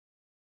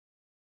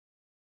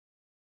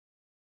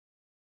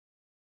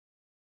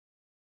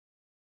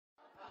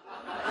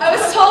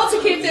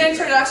keep the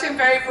introduction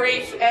very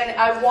brief, and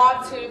I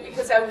want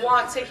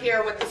to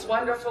hear what this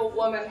wonderful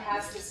woman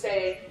has to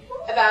say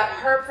about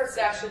her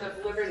perception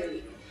of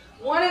liberty.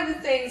 One of the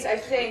things I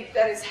think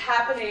that is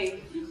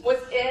happening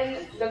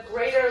within the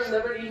greater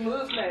liberty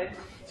movement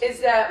is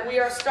that we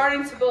are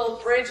starting to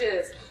build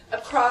bridges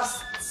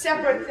across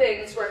separate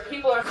things where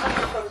people are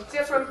coming from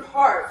different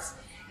parts,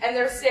 and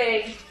they're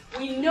saying,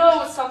 we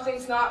know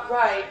something's not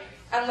right,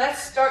 and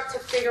let's start to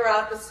figure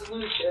out the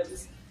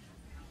solutions.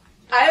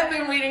 I have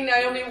been reading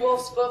Naomi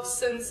Wolf's books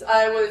since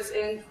I was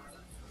in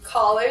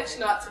college,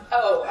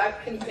 I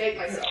can date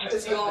myself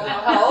because you all know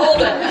how old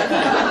I am.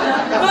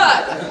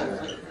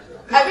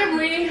 But I've been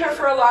reading her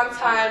for a long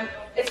time.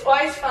 It's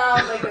always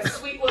found like a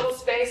sweet little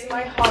space in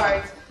my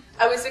heart.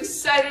 I was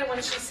excited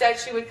when she said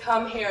she would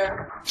come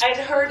here. I'd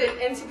heard an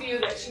interview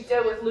that she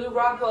did with Lou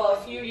Rockwell a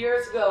few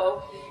years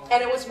ago,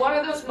 and it was one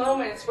of those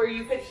moments where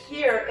you could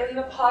hear in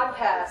the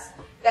podcast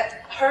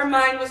that her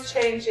mind was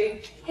changing,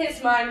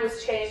 his mind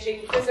was changing,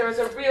 because there was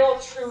a real,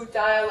 true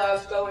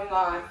dialogue going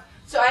on.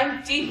 So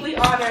I'm deeply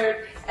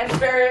honored and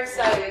very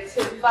excited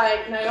to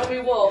invite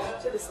Naomi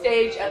Wolf to the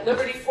stage at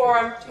Liberty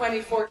Forum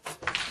 2014.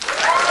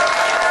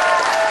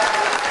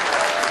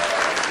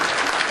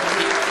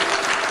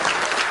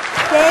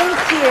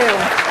 Thank you.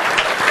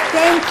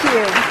 Thank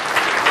you.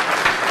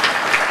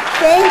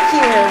 Thank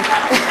you.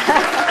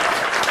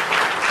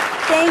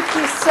 Thank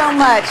you so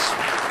much.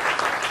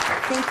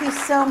 Thank you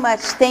so much.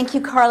 Thank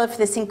you, Carla, for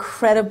this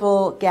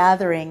incredible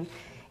gathering.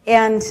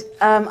 And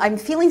I'm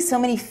feeling so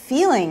many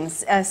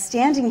feelings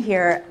standing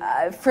here.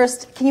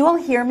 First, can you all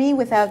hear me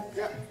without?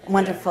 Yeah.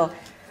 Wonderful.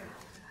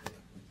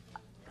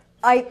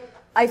 I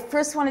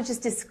first want to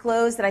just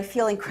disclose that I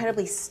feel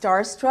incredibly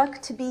starstruck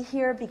to be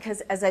here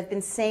because, as I've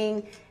been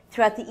saying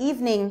throughout the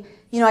evening,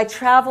 I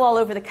travel all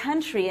over the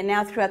country and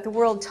now throughout the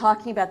world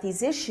talking about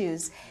these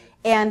issues,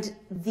 and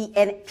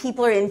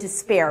people are in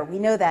despair. We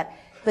know that.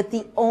 But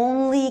the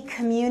only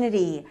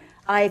community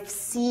I've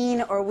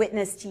seen or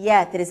witnessed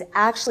yet that is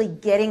actually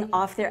getting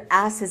off their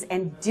asses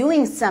and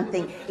doing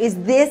something is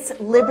this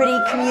Liberty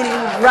community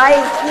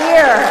right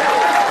here.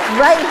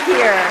 Right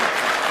here.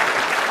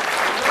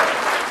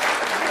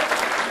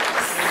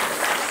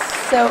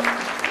 So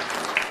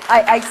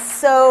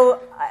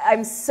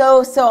I'm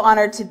so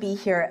honored to be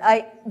here.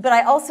 But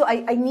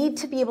I need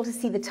to be able to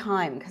see the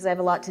time because I have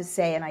a lot to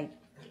say and I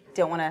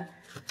don't want to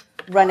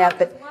run out.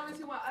 But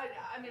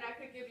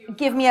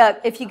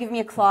if you give me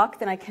a clock,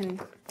 then I can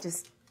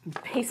just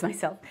pace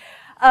myself.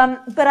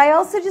 But I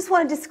also just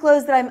want to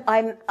disclose that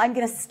I'm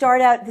going to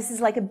start out. This is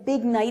like a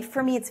big night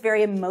for me. It's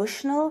very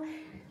emotional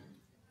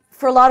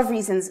for a lot of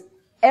reasons.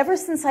 Ever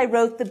since I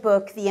wrote the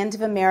book, The End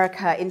of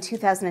America, in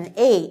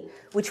 2008,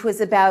 which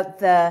was about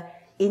the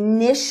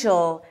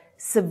initial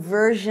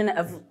subversion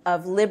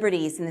of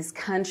liberties in this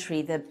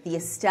country, the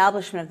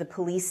establishment of the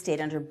police state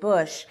under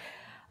Bush,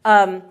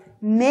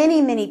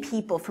 many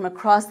people from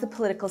across the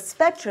political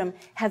spectrum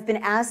have been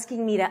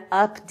asking me to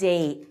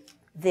update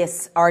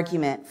this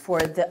argument for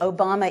the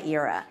Obama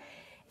era.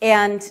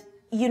 And,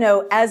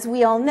 as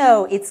we all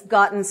know, it's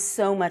gotten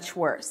so much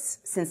worse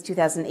since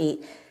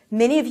 2008.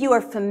 Many of you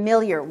are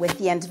familiar with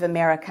The End of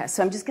America,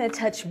 so I'm just going to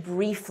touch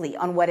briefly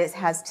on what it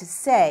has to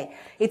say.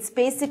 It's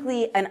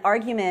basically an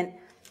argument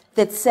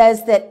that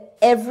says that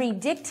every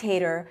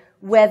dictator,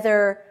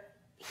 whether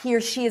he or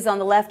she is on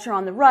the left or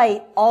on the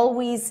right,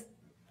 always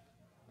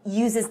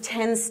uses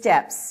 10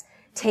 steps,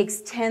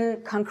 takes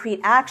 10 concrete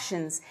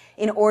actions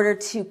in order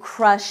to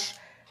crush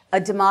a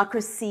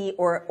democracy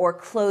or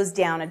close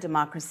down a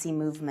democracy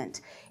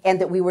movement.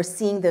 And that we were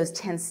seeing those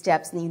 10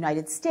 steps in the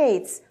United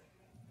States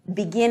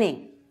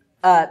beginning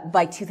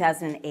by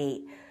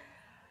 2008.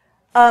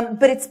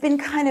 But it's been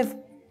kind of,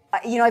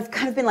 I've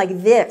kind of been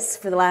like this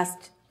for the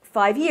last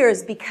 5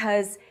 years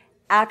because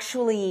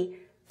actually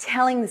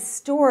telling the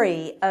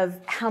story of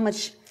how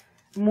much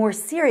more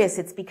serious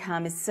it's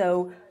become is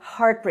so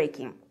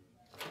heartbreaking.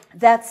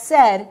 That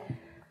said,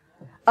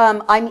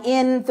 I'm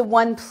in the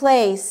one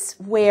place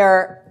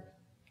where,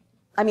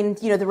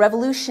 the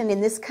revolution in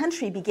this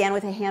country began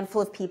with a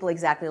handful of people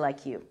exactly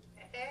like you.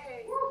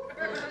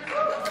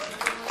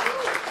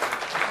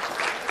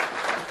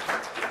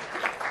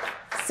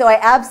 So I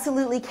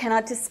absolutely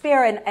cannot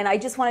despair, and I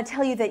just want to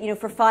tell you that,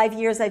 for 5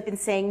 years I've been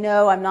saying,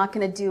 no, I'm not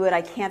going to do it,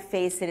 I can't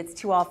face it, it's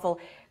too awful.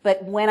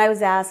 But when I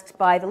was asked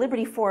by the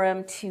Liberty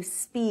Forum to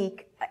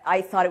speak,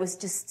 I thought it was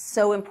just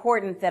so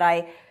important that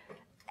I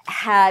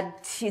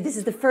had to, this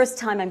is the first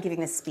time I'm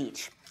giving this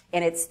speech,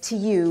 and it's to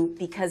you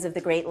because of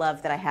the great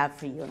love that I have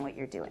for you and what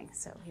you're doing.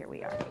 So here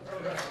we are.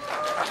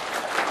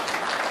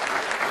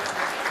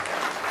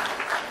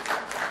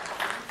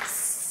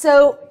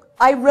 So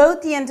I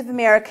wrote The End of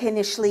America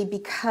initially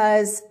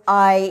because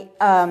I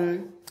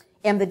am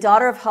the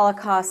daughter of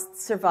Holocaust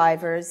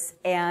survivors,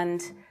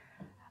 and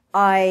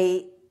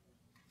I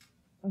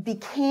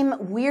became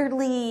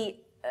weirdly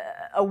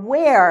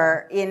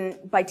aware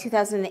by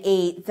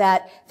 2008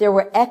 that there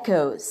were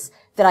echoes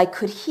that I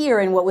could hear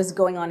in what was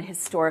going on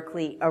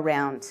historically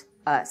around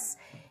us.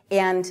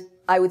 And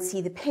I would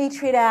see the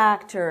Patriot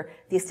Act or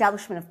the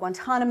establishment of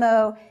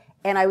Guantanamo,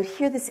 And I would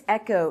hear this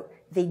echo,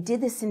 they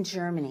did this in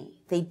Germany.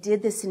 They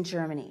did this in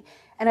Germany.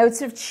 And I would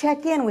sort of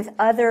check in with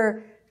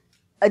other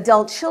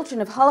adult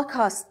children of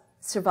Holocaust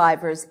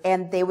survivors,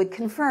 and they would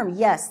confirm,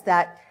 yes,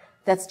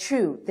 that's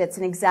true. That's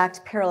an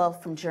exact parallel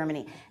from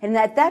Germany. And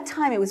at that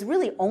time, it was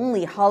really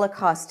only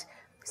Holocaust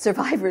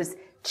survivors,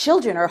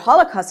 children or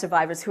Holocaust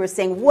survivors, who were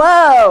saying,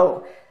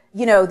 whoa,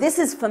 you know, this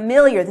is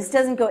familiar. This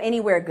doesn't go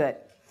anywhere good.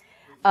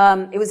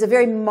 It was a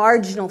very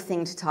marginal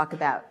thing to talk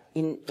about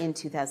in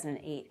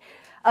 2008.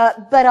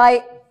 But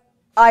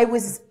I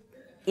was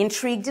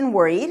intrigued and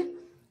worried,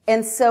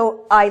 and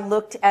so I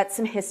looked at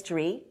some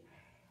history.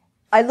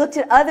 I looked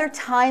at other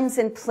times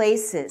and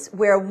places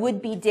where a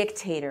would-be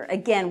dictator,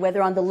 again,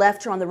 whether on the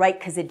left or on the right,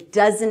 because it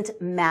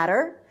doesn't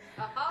matter,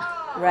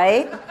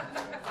 right?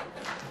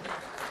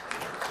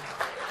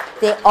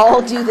 They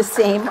all do the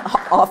same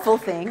awful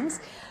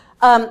things.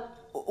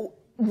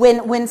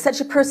 When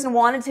such a person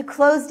wanted to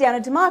close down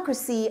a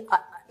democracy,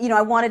 you know,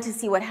 I wanted to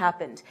see what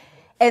happened.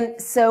 And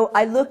so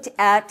I looked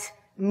at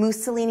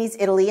Mussolini's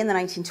Italy in the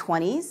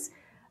 1920s.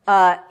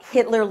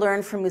 Hitler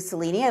learned from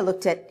Mussolini. I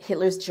looked at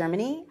Hitler's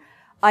Germany.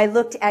 I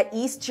looked at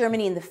East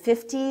Germany in the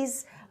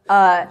 50s,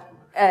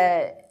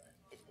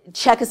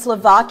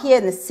 Czechoslovakia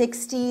in the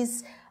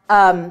 60s,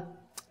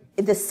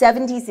 the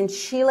 70s in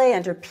Chile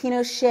under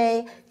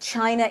Pinochet,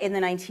 China in the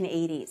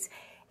 1980s.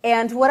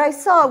 And what I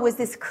saw was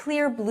this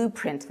clear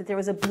blueprint, that there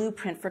was a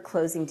blueprint for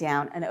closing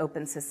down an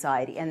open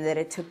society, and that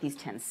it took these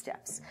 10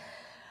 steps.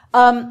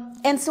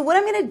 And so what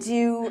I'm going to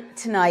do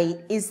tonight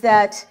is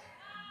that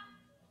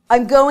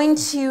I'm going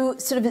to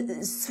sort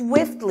of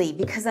swiftly,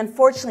 because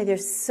unfortunately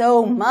there's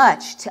so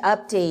much to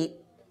update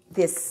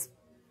this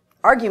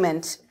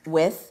argument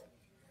with,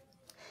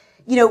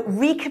 you know,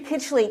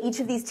 recapitulate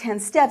each of these 10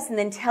 steps and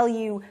then tell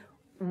you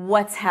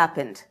what's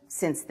happened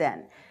since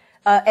then.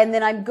 And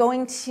then I'm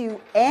going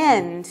to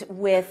end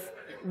with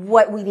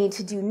what we need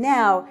to do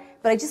now,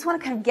 but I just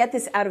want to kind of get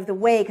this out of the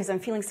way because I'm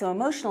feeling so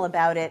emotional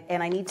about it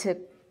and I need to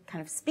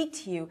kind of speak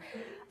to you.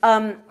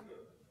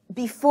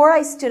 Before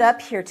I stood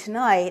up here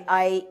tonight,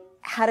 I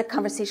had a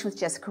conversation with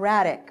Jessica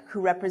Raddick, who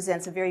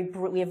represents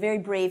we have very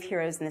brave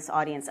heroes in this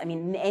audience. I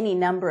mean, any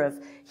number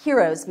of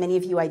heroes, many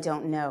of you I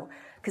don't know,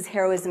 because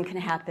heroism can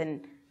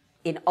happen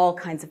in all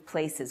kinds of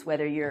places,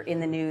 whether you're in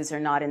the news or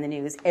not in the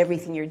news.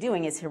 Everything you're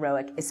doing is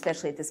heroic,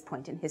 especially at this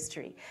point in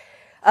history.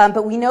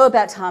 But we know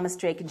about Thomas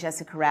Drake and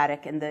Jessica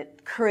Raddick and the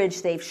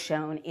courage they've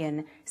shown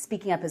in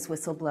speaking up as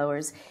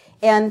whistleblowers.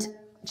 And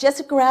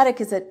Jessica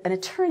Raddick is an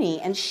attorney,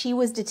 and she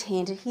was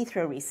detained at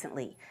Heathrow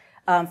recently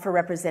for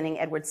representing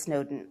Edward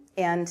Snowden.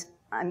 And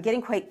I'm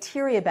getting quite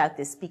teary about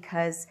this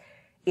because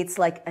it's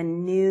like a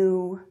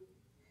new,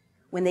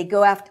 when they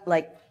go after,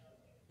 like,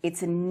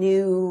 it's a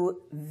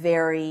new,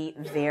 very,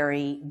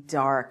 very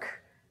dark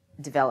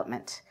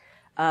development.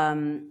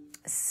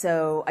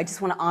 So I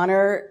just want to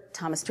honor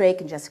Thomas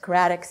Drake and Jessica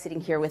Raddick sitting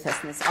here with us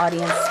in this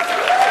audience.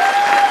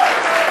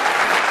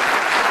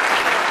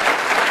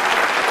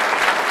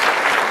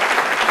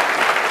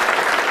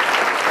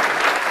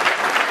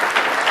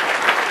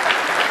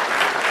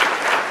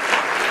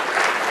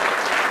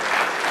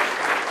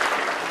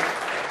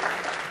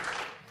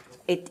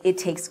 It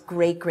takes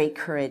great, great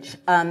courage.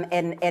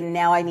 And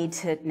now I need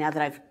to, now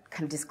that I've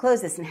kind of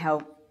disclosed this and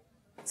how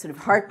sort of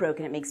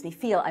heartbroken it makes me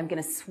feel, I'm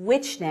going to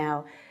switch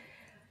now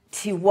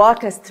to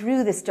walk us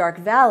through this dark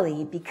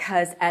valley,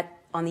 because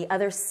on the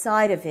other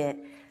side of it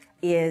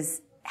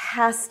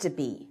has to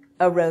be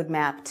a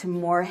roadmap to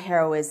more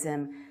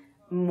heroism,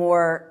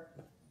 more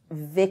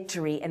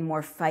victory, and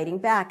more fighting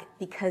back.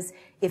 Because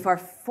if our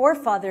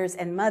forefathers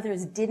and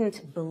mothers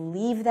didn't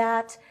believe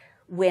that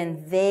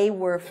when they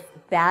were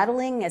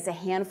battling as a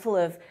handful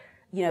of,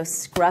 you know,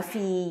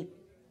 scruffy,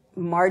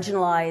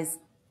 marginalized,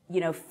 you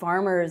know,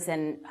 farmers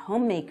and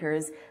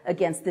homemakers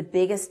against the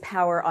biggest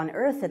power on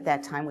earth at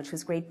that time, which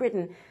was Great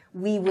Britain,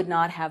 we would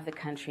not have the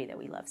country that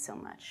we love so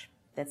much,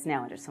 that's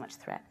now under so much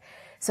threat.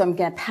 So I'm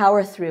going to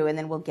power through, and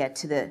then we'll get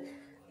to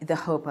the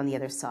hope on the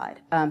other side.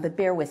 But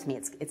bear with me.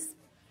 It's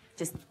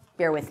just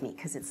bear with me,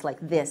 because it's like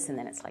this, and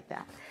then it's like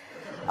that.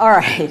 All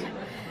right.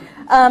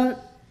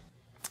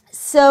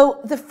 So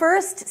the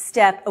first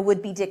step a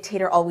would-be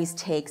dictator always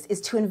takes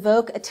is to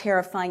invoke a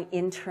terrifying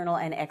internal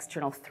and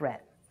external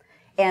threat.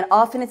 And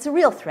often it's a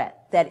real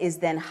threat that is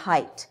then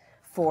hyped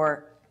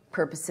for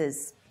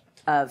purposes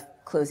of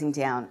closing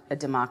down a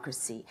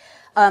democracy.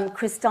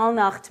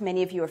 Kristallnacht,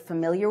 many of you are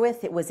familiar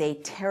with. It was a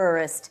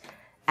terrorist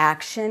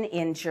action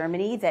in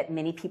Germany that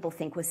many people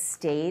think was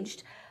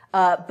staged.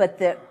 But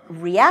the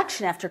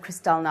reaction after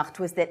Kristallnacht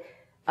was that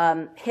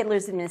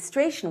Hitler's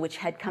administration, which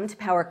had come to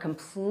power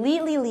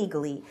completely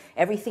legally,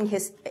 everything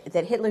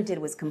that Hitler did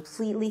was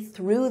completely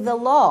through the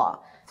law,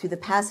 through the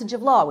passage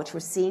of law, which we're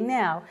seeing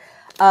now,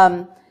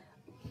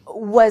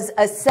 was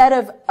a set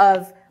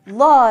of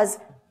laws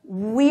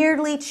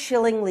weirdly,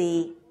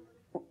 chillingly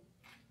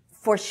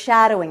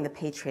foreshadowing the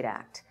Patriot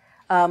Act.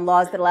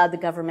 Laws that allowed the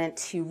government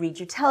to read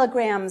your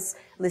telegrams,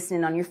 listen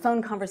in on your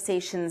phone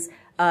conversations,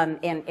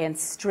 and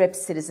strip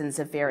citizens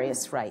of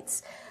various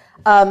rights.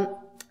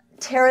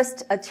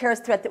 A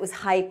terrorist threat that was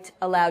hyped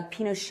allowed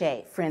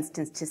Pinochet, for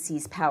instance, to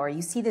seize power.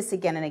 You see this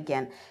again and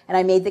again. And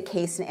I made the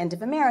case in End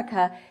of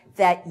America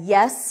that,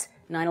 yes,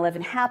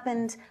 9/11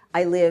 happened.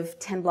 I live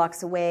 10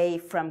 blocks away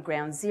from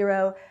ground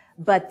zero.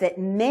 But that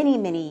many,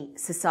 many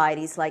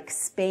societies like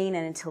Spain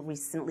and until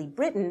recently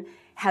Britain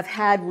have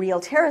had real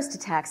terrorist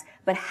attacks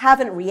but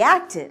haven't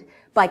reacted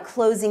by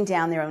closing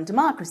down their own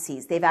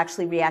democracies. They've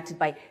actually reacted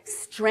by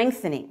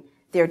strengthening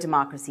their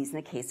democracies in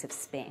the case of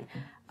Spain.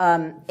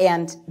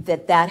 And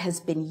that has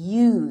been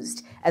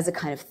used as a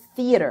kind of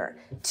theater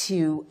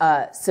to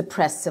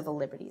suppress civil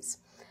liberties.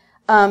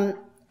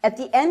 At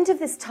the end of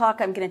this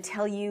talk, I'm going to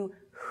tell you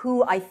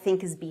who I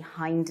think is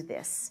behind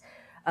this,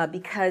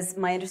 because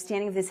my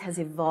understanding of this has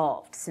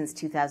evolved since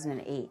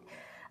 2008.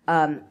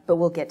 But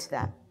we'll get to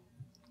that.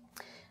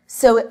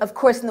 So, of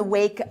course, in the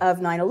wake of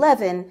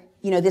 9/11,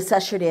 this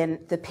ushered in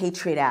the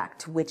Patriot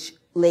Act, which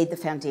laid the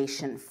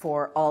foundation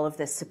for all of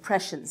the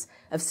suppressions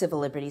of civil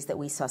liberties that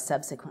we saw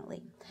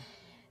subsequently.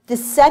 The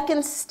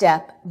second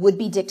step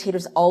would-be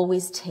dictators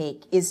always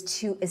take is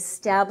to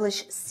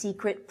establish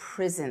secret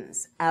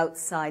prisons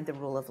outside the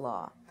rule of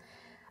law.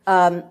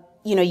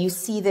 You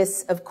see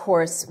this, of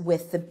course,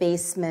 with the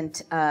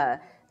basement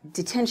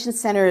detention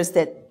centers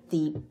that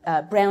the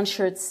brown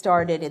shirts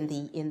started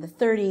in the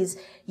 30s.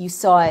 You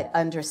saw it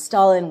under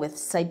Stalin with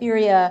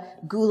Siberia,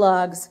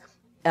 gulags,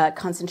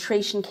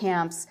 concentration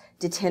camps,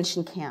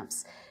 detention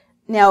camps.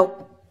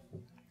 Now,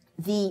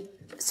 the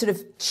sort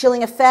of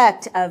chilling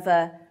effect of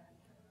a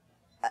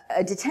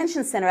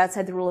detention center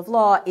outside the rule of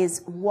law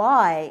is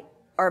why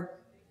our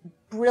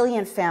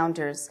brilliant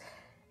founders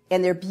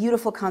and their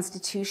beautiful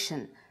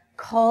constitution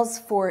calls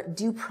for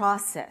due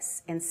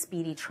process and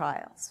speedy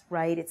trials,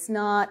 right? It's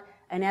not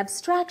an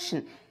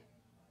abstraction.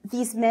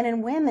 These men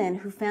and women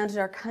who founded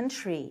our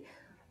country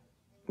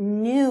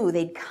knew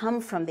they'd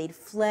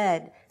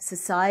fled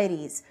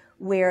societies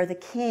where the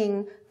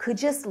king could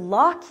just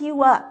lock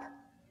you up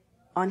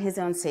on his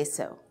own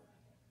say-so,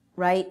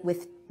 right,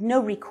 with no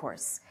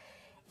recourse.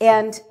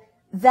 And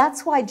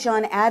that's why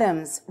John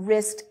Adams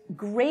risked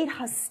great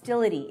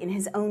hostility in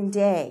his own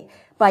day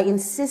by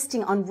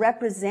insisting on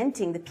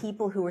representing the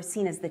people who were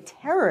seen as the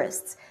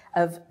terrorists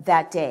of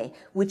that day,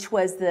 which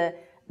was the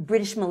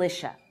British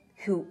militia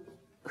who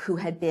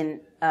had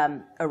been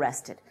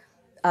arrested.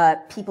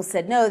 People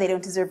said, no, they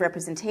don't deserve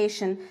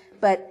representation,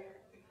 but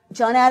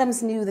John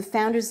Adams knew, the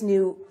founders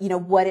knew,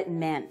 what it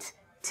meant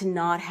to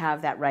not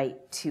have that right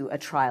to a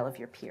trial of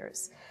your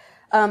peers.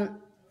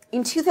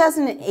 In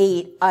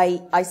 2008,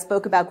 I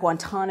spoke about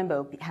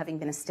Guantanamo having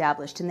been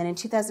established, and then in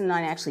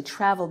 2009, I actually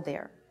traveled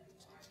there.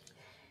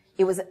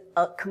 It was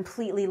a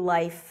completely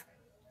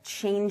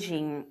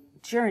life-changing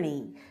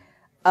journey.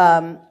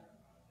 You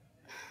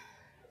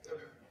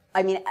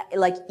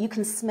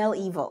can smell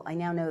evil. I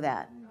now know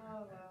that.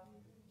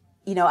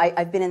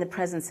 I've been in the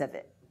presence of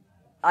it.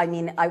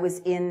 I was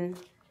in,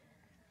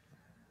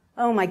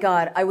 oh my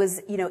God, I was,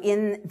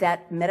 in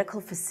that medical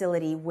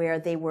facility where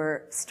they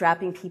were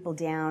strapping people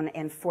down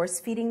and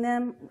force-feeding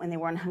them when they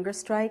were on hunger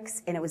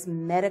strikes, and it was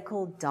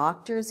medical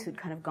doctors who'd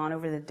kind of gone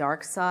over to the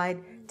dark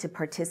side to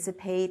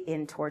participate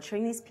in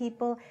torturing these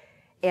people.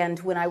 And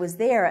when I was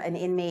there, an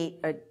inmate,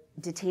 a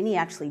detainee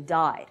actually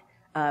died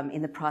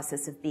in the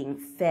process of being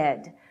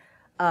fed.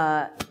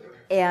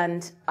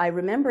 And I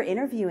remember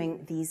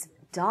interviewing these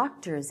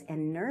doctors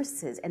and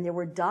nurses, and there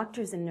were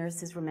doctors and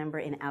nurses, remember,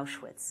 in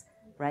Auschwitz,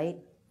 right?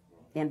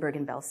 And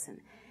Bergen-Belsen.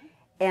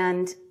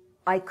 And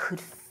I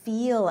could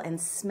feel and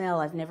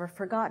smell, I've never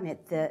forgotten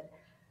it,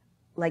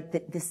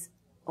 this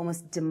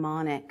almost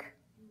demonic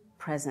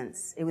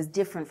presence. It was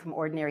different from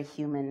ordinary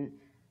human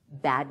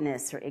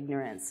badness or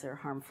ignorance or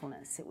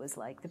harmfulness. It was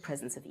like the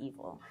presence of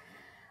evil.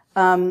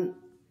 Well,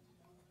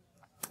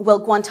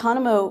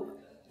 Guantanamo,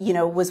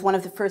 was one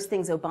of the first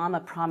things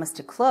Obama promised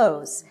to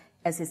close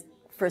as his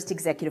first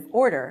executive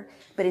order.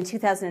 But in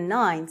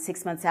 2009,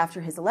 6 months after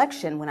his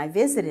election, when I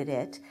visited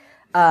it,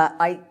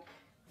 I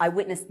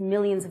witnessed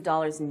millions of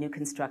dollars in new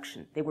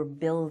construction. They were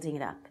building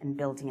it up and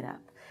building it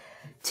up.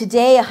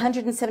 Today,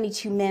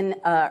 172 men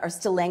are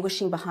still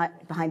languishing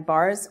behind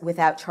bars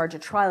without charge or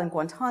trial in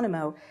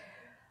Guantanamo.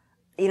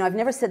 I've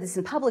never said this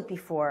in public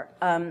before.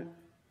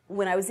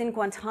 When I was in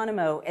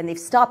Guantanamo, and they've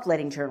stopped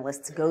letting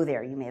journalists go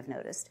there, you may have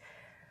noticed,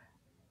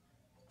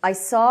 I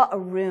saw a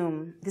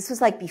room. This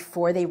was like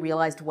before they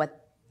realized what,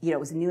 it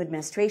was a new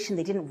administration.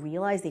 They didn't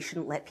realize they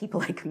shouldn't let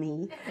people like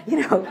me,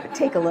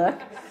 take a look.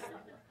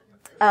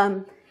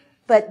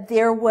 But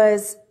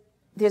there's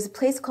a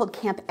place called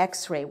Camp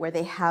X-Ray where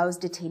they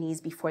housed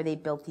detainees before they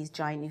built these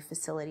giant new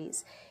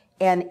facilities.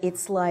 And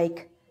it's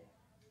like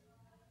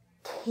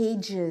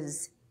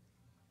cages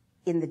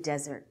in the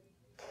desert,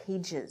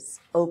 cages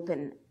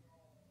open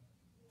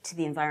to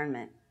the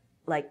environment,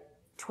 like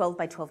 12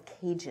 by 12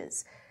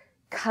 cages,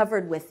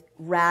 covered with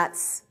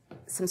rats,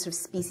 some sort of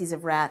species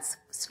of rats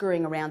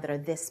scurrying around that are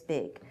this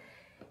big.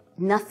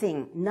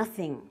 Nothing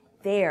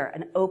there,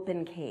 an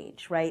open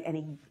cage, right,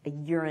 and a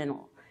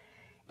urinal.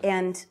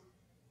 And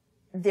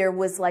there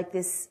was like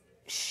this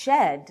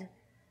shed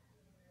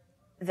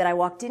that I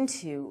walked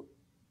into,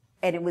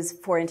 and it was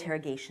for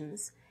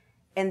interrogations.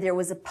 And there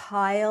was a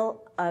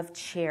pile of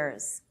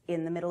chairs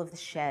in the middle of the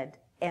shed.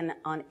 And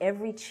on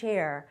every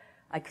chair,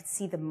 I could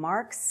see the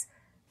marks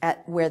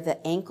at where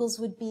the ankles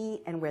would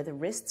be and where the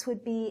wrists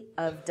would be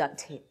of duct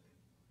tape.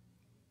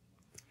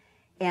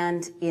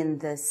 And in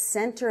the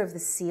center of the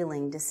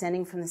ceiling,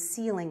 descending from the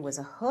ceiling, was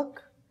a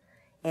hook,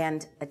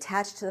 and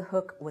attached to the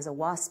hook was a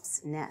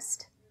wasp's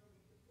nest.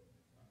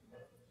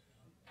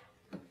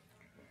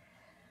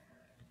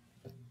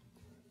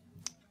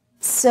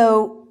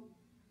 So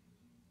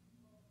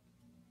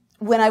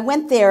when I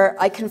went there,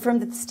 I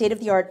confirmed that the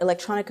state-of-the-art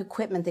electronic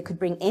equipment that could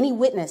bring any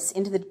witness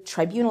into the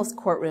tribunal's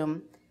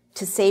courtroom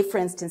to say, for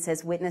instance,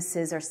 as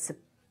witnesses are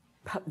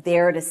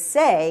there to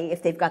say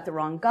if they've got the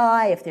wrong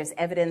guy, if there's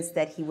evidence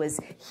that he was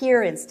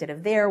here instead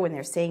of there when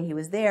they're saying he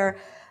was there.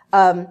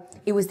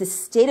 It was the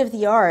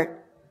state-of-the-art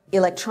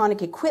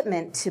electronic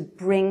equipment to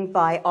bring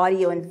by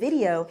audio and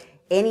video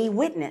any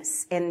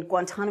witness. And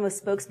Guantanamo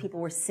spokespeople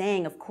were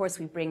saying, of course,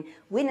 we bring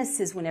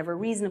witnesses whenever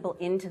reasonable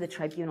into the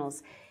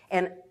tribunals.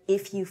 And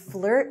if you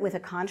flirt with a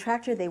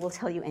contractor, they will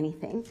tell you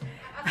anything.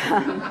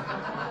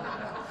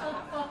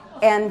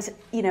 And,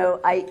 you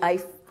know,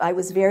 I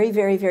was very,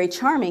 very, very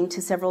charming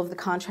to several of the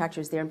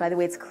contractors there. And by the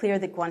way, it's clear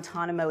that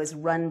Guantanamo is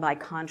run by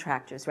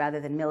contractors rather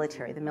than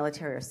military. The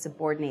military are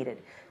subordinated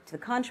to the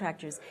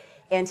contractors.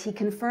 And he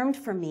confirmed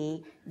for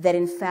me that,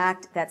 in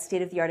fact, that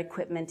state-of-the-art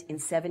equipment in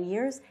 7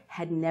 years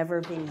had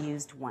never been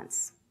used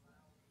once.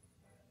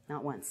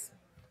 Not once.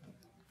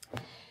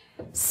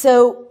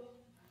 So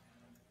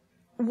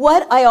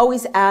what I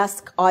always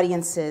ask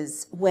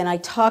audiences when I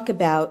talk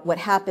about what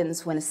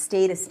happens when a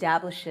state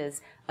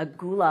establishes a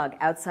gulag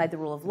outside the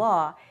rule of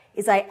law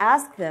is I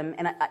ask them,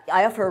 and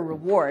I offer a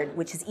reward,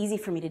 which is easy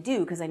for me to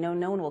do because I know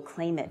no one will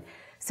claim it.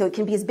 So it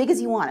can be as big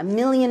as you want, $1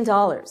 million.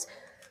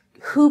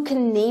 Who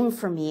can name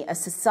for me a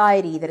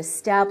society that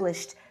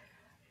established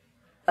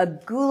a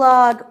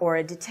gulag or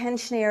a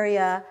detention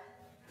area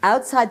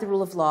outside the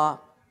rule of law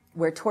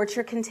where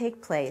torture can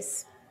take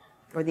place,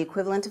 or the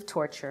equivalent of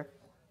torture,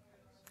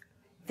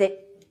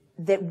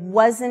 that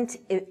wasn't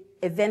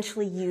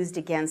eventually used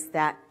against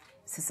that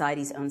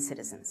society's own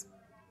citizens?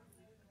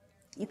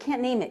 You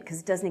can't name it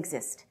because it doesn't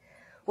exist.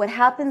 What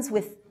happens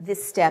with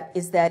this step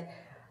is that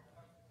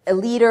a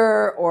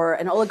leader or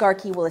an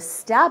oligarchy will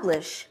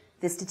establish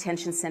this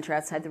detention center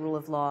outside the rule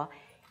of law,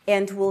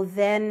 and will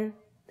then,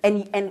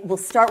 and will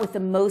start with the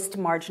most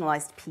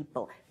marginalized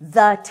people,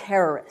 the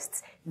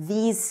terrorists,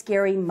 these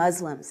scary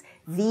Muslims,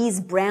 these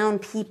brown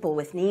people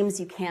with names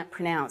you can't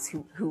pronounce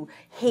who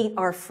hate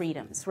our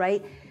freedoms,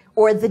 right?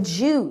 Or the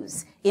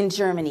Jews in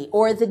Germany,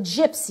 or the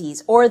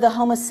gypsies, or the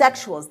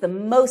homosexuals, the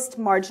most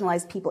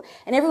marginalized people.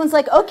 And everyone's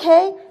like,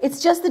 okay,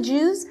 it's just the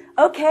Jews.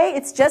 Okay,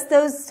 it's just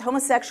those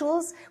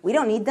homosexuals. We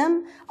don't need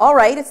them. All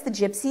right, it's the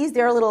gypsies.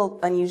 They're a little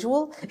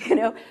unusual. You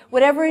know,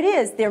 whatever it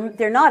is,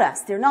 they're not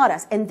us. They're not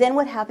us. And then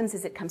what happens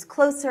is it comes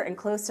closer and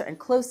closer and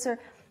closer.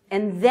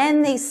 And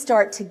then they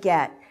start to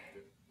get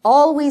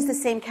always the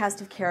same cast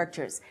of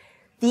characters.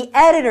 The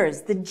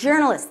editors, the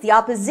journalists, the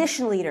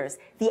opposition leaders,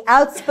 the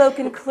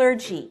outspoken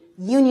clergy,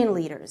 union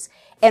leaders.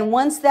 And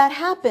once that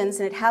happens,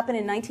 and it happened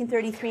in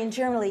 1933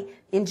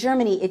 in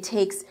Germany, it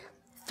takes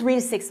 3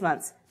 to 6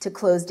 months to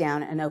close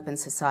down an open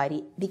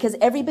society because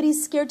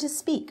everybody's scared to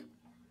speak.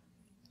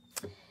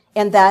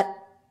 And that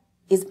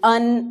is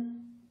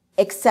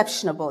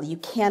unexceptionable. You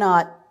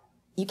cannot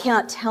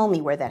tell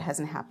me where that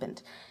hasn't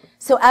happened.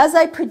 So as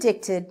I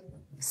predicted,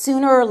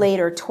 sooner or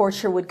later,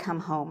 torture would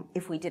come home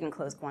if we didn't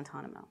close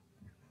Guantanamo.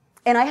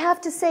 And I have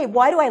to say,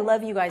 why do I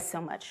love you guys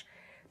so much?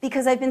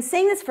 Because I've been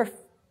saying this for,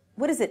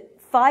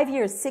 5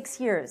 years, 6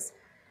 years.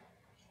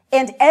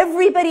 And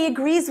everybody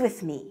agrees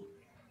with me,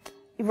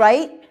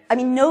 right? I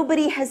mean,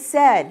 nobody has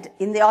said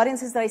in the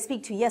audiences that I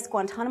speak to, yes,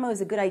 Guantanamo is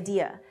a good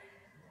idea.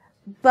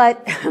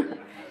 But,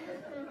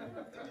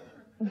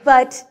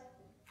 but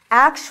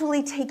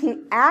actually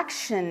taking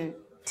action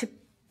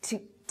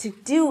to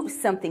do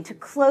something, to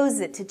close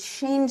it, to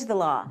change the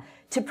law,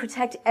 to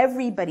protect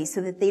everybody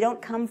so that they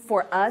don't come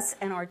for us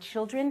and our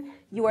children,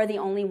 you are the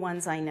only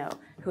ones I know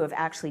who have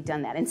actually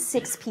done that. And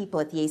 6 people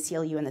at the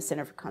ACLU and the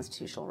Center for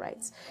Constitutional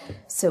Rights.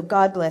 So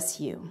God bless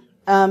you.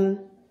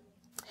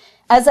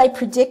 As I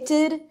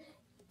predicted,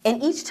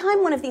 and each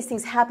time one of these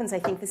things happens, I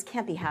think this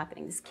can't be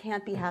happening. This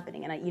can't be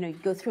happening. And you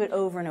go through it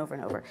over and over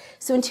and over.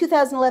 So in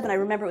 2011, I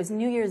remember it was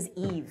New Year's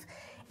Eve.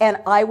 And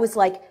I was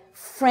like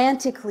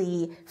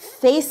frantically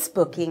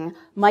Facebooking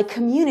my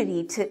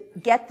community to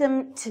get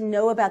them to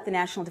know about the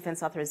National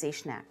Defense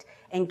Authorization Act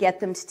and get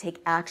them to take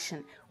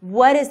action.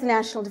 What is the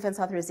National Defense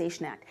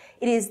Authorization Act?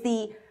 It is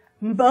the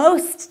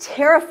most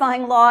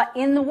terrifying law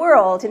in the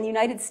world, in the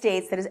United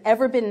States, that has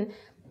ever been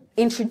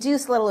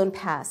introduced, let alone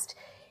passed.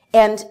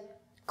 And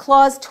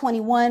Clause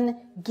 21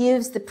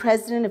 gives the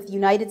President of the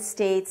United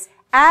States,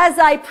 as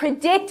I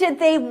predicted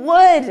they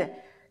would.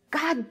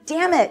 God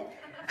damn it.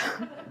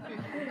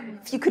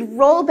 If you could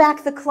roll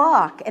back the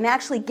clock and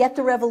actually get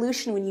the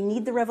revolution when you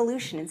need the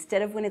revolution,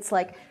 instead of when it's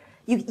like,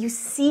 you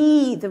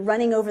see the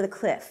running over the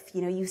cliff,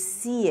 you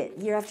see it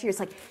year after year.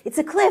 It's like, it's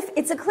a cliff,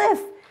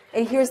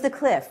 And here's the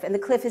cliff, and the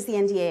cliff is the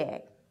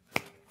NDAA.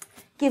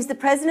 Gives the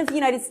President of the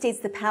United States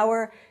the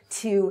power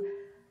to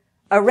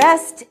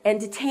arrest and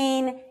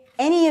detain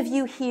any of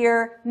you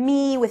here,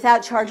 me,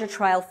 without charge or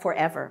trial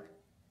forever.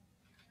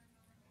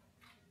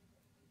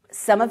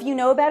 Some of you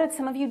know about it,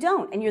 some of you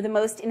don't, and you're the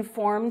most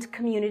informed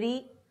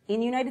community in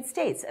the United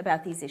States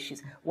about these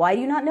issues. Why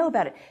do you not know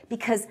about it?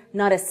 Because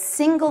not a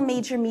single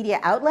major media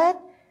outlet,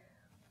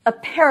 a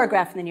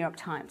paragraph in the New York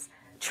Times,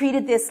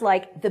 treated this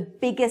like the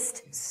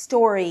biggest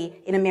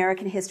story in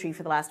American history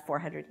for the last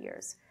 400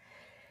 years.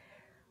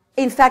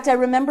 In fact, I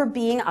remember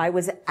I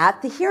was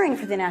at the hearing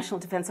for the National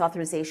Defense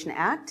Authorization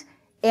Act,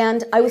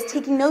 and I was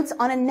taking notes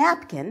on a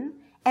napkin,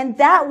 and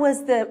that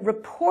was the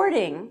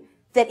reporting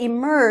that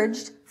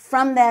emerged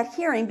from that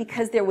hearing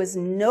because there was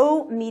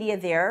no media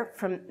there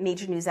from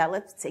major news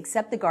outlets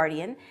except The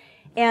Guardian,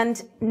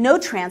 and no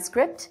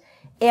transcript.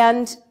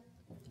 And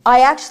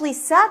I actually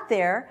sat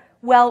there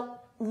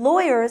while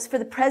lawyers for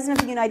the President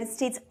of the United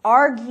States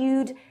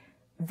argued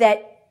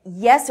that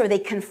yes, or they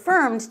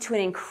confirmed to an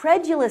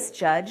incredulous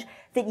judge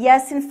that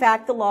yes, in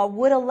fact, the law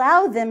would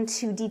allow them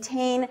to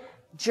detain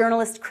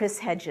journalist Chris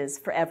Hedges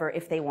forever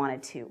if they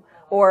wanted to,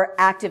 or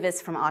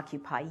activists from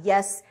Occupy.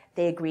 Yes,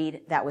 they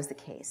agreed that was the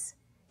case.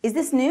 Is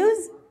this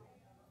news?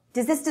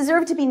 Does this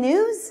deserve to be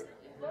news?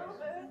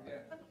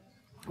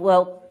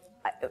 Well,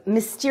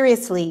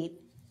 mysteriously,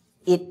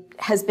 it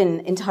has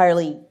been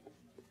entirely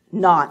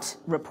not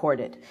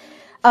reported.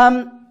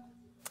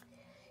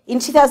 In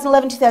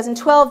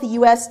 2011-2012, the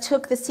U.S.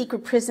 took the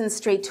secret prison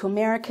straight to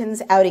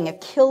Americans, outing a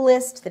kill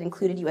list that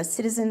included U.S.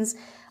 citizens.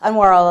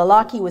 Anwar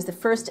al-Awlaki was the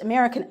first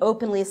American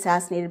openly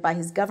assassinated by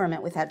his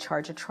government without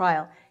charge or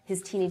trial.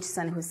 His teenage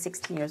son, who was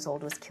 16 years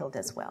old, was killed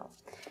as well.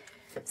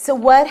 So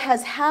what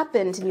has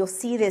happened, and you'll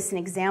see this in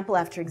example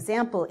after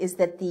example, is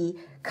that the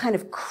kind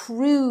of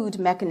crude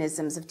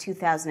mechanisms of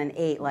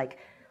 2008, like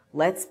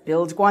let's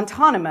build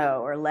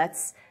Guantanamo or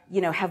let's,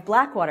 have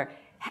Blackwater,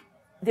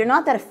 they're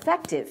not that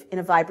effective in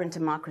a vibrant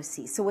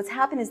democracy. So what's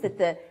happened is that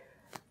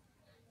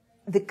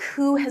the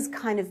coup has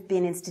kind of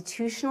been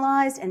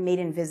institutionalized and made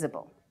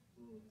invisible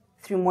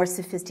through more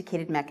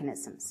sophisticated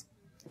mechanisms.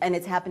 And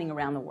it's happening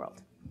around the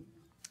world.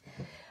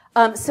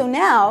 So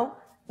now,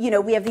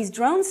 we have these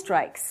drone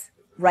strikes.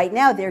 Right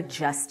now, they're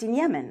just in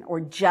Yemen or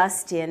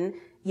just in,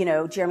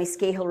 Jeremy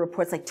Scahill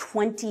reports like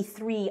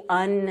 23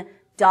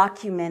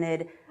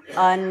 undocumented,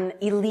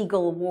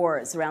 illegal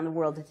wars around the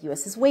world that the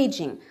U.S. is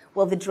waging.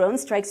 Well, the drone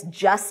strikes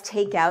just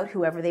take out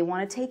whoever they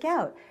want to take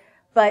out.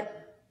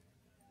 But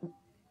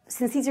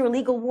since these are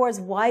illegal wars,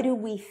 why do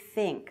we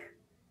think?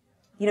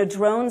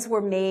 Drones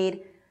were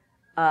made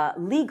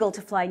legal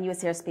to fly in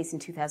U.S. airspace in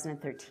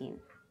 2013.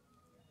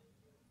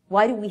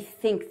 Why do we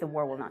think the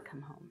war will not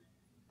come home?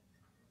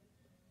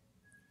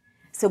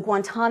 So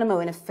Guantanamo,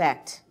 in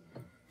effect,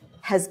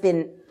 has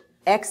been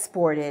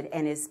exported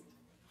and is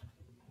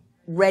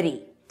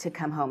ready to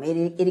come home.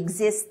 It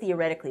exists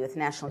theoretically with the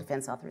National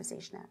Defense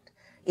Authorization Act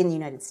in the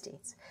United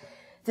States.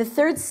 The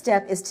third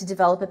step is to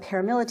develop a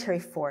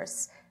paramilitary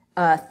force,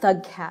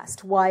 thug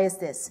caste. Why is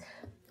this?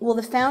 Well,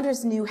 the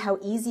founders knew how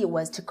easy it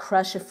was to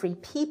crush a free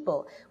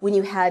people when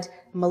you had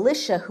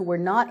militia who were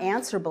not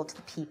answerable to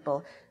the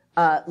people,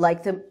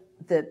 like the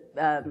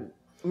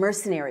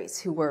mercenaries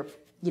who were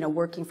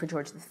working for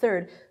George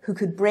III, who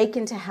could break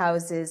into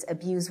houses,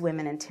 abuse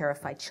women, and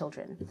terrify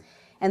children.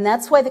 And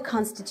that's why the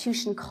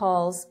Constitution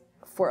calls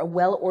for a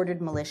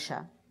well-ordered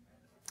militia,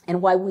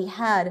 and why we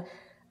had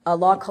a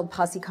law called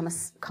Posse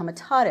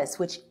Comitatus,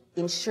 which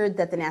ensured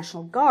that the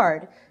National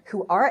Guard,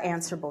 who are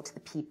answerable to the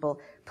people,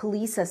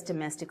 police us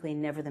domestically,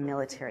 never the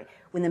military.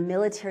 When the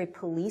military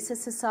polices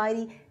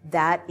society,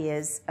 that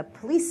is a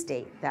police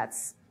state.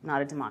 That's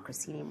not a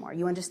democracy anymore.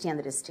 You understand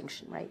the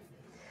distinction, right?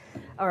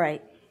 All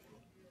right.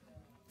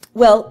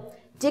 Well,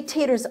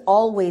 dictators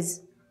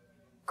always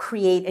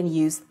create and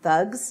use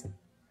thugs,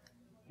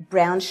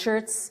 brown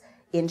shirts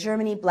in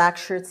Germany, black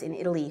shirts in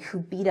Italy, who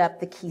beat up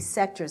the key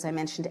sectors. I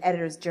mentioned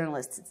editors,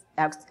 journalists,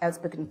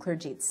 outspoken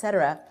clergy,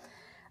 etc.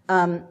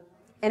 And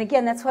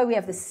again, that's why we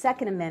have the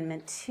Second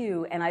Amendment,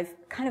 too, and I've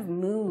kind of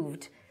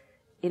moved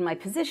in my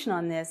position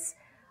on this.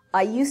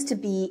 I used to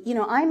be,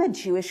 I'm a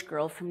Jewish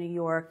girl from New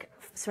York,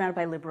 surrounded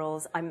by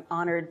liberals. I'm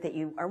honored that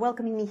you are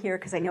welcoming me here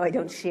because I know I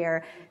don't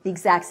share the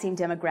exact same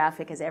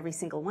demographic as every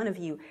single one of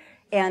you.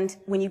 And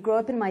when you grow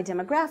up in my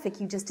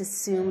demographic, you just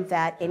assume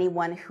that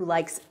anyone who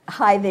likes,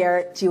 hi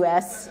there,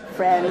 Jewess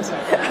friend.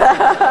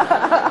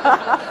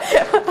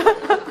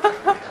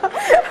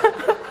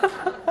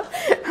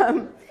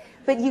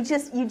 But you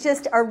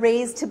just are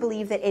raised to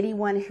believe that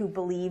anyone who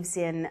believes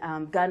in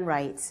gun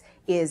rights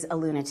is a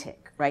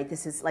lunatic, right?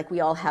 This is like we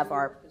all have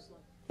our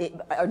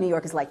New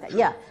York is like that.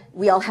 Yeah,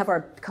 we all have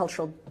our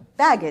cultural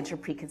baggage or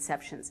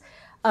preconceptions.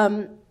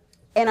 And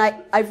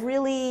I've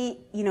really,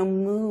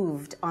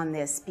 moved on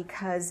this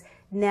because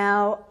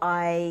now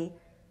I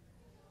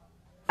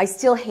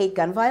still hate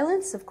gun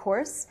violence, of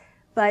course,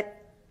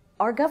 but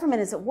our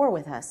government is at war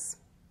with us.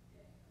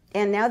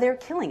 And now they're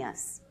killing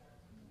us.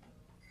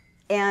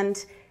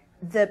 And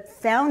the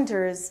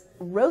founders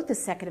wrote the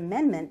Second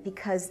Amendment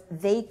because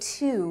they,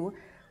 too,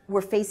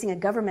 were facing a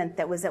government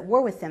that was at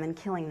war with them and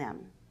killing them.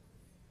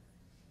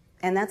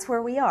 And that's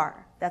where we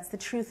are. That's the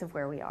truth of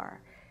where we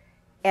are.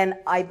 And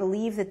I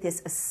believe that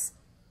this,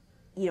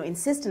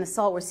 insistent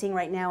assault we're seeing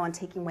right now on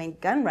taking away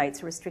gun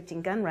rights or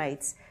restricting gun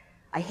rights.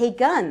 I hate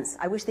guns.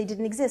 I wish they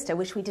didn't exist. I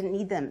wish we didn't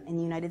need them in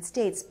the United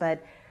States.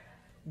 But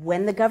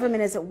when the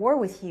government is at war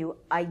with you,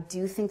 I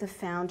do think the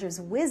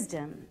founders'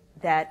 wisdom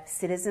that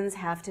citizens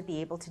have to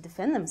be able to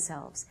defend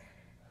themselves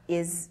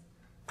is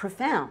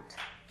profound.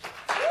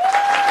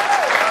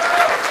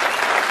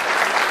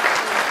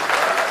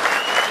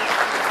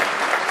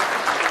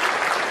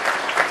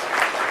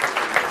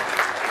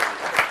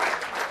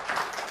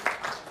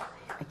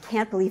 I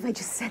can't believe I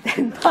just said that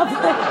in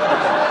public.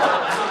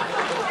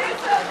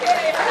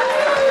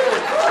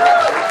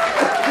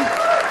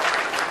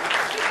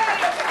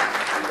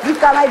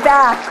 You've got my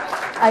back.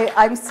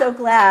 I'm so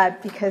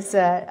glad because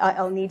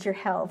I'll need your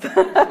help.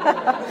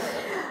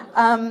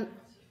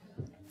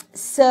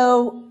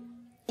 So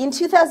in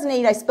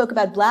 2008, I spoke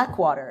about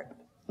Blackwater.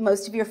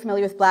 Most of you are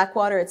familiar with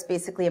Blackwater. It's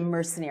basically a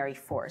mercenary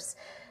force,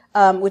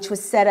 which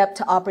was set up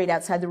to operate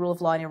outside the rule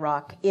of law in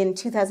Iraq. In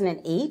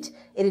 2008,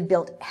 it had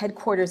built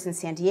headquarters in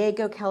San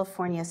Diego,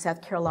 California,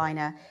 South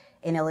Carolina,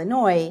 and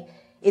Illinois.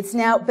 It's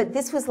now, but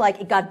this was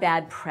like, it got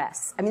bad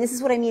press. I mean, this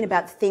is what I mean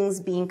about things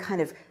being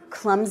kind of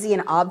clumsy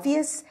and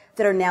obvious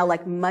that are now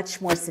like much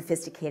more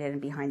sophisticated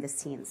and behind the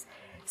scenes.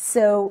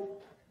 So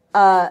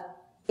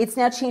it's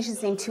now changed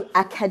its name to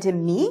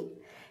Académie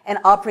and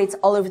operates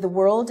all over the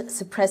world,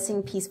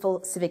 suppressing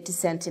peaceful civic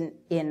dissent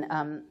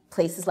in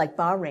places like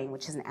Bahrain,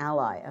 which is an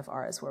ally of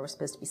ours, where we're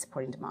supposed to be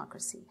supporting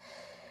democracy.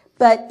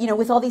 But,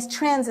 with all these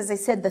trends, as I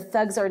said, the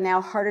thugs are now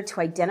harder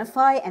to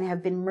identify and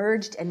have been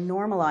merged and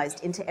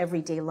normalized into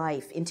everyday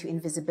life, into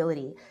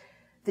invisibility.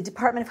 The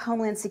Department of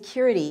Homeland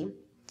Security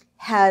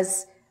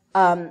has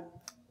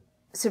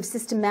sort of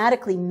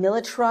systematically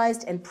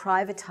militarized and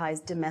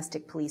privatized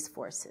domestic police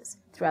forces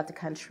throughout the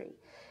country.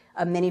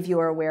 Many of you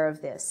are aware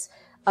of this.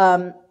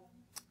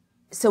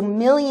 So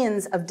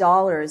millions of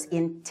dollars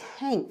in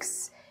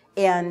tanks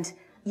and,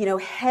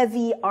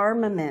 heavy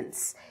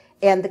armaments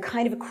and the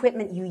kind of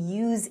equipment you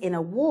use in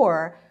a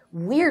war,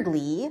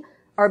 weirdly,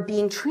 are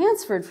being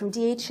transferred from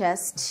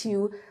DHS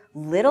to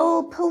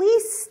little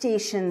police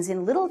stations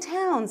in little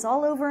towns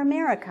all over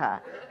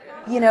America.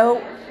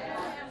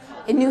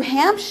 In New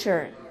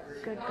Hampshire.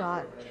 Good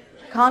God.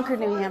 Concord,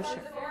 New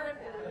Hampshire.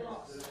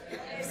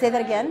 Say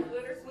that again?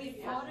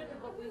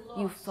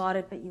 You fought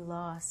it, but you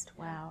lost.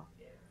 Wow.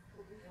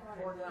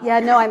 Yeah,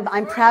 no,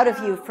 I'm proud of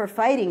you for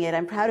fighting it.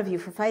 I'm proud of you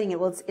for fighting it.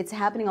 Well, it's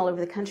happening all over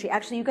the country.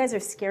 Actually, you guys are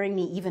scaring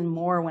me even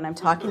more when I'm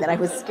talking that I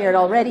was scared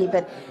already,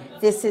 but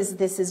this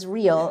is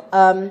real.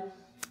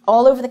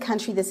 All over the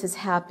country this has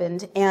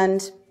happened.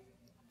 And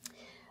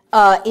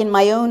in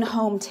my own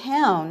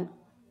hometown,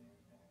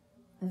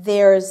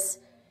 there's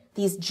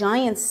these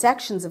giant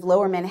sections of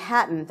Lower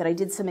Manhattan that I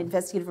did some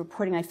investigative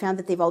reporting. I found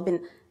that they've all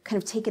been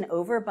kind of taken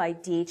over by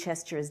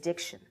DHS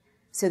jurisdiction.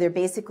 So they're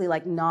basically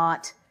like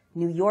not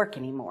New York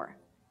anymore.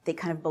 They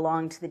kind of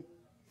belong to the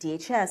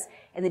DHS,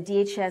 and the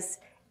DHS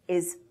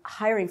is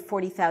hiring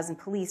 40,000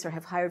 police, or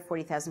have hired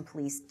 40,000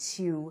 police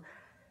to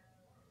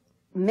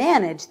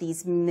manage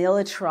these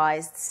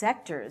militarized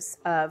sectors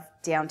of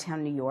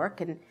downtown New York,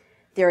 and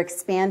they're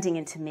expanding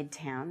into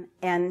Midtown.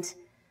 And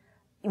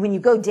when you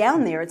go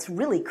down there, it's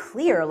really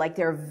clear, like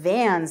there are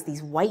vans,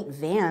 these white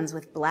vans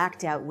with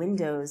blacked out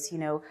windows,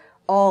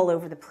 all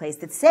over the place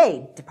that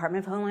say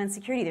Department of Homeland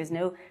Security. There's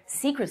no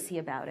secrecy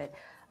about it.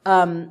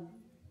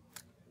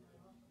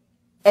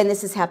 And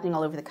this is happening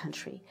all over the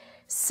country.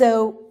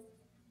 So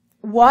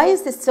why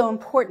is this so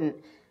important?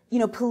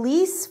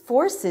 Police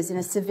forces in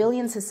a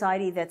civilian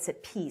society that's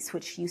at peace,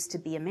 which used to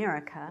be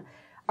America,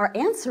 are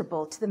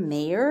answerable to the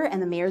mayor,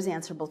 and the mayor is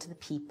answerable to the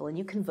people, and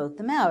you can vote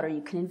them out, or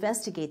you can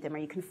investigate them, or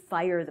you can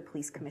fire the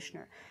police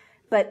commissioner.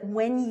 But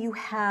when you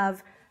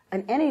have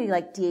an entity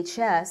like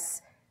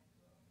DHS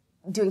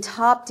doing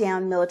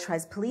top-down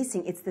militarized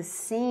policing, it's the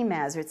same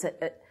as, or it's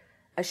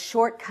a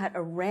shortcut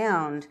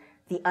around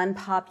the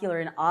unpopular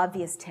and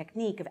obvious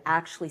technique of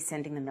actually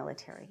sending the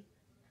military.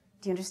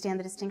 Do you understand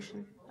the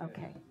distinction?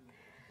 Okay.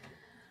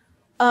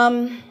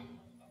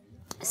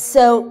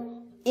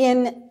 So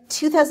in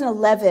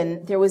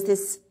 2011, there was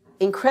this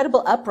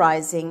incredible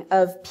uprising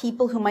of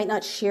people who might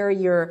not share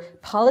your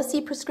policy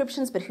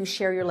prescriptions, but who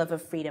share your love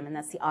of freedom, and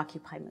that's the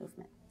Occupy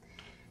movement.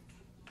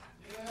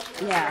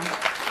 Yeah.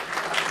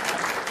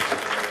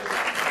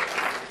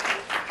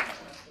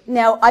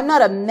 Now, I'm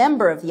not a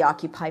member of the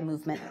Occupy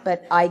movement,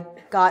 but I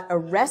got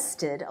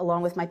arrested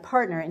along with my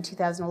partner in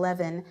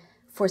 2011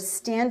 for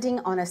standing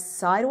on a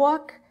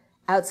sidewalk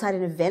outside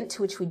an event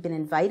to which we'd been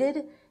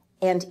invited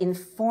and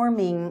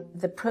informing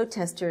the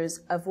protesters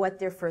of what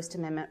their First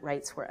Amendment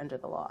rights were under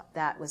the law.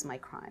 That was my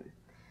crime.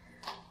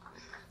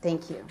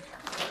 Thank you.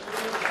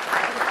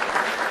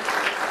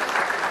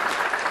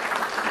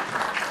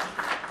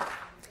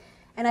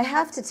 And I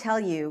have to tell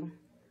you,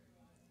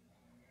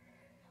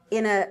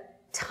 in a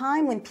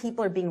time when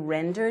people are being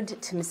rendered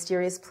to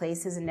mysterious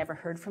places and never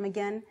heard from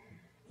again,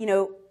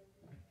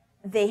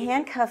 they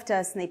handcuffed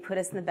us and they put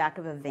us in the back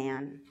of a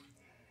van.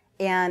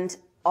 And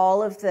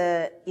all of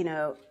the,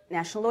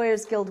 National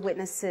Lawyers Guild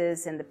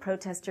witnesses and the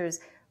protesters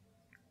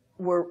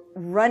were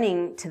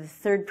running to the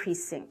 3rd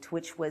precinct,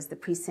 which was the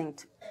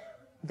precinct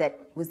that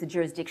was the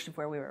jurisdiction of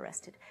where we were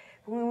arrested.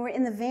 But when we were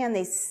in the van,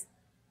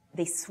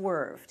 they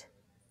swerved,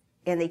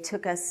 and they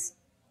took us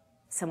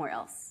somewhere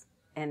else.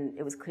 And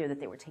it was clear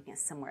that they were taking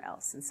us somewhere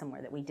else, and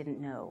somewhere that we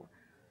didn't know.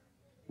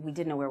 We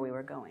didn't know where we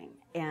were going.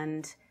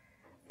 And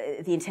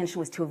the intention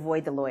was to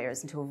avoid the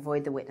lawyers and to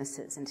avoid the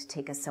witnesses and to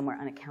take us somewhere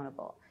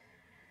unaccountable.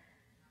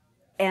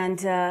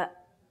 And,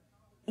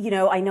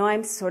 I know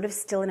I'm sort of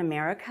still in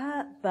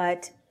America,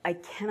 but I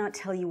cannot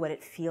tell you what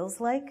it feels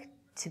like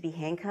to be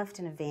handcuffed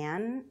in a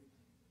van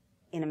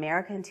in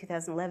America in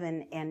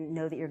 2011 and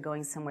know that you're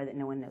going somewhere that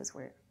no one knows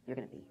where you're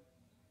going to be.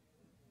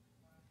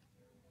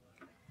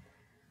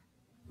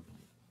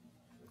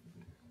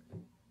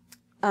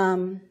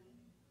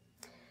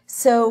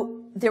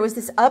 So there was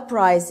this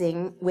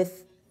uprising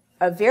with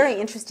a very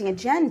interesting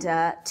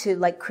agenda to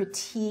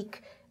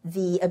critique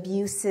the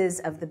abuses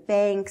of the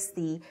banks,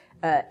 the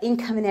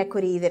income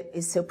inequity that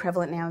is so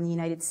prevalent now in the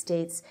United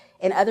States,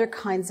 and other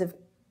kinds of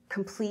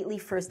completely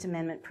First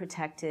Amendment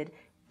protected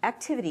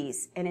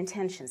activities and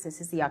intentions. This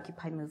is the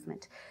Occupy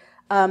movement.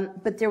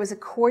 But there was a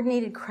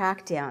coordinated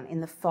crackdown in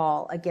the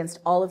fall against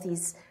all of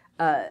these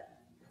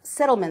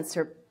settlements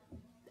or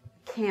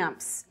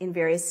camps in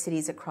various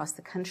cities across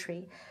the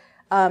country.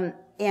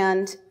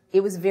 And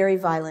it was very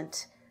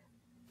violent.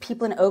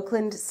 People in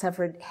Oakland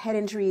suffered head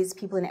injuries.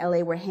 People in LA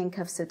were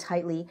handcuffed so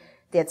tightly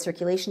they had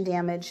circulation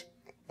damage,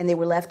 and they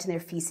were left in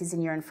their feces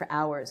and urine for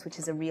hours, which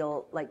is a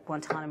real,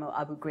 Guantanamo,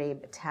 Abu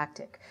Ghraib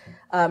tactic.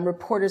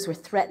 Reporters were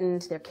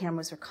threatened. Their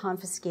cameras were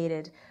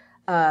confiscated.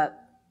 So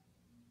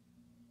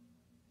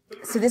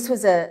this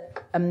was a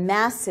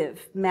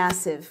massive,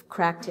 massive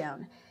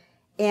crackdown.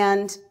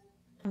 And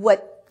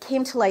what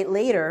came to light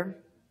later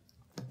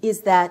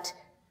is that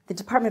the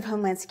Department of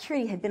Homeland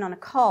Security had been on a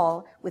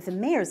call with the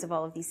mayors of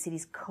all of these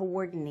cities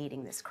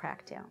coordinating this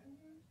crackdown.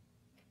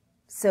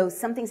 So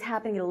something's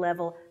happening at a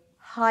level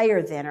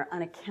higher than or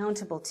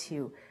unaccountable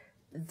to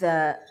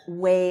the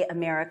way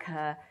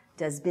America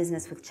does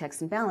business with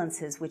checks and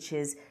balances, which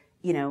is,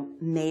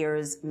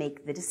 mayors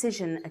make the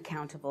decision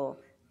accountable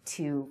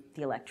to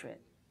the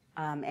electorate.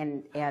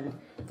 And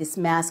this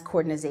mass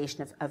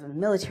coordination of a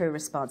military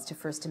response to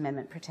First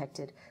Amendment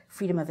protected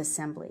freedom of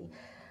assembly.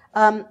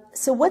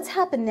 So what's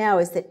happened now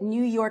is that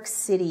New York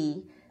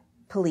City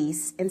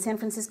police and San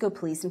Francisco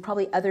police and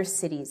probably other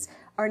cities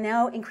are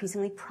now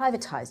increasingly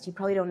privatized. You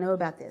probably don't know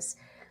about this.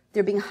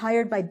 They're being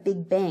hired by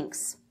big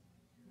banks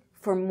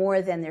for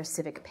more than their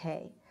civic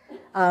pay.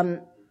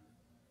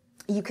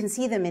 You can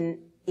see them in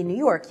New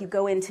York. You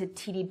go into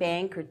TD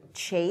Bank or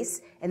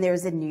Chase, and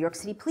there's a New York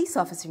City police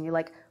officer, and you're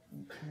like,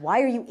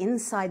 why are you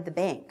inside the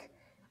bank?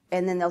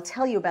 And then they'll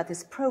tell you about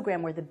this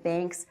program where the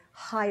banks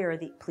hire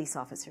the police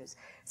officers.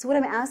 So what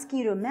I'm asking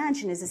you to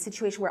imagine is a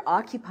situation where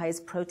Occupy is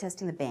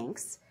protesting the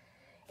banks,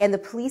 and the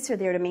police are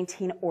there to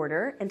maintain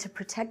order and to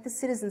protect the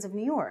citizens of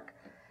New York.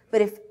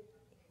 But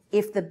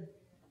if the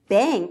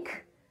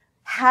bank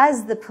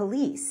has the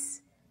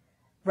police,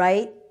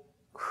 right,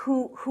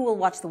 who will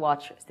watch the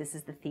watchers? This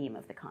is the theme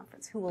of the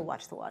conference. Who will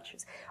watch the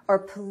watchers? Our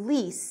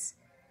police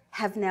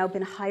have now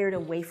been hired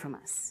away from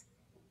us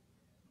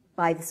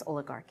by this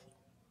oligarchy,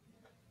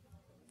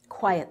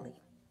 quietly.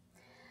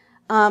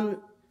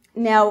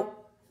 Now,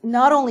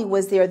 not only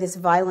was there this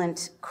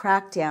violent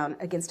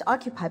crackdown against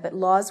Occupy, but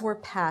laws were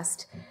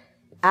passed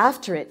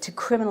after it to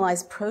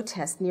criminalize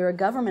protest near a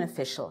government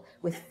official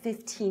with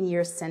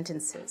 15-year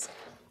sentences.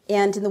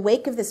 And in the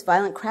wake of this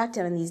violent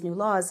crackdown and these new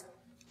laws,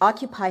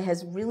 Occupy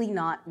has really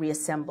not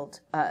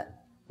reassembled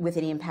with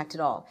any impact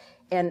at all.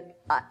 And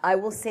I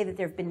will say that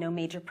there have been no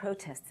major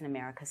protests in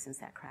America since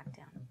that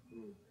crackdown.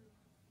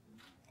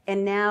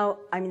 And now,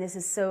 this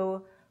is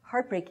so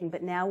heartbreaking,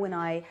 but now when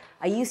I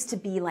used to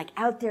be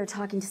out there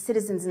talking to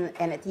citizens,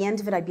 and at the end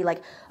of it I'd be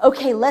like,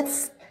 okay,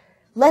 let's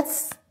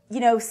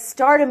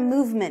start a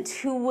movement.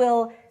 Who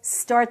will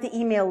start the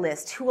email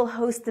list? Who will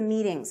host the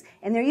meetings?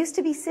 And there used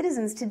to be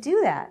citizens to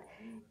do that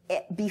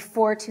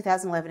before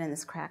 2011 and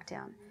this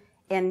crackdown.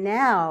 And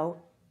now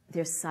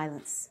there's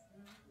silence.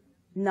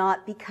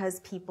 Not because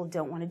people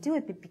don't want to do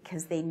it, but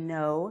because they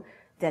know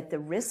that the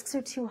risks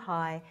are too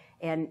high,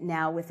 and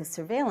now with the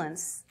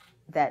surveillance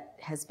that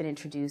has been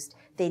introduced,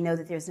 they know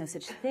that there's no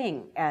such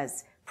thing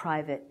as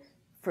private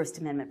First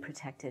Amendment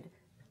protected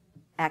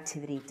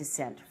activity,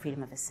 dissent,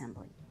 freedom of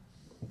assembly.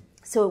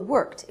 So it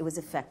worked. It was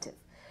effective.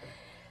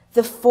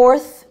 The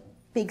fourth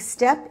big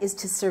step is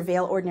to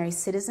surveil ordinary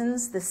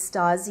citizens. The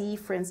Stasi,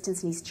 for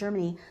instance, in East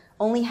Germany,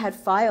 only had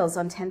files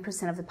on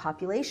 10% of the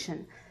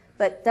population.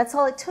 But that's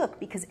all it took,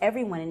 because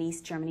everyone in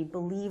East Germany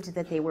believed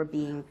that they were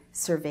being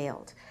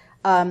surveilled.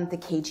 The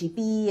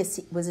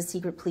KGB was a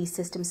secret police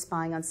system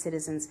spying on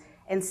citizens,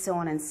 and so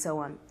on and so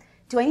on.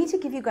 Do I need to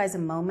give you guys a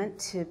moment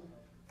to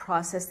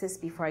process this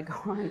before I go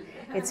on?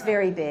 It's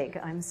very big.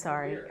 I'm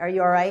sorry. Are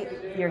you all right?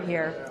 You're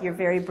here. You're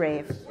very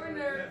brave.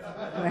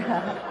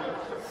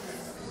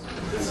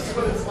 This is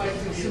what it's like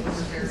to be a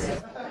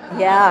libertarian.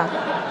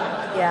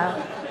 Yeah.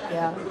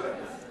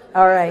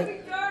 All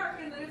right.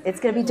 It's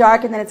going to be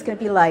dark and then it's going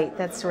to be light.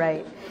 That's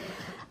right.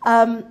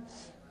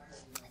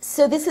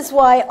 So this is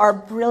why our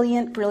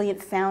brilliant,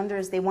 brilliant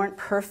founders, they weren't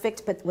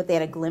perfect, but what they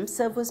had a glimpse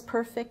of was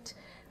perfect.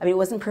 I mean, it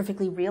wasn't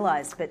perfectly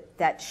realized, but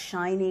that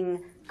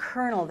shining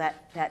kernel,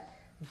 that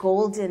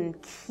golden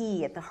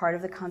key at the heart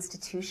of the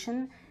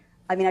Constitution,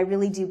 I mean, I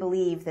really do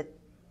believe that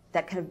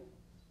kind of,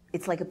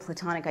 it's like a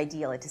Platonic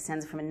ideal. It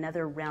descends from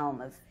another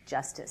realm of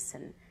justice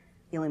and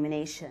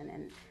illumination.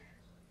 And,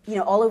 you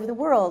know, all over the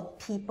world,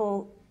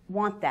 people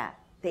want that.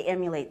 They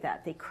emulate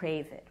that. They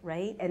crave it,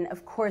 right? And,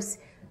 of course,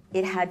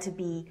 it had to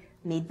be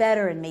made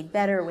better and made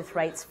better with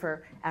rights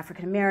for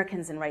African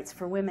Americans and rights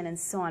for women and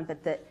so on,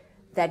 but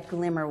that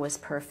glimmer was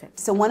perfect.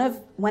 So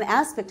one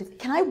aspect of,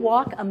 can I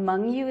walk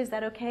among you? Is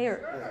that okay?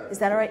 Or is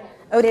that all right?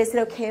 Oh, is it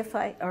okay if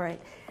all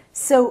right.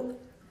 So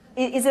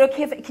is it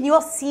okay if, can you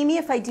all see me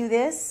if I do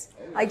this?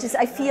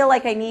 I feel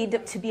like I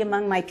need to be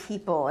among my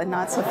people and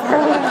not so far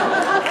away.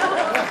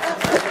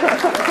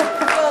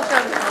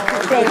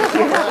 Thank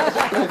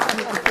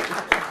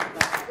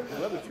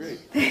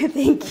you.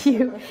 Thank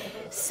you.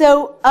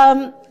 So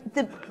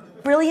the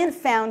brilliant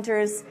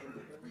founders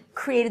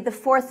created the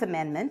Fourth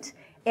Amendment.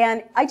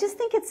 And I just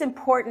think it's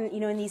important, you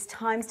know, in these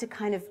times to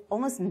kind of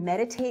almost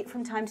meditate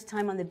from time to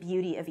time on the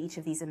beauty of each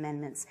of these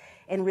amendments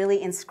and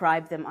really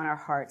inscribe them on our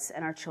hearts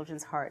and our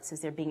children's hearts as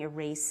they're being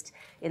erased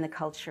in the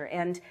culture.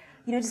 And,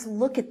 you know, just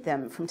look at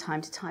them from time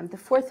to time. The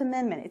Fourth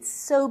Amendment, it's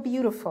so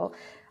beautiful.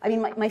 I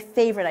mean, my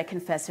favorite, I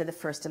confess, are the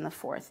First and the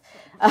Fourth.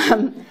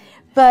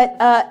 But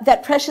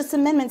that precious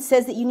amendment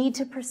says that you need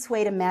to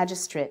persuade a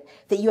magistrate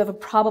that you have a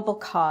probable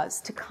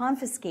cause to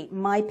confiscate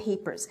my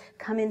papers,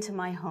 come into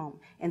my home,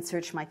 and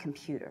search my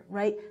computer,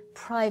 right?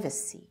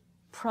 Privacy.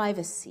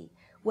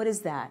 What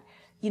is that?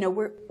 You know,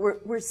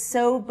 we're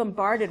so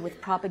bombarded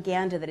with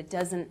propaganda that it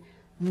doesn't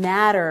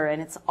matter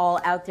and it's all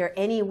out there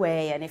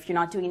anyway, and if you're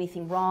not doing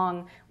anything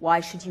wrong,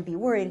 why should you be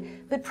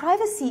worried? But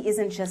privacy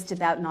isn't just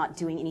about not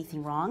doing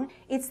anything wrong.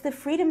 It's the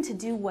freedom to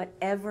do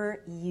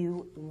whatever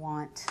you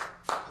want.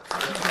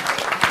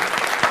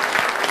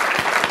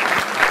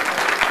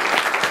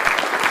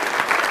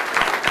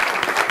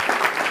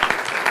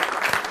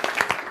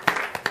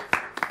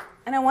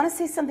 And I want to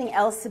say something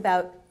else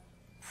about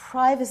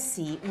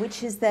privacy,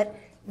 which is that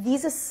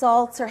these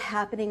assaults are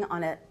happening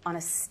on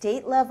a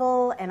state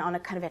level and on a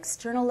kind of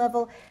external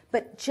level,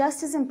 but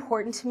just as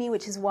important to me,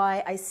 which is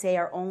why I say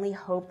our only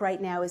hope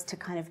right now is to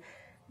kind of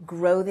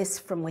grow this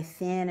from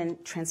within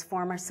and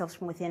transform ourselves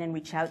from within and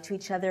reach out to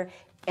each other,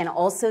 and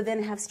also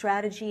then have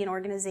strategy and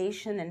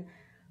organization and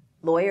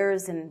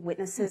lawyers and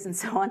witnesses and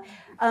so on,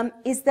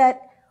 is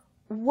that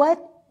what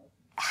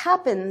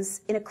happens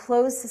in a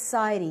closed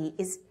society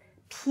is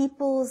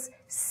people's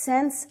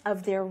sense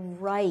of their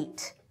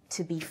right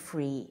to be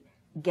free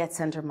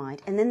gets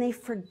undermined. And then they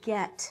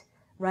forget,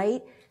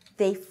 right?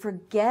 They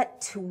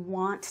forget to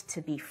want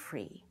to be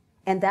free.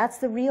 And that's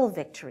the real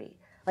victory.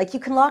 Like, you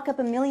can lock up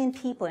 1 million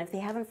people, and if they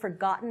haven't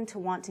forgotten to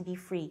want to be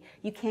free,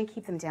 you can't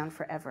keep them down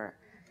forever.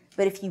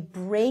 But if you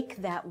break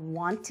that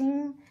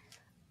wanting,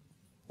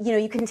 you know,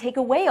 you can take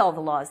away all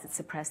the laws that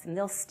suppress them.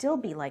 They'll still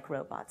be like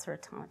robots or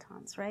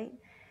automatons, right?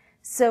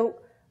 So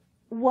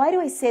why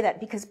do I say that?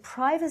 Because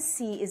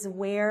privacy is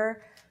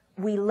where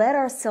we let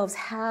ourselves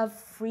have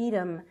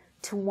freedom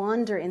to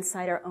wander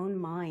inside our own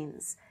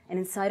minds and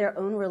inside our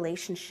own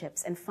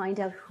relationships and find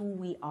out who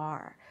we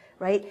are,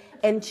 right?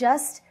 And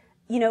just,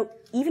 you know,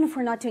 even if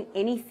we're not doing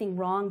anything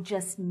wrong,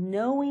 just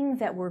knowing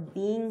that we're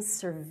being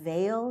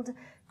surveilled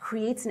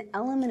creates an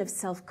element of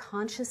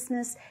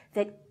self-consciousness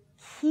that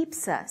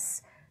keeps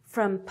us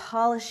from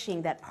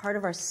polishing that part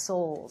of our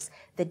souls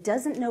that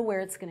doesn't know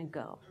where it's going to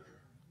go,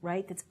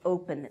 right? That's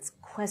open, that's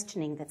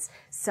questioning, that's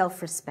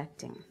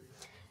self-respecting.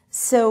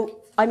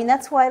 So, I mean,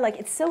 that's why, like,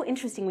 it's so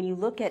interesting when you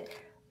look at,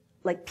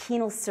 like,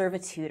 penal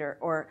servitude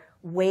or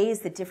ways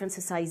that different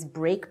societies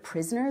break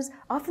prisoners.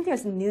 Often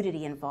there's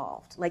nudity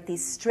involved. Like, they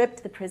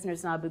stripped the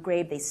prisoners in Abu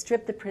Ghraib, they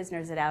stripped the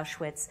prisoners at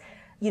Auschwitz.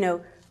 You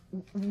know,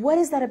 what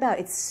is that about?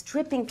 It's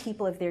stripping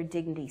people of their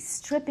dignity,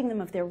 stripping them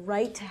of their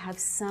right to have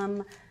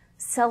some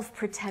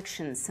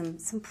self-protection,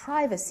 some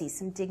privacy,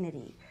 some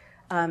dignity.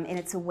 And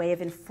it's a way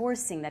of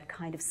enforcing that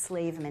kind of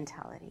slave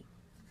mentality.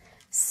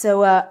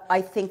 So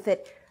I think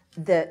that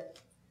the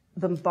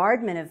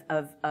bombardment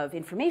of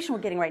information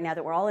we're getting right now,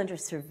 that we're all under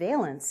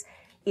surveillance,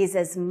 is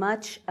as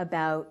much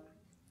about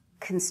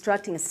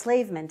constructing a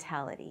slave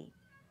mentality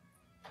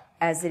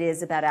as it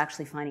is about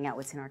actually finding out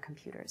what's in our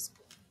computers.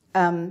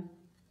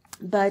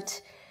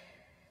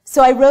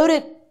 So I wrote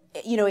it,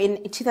 you know,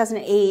 in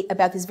 2008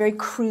 about this very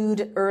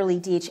crude early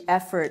DH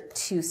effort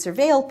to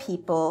surveil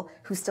people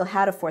who still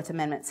had a Fourth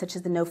Amendment, such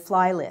as the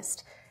no-fly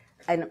list.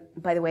 And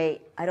by the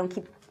way, I don't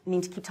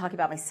mean to keep talking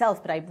about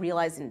myself, but I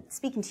realized in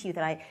speaking to you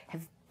that I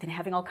have been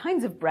having all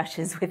kinds of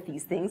brushes with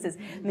these things, as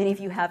many of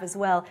you have as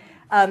well.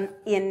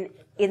 In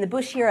the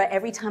Bush era,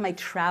 every time I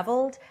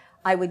traveled,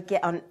 I would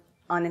get on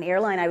on an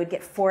airline, I would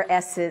get 4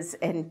 S's,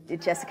 and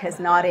Jessica's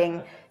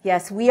nodding.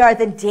 Yes, we are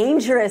the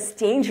dangerous,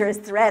 dangerous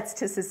threats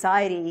to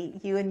society.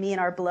 You and me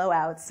and our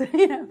blowouts,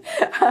 you know,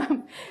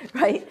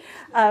 right?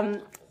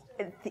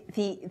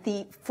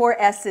 The 4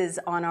 S's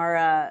on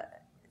our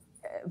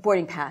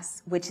boarding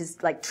pass, which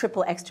is like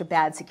triple extra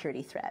bad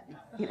security threat,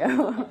 you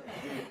know,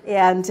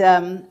 and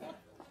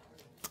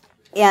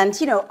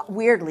you know,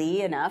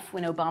 weirdly enough,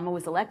 when Obama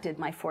was elected,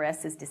 my 4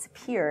 S's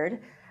disappeared,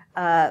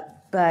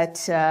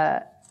 but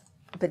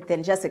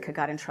then Jessica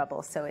got in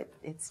trouble, so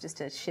it's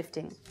just a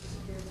shifting.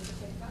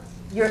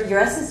 Your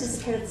S's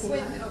disappeared at the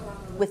same time?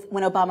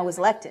 When Obama was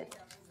elected.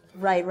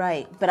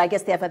 Right. But I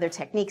guess they have other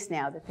techniques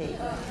now that they.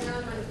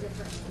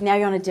 Now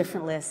you're on a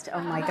different list. Oh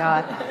my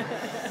God.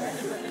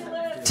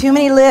 Too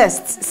many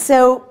lists.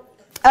 So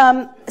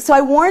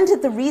I warned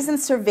that the reason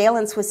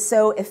surveillance was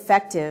so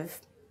effective.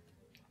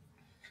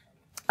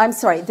 I'm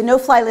sorry. The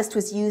no-fly list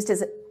was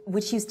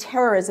which used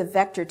terror as a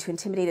vector to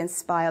intimidate and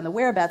spy on the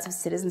whereabouts of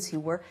citizens who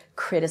were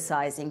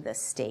criticizing the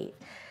state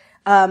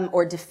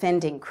or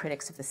defending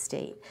critics of the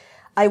state.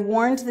 I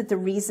warned that the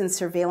reason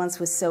surveillance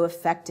was so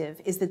effective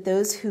is that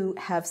those who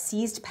have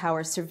seized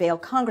power surveil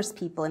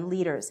congresspeople and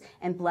leaders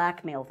and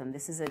blackmail them.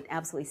 This is an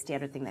absolutely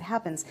standard thing that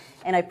happens,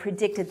 and I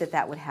predicted that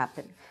that would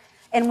happen.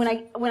 And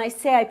when I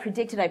say I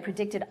predicted,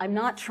 I'm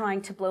not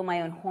trying to blow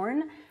my own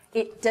horn.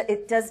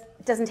 It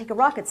doesn't take a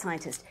rocket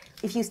scientist.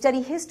 If you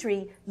study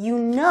history, you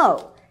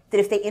know that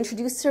if they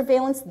introduce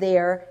surveillance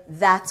there,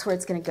 that's where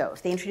it's going to go.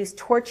 If they introduce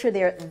torture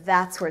there,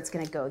 that's where it's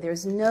going to go.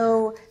 There's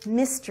no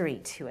mystery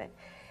to it.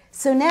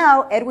 So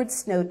now, Edward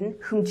Snowden,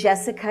 whom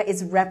Jessica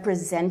is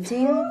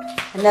representing,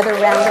 another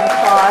round of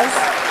applause.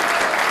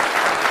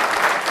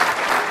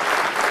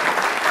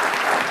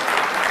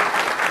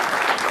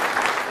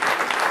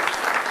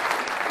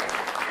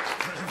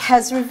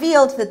 Has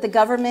revealed that the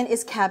government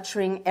is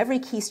capturing every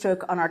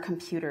keystroke on our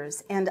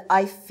computers. And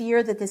I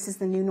fear that this is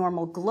the new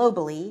normal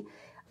globally,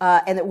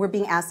 and that we're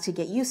being asked to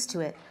get used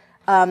to it.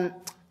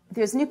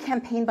 There's a new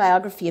campaign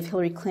biography of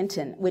Hillary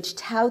Clinton, which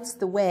touts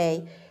the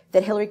way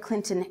that Hillary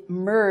Clinton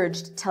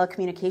merged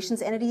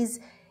telecommunications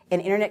entities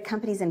and internet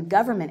companies and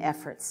government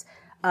efforts,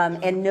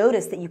 and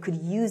noticed that you could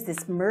use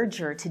this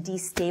merger to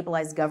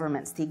destabilize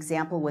governments. The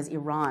example was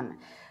Iran.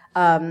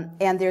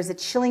 And there's a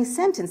chilling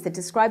sentence that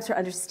describes her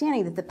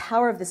understanding that the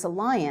power of this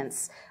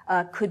alliance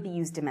could be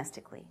used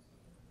domestically.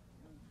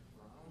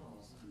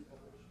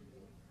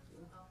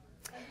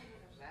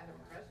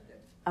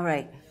 All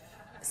right.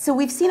 So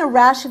we've seen a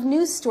rash of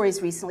news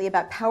stories recently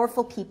about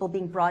powerful people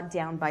being brought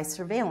down by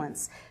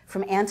surveillance,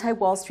 from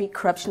anti-Wall Street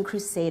corruption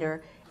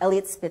crusader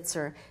Eliot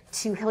Spitzer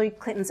to Hillary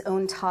Clinton's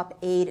own top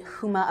aide,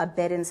 Huma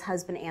Abedin's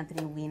husband,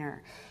 Anthony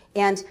Weiner.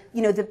 And,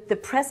 you know, the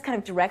press kind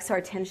of directs our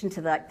attention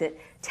to the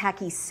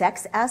tacky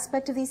sex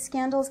aspect of these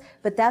scandals,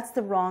 but that's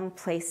the wrong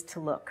place to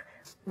look.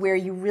 Where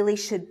you really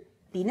should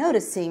be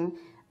noticing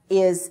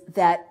is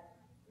that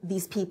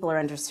these people are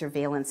under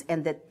surveillance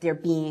and that they're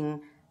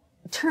being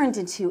turned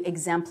into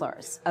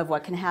exemplars of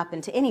what can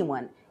happen to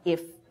anyone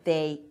if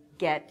they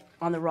get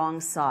on the wrong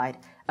side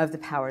of the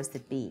powers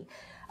that be.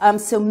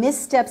 So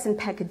missteps and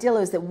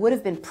peccadillos that would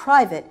have been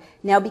private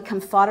now become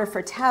fodder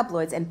for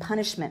tabloids and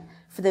punishment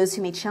for those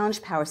who may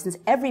challenge power, since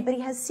everybody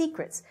has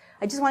secrets.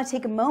 I just want to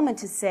take a moment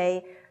to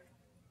say,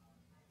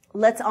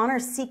 let's honor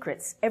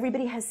secrets.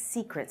 Everybody has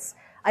secrets.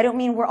 I don't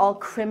mean we're all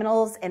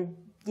criminals and,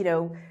 you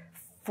know,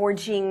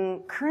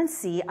 forging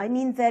currency. I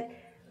mean that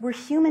we're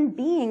human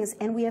beings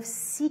and we have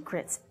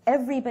secrets.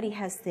 Everybody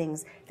has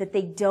things that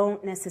they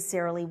don't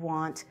necessarily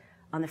want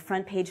on the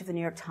front page of the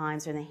New York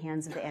Times or in the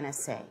hands of the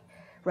NSA,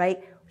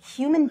 right?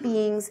 Human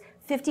beings,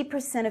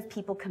 50% of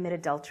people commit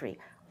adultery.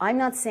 I'm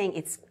not saying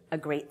it's a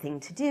great thing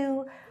to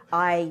do.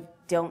 I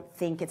don't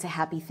think it's a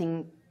happy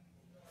thing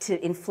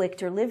to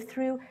inflict or live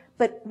through,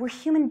 but we're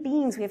human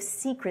beings. We have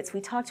secrets.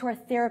 We talk to our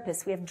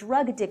therapists. We have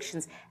drug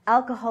addictions,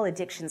 alcohol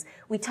addictions.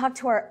 We talk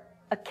to our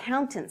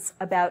accountants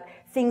about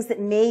things that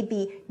may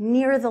be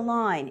near the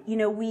line. You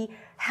know, we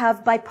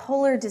have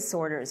bipolar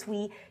disorders.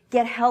 We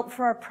get help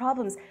for our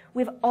problems.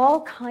 We have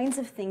all kinds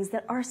of things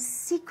that are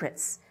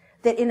secrets,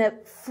 that in a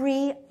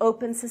free,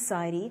 open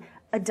society,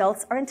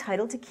 adults are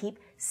entitled to keep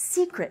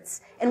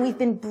secrets. And we've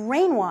been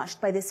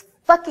brainwashed by this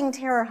fucking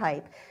terror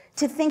hype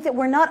to think that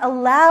we're not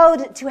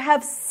allowed to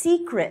have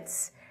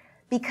secrets,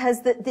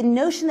 because the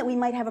notion that we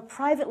might have a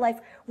private life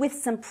with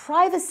some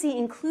privacy,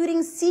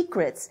 including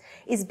secrets,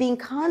 is being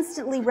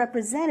constantly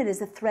represented as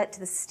a threat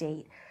to the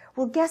state.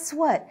 Well, guess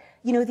what?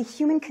 You know, the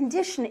human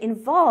condition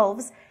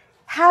involves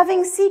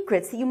having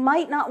secrets that you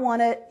might not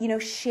want to, you know,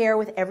 share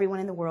with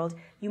everyone in the world.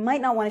 You might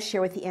not want to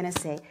share with the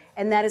NSA,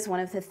 and that is one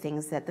of the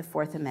things that the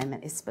Fourth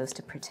Amendment is supposed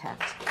to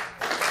protect.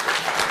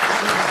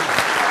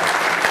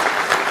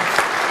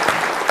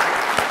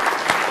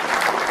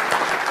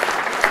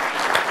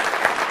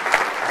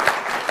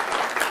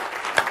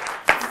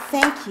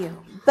 Thank you.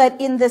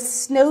 But in the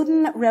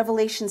Snowden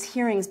revelations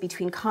hearings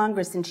between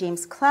Congress and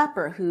James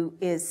Clapper, who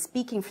is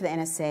speaking for the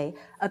NSA,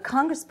 a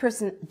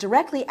congressperson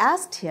directly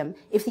asked him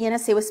if the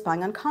NSA was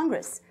spying on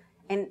Congress,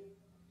 and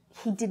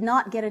he did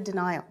not get a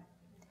denial.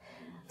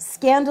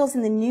 Scandals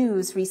in the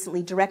news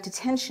recently direct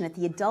attention at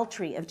the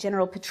adultery of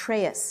General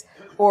Petraeus,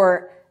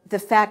 or the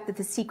fact that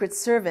the Secret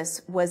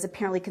Service was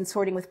apparently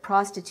consorting with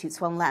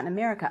prostitutes while in Latin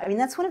America. I mean,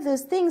 that's one of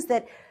those things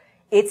that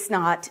it's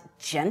not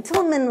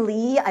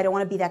gentlemanly. I don't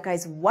want to be that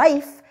guy's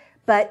wife,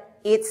 but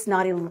it's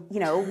not, you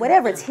know,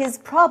 whatever. It's his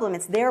problem.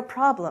 It's their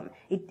problem.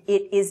 It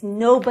is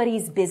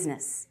nobody's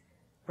business,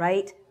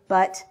 right?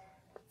 But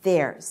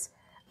theirs.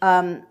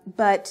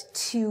 But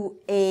to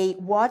a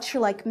watcher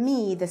like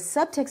me, the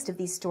subtext of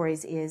these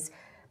stories is,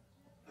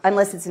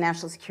 unless it's a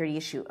national security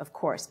issue, of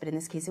course, but in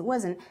this case it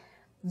wasn't,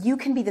 you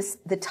can be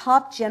the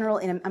top general,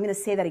 and I'm going to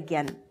say that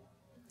again.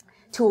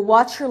 To a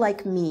watcher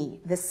like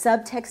me, the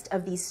subtext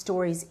of these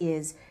stories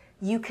is,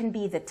 you can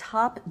be the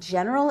top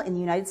general in the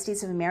United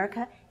States of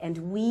America, and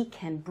we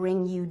can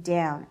bring you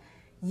down.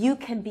 You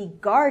can be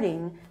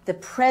guarding the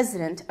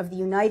President of the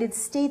United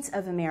States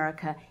of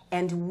America,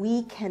 and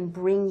we can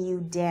bring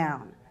you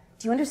down.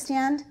 Do you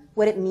understand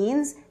what it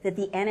means that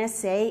the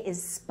NSA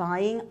is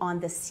spying on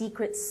the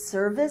Secret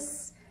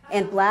Service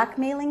and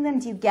blackmailing them?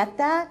 Do you get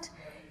that?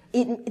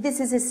 This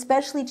is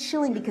especially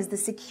chilling because the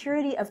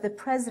security of the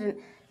president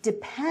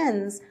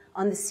depends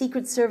on the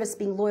Secret Service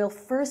being loyal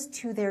first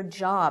to their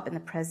job and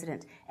the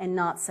president and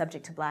not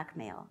subject to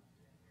blackmail.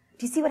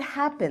 Do you see what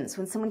happens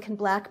when someone can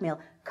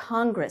blackmail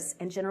Congress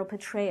and General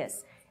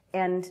Petraeus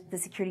and the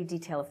security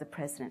detail of the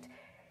president?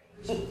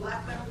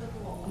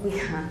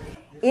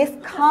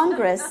 If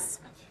Congress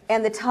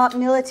and the top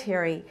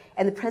military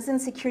and the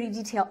president's security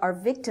detail are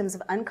victims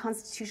of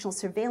unconstitutional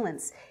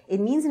surveillance, it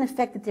means in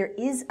effect that there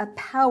is a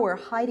power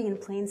hiding in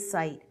plain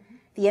sight,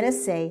 the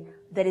NSA,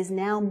 that is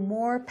now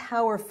more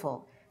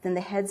powerful than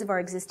the heads of our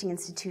existing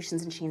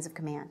institutions and chains of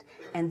command.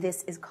 And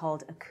this is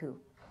called a coup.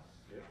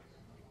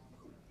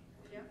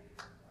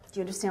 Do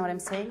you understand what I'm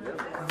saying?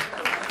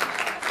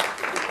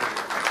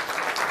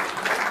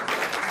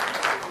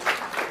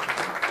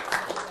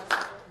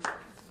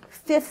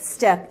 Fifth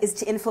step is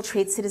to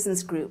infiltrate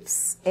citizens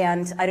groups.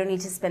 And I don't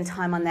need to spend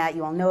time on that.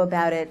 You all know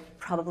about it.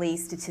 Probably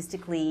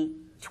statistically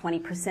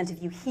 20%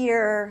 of you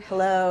here.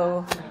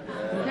 Hello.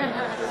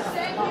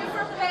 Thank you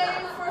for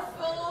paying for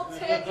full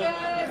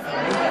tickets.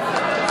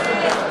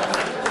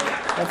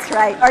 That's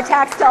right. Our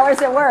tax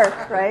dollars at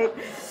work, right?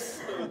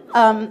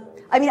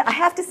 I mean, I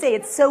have to say,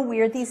 it's so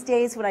weird these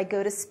days when I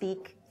go to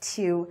speak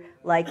to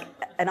like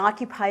an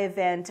Occupy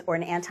event or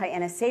an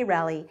anti-NSA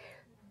rally,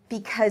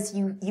 because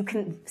you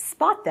can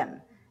spot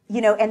them,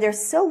 you know, and they're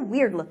so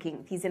weird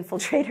looking, these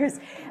infiltrators.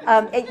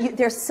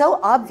 They're so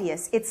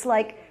obvious. It's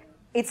like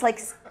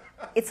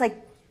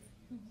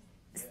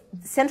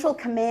Central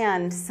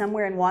Command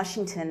somewhere in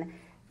Washington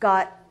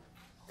got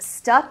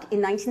stuck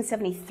in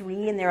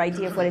 1973 in their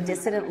idea of what a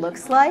dissident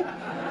looks like.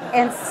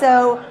 And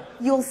so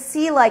you'll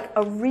see like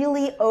a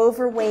really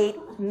overweight,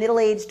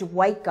 middle-aged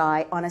white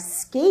guy on a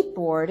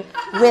skateboard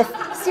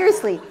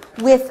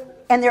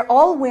and they're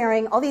all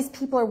wearing, all these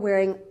people are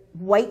wearing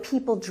white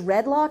people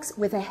dreadlocks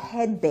with a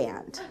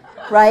headband,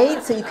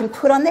 right? So you can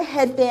put on the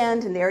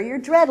headband and there are your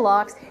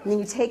dreadlocks, and then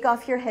you take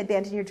off your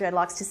headband and your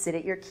dreadlocks to sit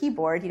at your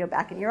keyboard, you know,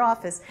 back in your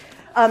office.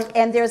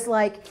 And there's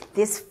like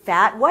this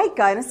fat white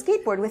guy on a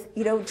skateboard with,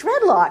 you know,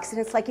 dreadlocks. And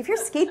it's like, if you're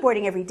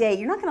skateboarding every day,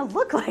 you're not going to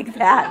look like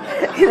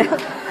that, you know?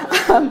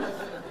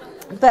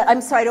 But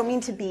I'm sorry, I don't mean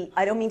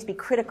to be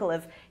critical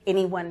of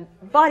any one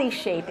body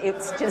shape.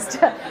 It's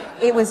just,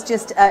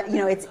 you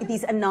know, it's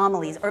these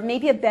anomalies. Or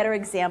maybe a better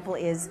example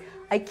is,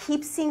 I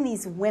keep seeing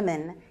these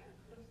women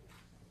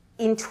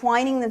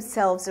entwining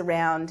themselves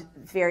around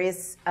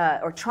various,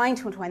 or trying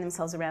to entwine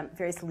themselves around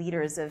various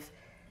leaders of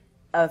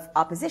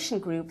opposition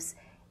groups,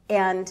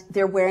 and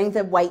they're wearing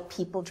the white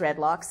people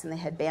dreadlocks and the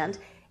headband,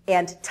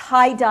 and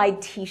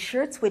tie-dyed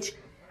T-shirts, which,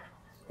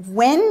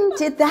 when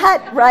did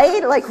that,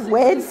 right? Like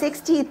when,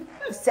 67?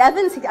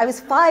 I was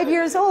 5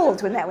 years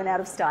old when that went out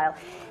of style.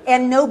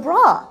 And no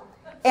bra.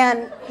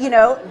 And, you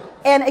know,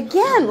 and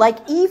again, like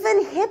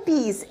even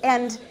hippies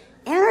and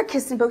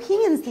anarchists and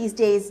bohemians these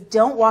days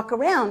don't walk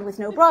around with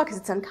no bra because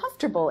it's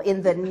uncomfortable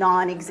in the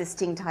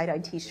non-existing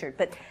tie-dyed T-shirt.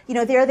 But, you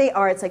know, there they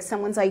are. It's like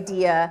someone's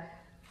idea,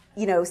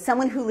 you know,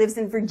 someone who lives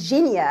in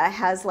Virginia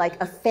has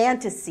like a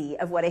fantasy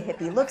of what a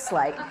hippie looks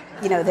like,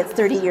 you know, that's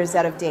 30 years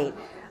out of date.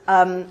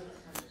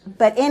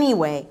 But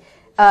anyway,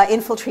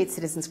 infiltrate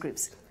citizens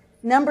groups.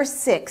 Number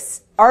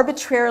 6,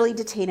 arbitrarily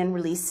detain and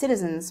release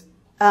citizens.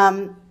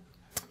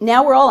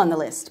 Now we're all on the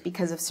list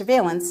because of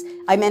surveillance.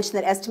 I mentioned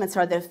that estimates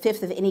are that a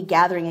fifth of any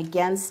gathering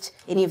against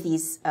any of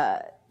these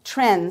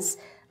trends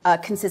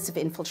consists of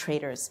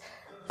infiltrators.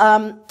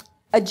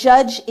 A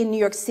judge in New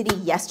York City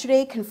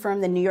yesterday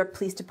confirmed the New York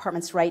Police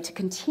Department's right to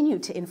continue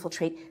to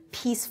infiltrate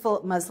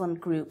peaceful Muslim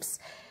groups.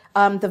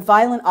 The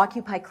violent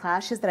Occupy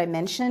clashes that I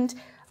mentioned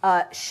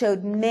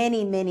showed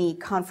many, many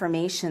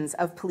confirmations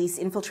of police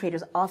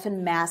infiltrators,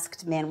 often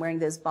masked men wearing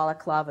those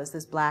balaclavas,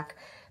 those black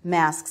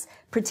masks,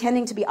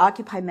 pretending to be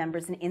Occupy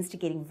members and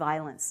instigating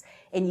violence.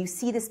 And you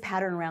see this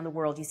pattern around the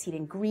world. You see it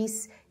in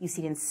Greece, you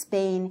see it in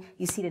Spain,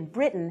 you see it in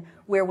Britain,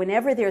 where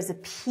whenever there's a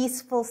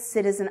peaceful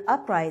citizen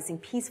uprising,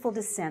 peaceful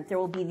dissent, there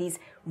will be these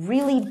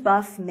really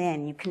buff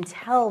men. You can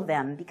tell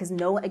them, because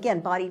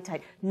again, body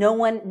type, no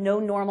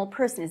normal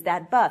person is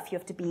that buff. You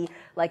have to be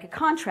like a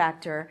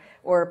contractor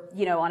or,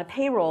 on a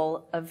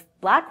payroll of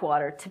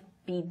Blackwater to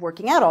be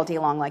working out all day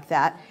long like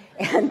that.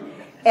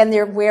 And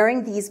they're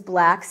wearing these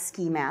black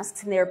ski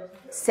masks, and they're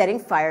setting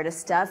fire to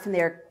stuff, and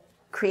they're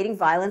creating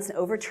violence and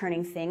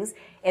overturning things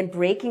and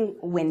breaking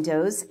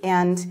windows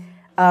and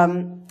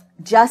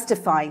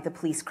justifying the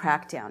police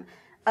crackdown.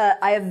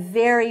 I have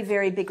very,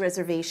 very big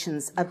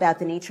reservations about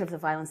the nature of the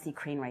violence in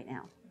Ukraine right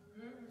now.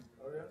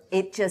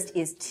 It just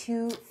is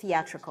too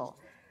theatrical,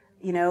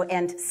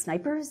 and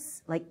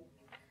snipers, like,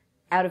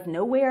 out of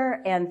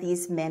nowhere, and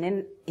these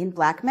men in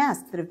black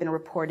masks that have been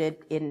reported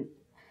in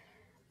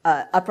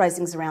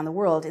uprisings around the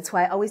world. It's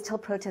why I always tell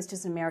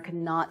protesters in America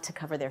not to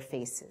cover their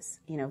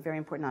faces. Very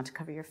important not to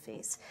cover your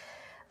face.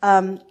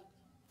 In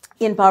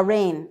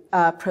Bahrain,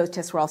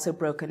 protests were also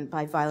broken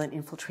by violent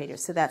infiltrators,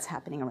 so that's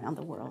happening around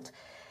the world.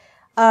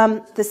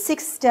 The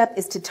sixth step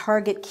is to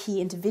target key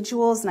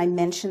individuals, and I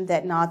mentioned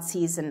that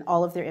Nazis and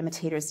all of their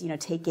imitators,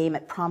 take aim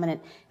at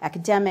prominent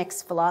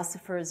academics,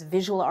 philosophers,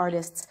 visual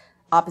artists,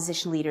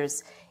 opposition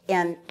leaders,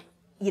 and,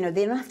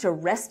 they don't have to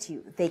arrest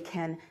you. They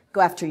can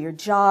go after your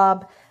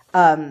job,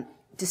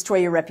 destroy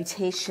your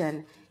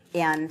reputation,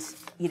 and,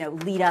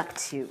 lead up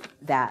to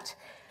that.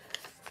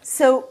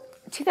 So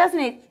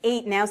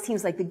 2008 now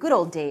seems like the good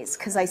old days,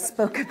 because I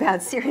spoke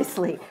about,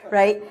 seriously,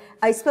 right?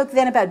 I spoke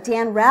then about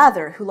Dan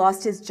Rather, who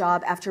lost his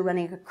job after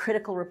running a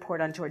critical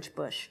report on George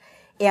Bush,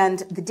 and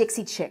the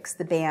Dixie Chicks,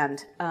 the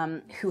band,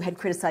 who had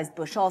criticized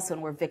Bush also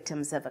and were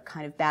victims of a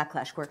kind of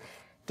backlash where,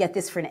 get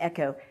this for an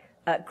echo,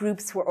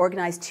 groups were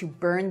organized to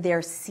burn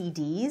their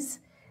CDs,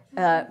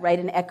 right,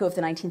 an echo of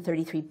the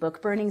 1933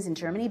 book burnings in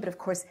Germany, but of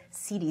course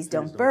CDs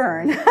don't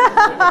burn.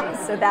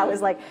 So that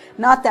was like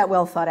not that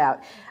well thought out.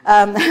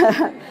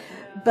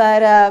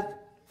 But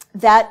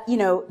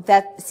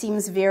that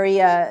seems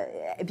very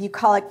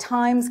bucolic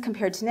times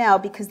compared to now,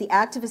 because the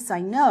activists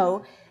I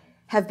know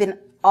have been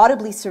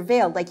audibly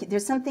surveilled. Like,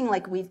 there's something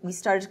like we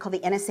started to call the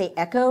NSA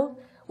echo,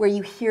 where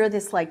you hear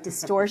this like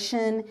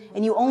distortion,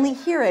 and you only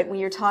hear it when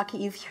you're talking.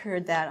 You've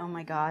heard that, oh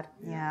my God,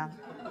 yeah.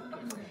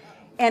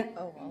 And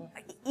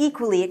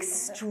equally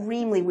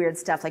extremely weird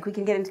stuff. Like, we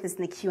can get into this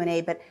in the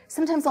Q&A, but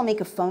sometimes I'll make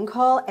a phone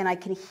call and I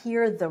can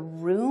hear the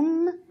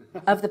room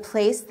of the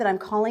place that I'm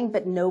calling,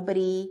 but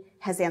nobody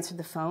has answered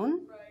the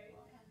phone.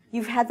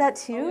 You've had that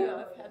too? Oh, yeah,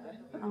 I've had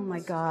that. Oh my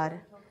God.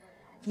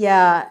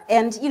 Yeah,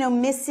 and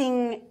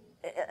missing,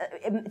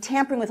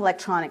 tampering with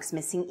electronics,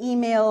 missing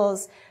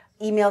emails.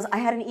 I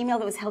had an email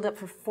that was held up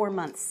for 4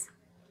 months.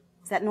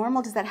 Is that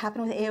normal? Does that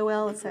happen with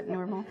AOL? Is that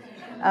normal?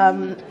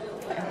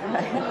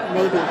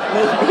 Maybe.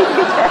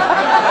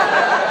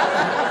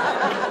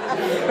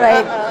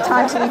 Right,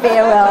 time to leave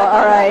AOL,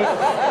 all right.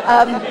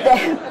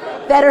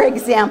 Better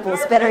examples.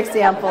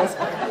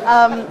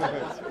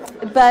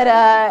 But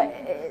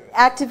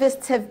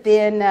activists have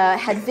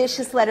had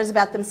vicious letters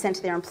about them sent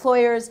to their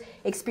employers,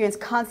 experienced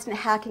constant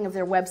hacking of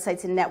their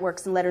websites and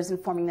networks, and letters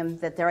informing them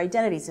that their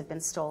identities have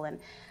been stolen.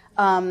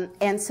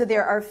 And so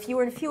there are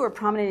fewer and fewer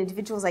prominent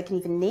individuals I can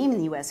even name in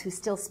the US who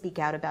still speak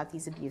out about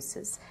these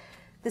abuses.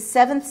 The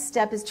seventh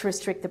step is to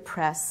restrict the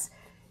press.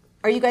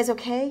 Are you guys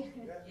okay?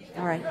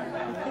 All right.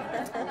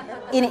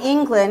 In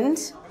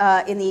England,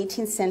 in the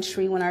 18th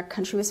century, when our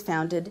country was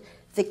founded,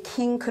 the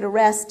king could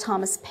arrest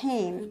Thomas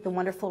Paine, the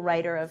wonderful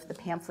writer of the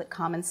pamphlet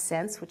Common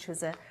Sense, which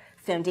was a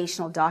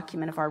foundational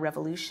document of our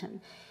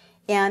revolution.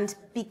 And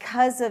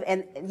because of,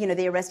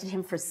 they arrested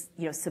him for,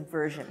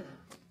 subversion.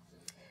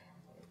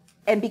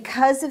 And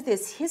because of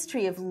this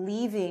history of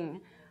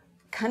leaving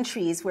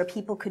countries where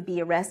people could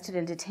be arrested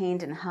and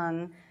detained and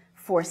hung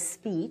for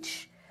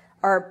speech,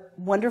 our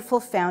wonderful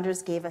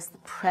founders gave us the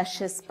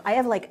precious,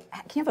 can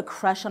you have a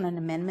crush on an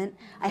amendment?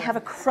 I have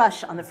a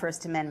crush on the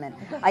First Amendment.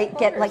 I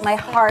get, my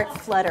heart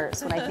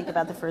flutters when I think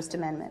about the First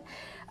Amendment.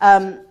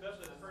 The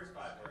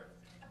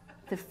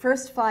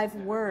first 5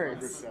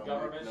 words.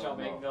 Government shall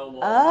make no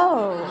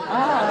law.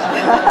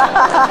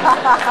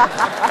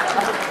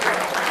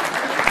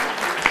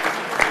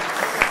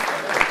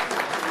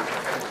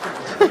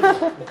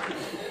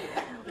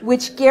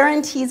 Which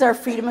guarantees our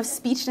freedom of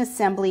speech and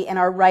assembly and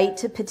our right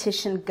to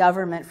petition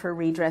government for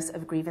redress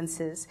of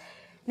grievances.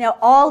 Now,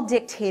 all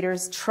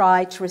dictators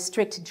try to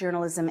restrict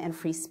journalism and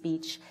free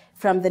speech,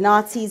 from the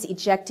Nazis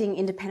ejecting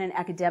independent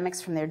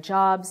academics from their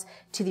jobs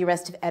to the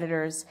arrest of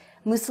editors.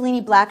 Mussolini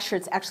black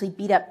shirts actually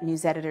beat up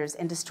news editors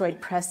and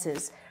destroyed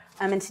presses.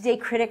 And today,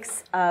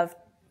 critics of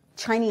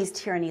Chinese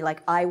tyranny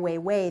like Ai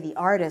Weiwei, the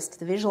artist,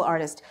 the visual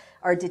artist,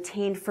 are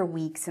detained for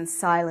weeks and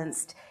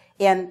silenced.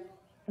 And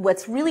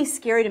what's really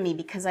scary to me,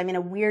 because I'm in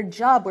a weird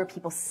job where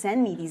people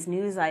send me these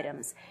news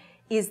items,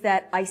 is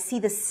that I see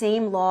the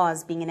same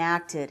laws being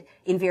enacted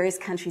in various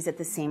countries at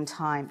the same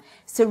time.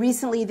 So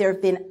recently there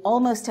have been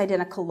almost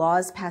identical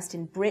laws passed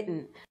in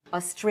Britain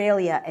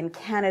Australia, and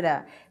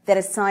Canada that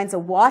assigns a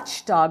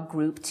watchdog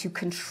group to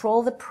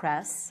control the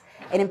press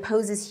and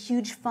imposes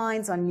huge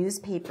fines on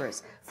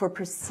newspapers for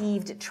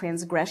perceived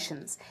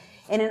transgressions.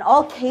 And in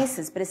all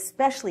cases, but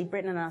especially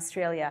Britain and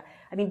Australia,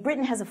 I mean,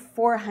 Britain has a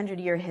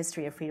 400-year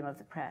history of freedom of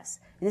the press.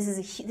 And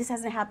this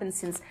hasn't happened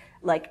since,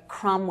 like,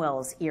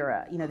 Cromwell's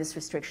era, you know, this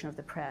restriction of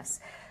the press.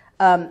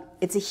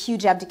 It's a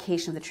huge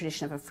abdication of the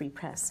tradition of a free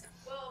press.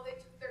 Well, they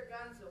took their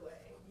guns away.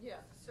 Yeah.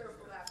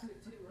 Circle after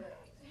too late.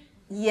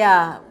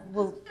 Yeah,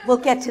 we'll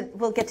get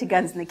to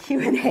guns in the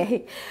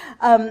Q&A.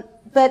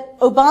 But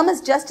Obama's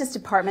Justice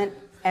Department,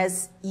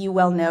 as you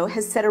well know,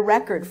 has set a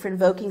record for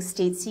invoking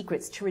state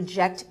secrets to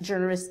reject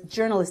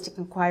journalistic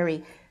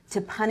inquiry,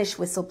 to punish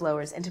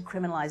whistleblowers, and to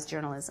criminalize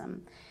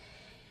journalism.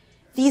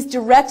 These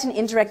direct and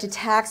indirect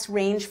attacks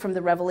range from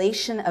the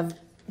revelation of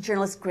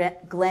journalist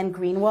Glenn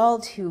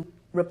Greenwald, who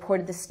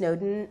reported the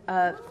Snowden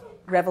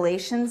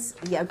revelations,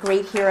 a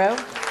great hero.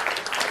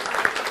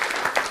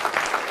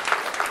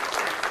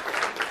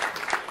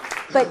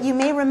 But you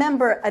may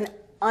remember an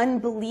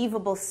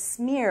unbelievable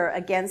smear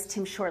against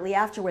him shortly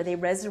after, where they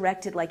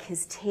resurrected like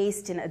his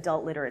taste in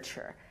adult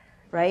literature,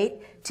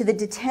 right? To the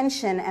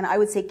detention and I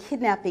would say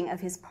kidnapping of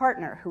his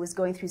partner, who was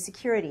going through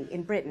security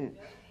in Britain,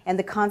 and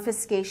the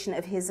confiscation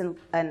of his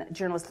and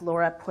journalist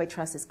Laura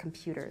Poitras's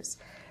computers.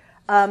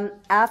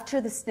 After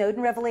the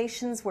Snowden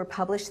revelations were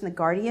published in The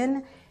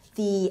Guardian,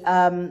 the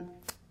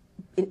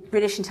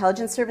British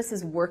intelligence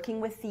services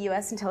working with the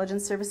US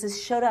intelligence services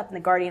showed up in the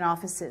Guardian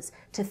offices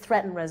to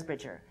threaten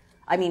Rusbridger.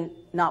 I mean,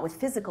 not with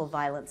physical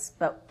violence,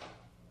 but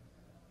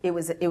it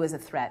was a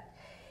threat.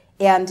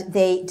 And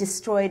they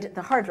destroyed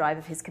the hard drive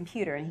of his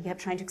computer, and he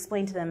kept trying to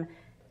explain to them,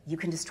 you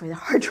can destroy the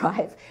hard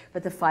drive,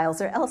 but the files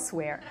are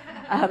elsewhere.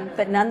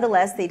 But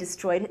nonetheless, they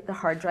destroyed the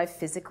hard drive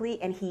physically,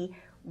 and he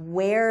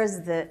wears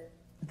the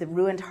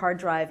ruined hard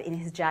drive in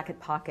his jacket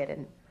pocket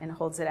and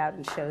holds it out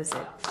and shows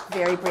it.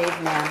 Very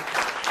brave man.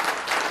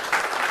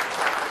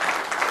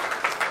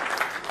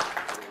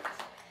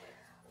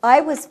 I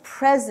was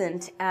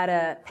present at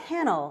a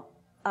panel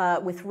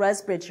with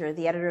Rusbridger,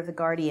 the editor of The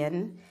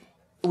Guardian,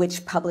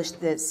 which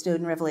published the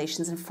Snowden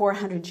revelations, and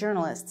 400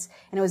 journalists.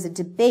 And it was a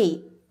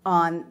debate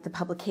on the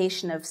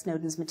publication of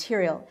Snowden's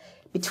material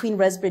between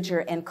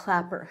Rusbridger and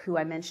Clapper, who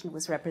I mentioned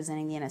was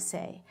representing the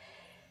NSA.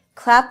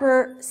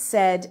 Clapper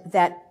said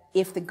that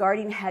if The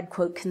Guardian had,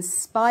 quote,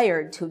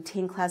 conspired to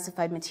obtain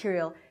classified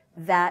material,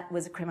 that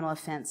was a criminal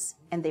offense,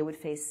 and they would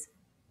face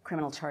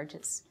criminal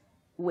charges,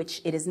 which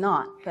it is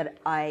not. But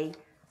I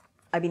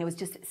mean, it was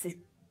just an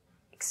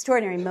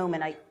extraordinary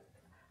moment.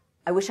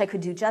 I wish I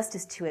could do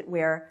justice to it,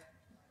 where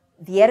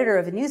the editor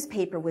of a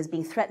newspaper was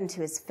being threatened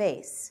to his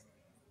face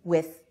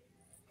with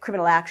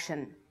criminal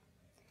action.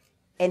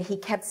 And he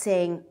kept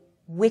saying,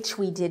 which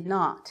we did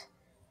not.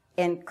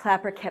 And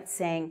Clapper kept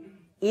saying,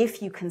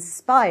 if you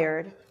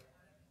conspired,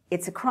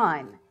 it's a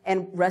crime.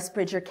 And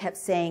Rusbridger kept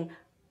saying,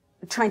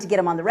 trying to get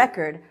him on the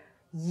record,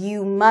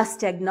 you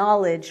must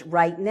acknowledge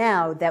right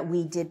now that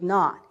we did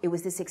not. It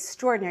was this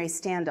extraordinary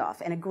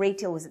standoff, and a great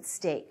deal was at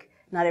stake.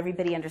 Not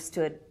everybody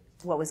understood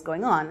what was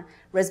going on.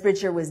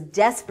 Rusbridger was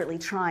desperately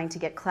trying to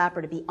get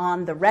Clapper to be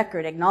on the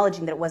record,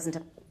 acknowledging that it wasn't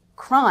a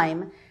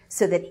crime,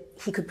 so that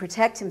he could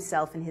protect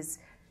himself and his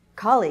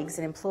colleagues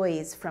and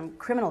employees from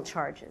criminal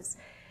charges.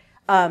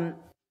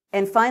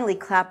 And finally,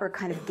 Clapper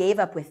kind of gave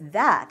up with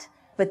that,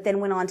 but then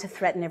went on to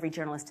threaten every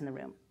journalist in the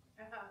room.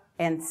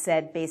 And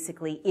said,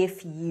 basically,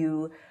 if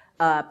you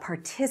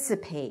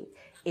participate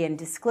in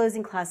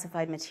disclosing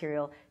classified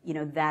material, you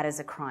know, that is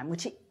a crime,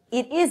 which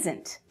it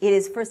isn't. It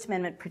is First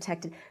Amendment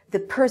protected. The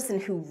person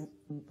who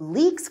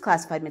leaks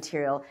classified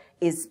material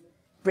is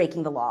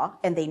breaking the law,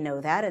 and they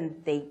know that,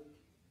 and they,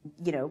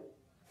 you know,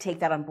 take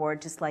that on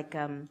board, just like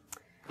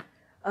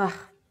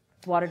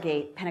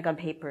Watergate, Pentagon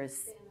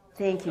Papers.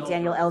 Thank you,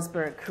 Daniel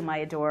Ellsberg, whom I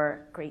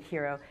adore, great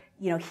hero.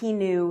 You know, he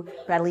knew,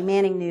 Bradley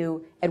Manning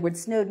knew, Edward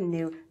Snowden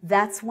knew.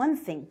 That's one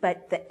thing.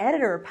 But the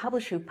editor or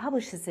publisher who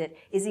publishes it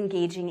is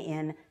engaging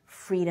in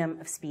freedom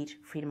of speech,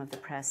 freedom of the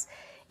press.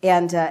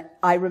 And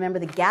I remember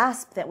the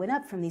gasp that went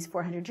up from these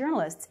 400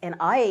 journalists. And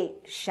I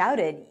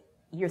shouted,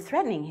 you're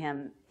threatening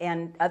him.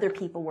 And other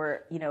people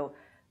were, you know,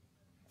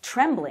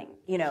 trembling,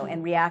 you know,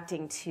 and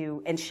reacting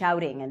to, and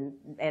shouting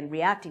and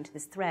reacting to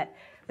this threat.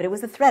 But it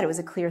was a threat. It was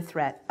a clear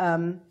threat.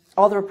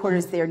 All the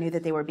reporters there knew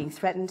that they were being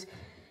threatened.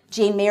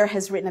 Jane Mayer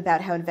has written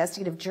about how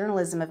investigative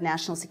journalism of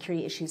national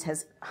security issues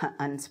has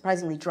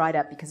unsurprisingly dried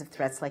up because of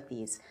threats like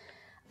these.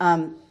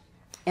 And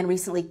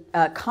recently,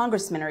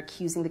 congressmen are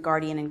accusing The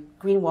Guardian and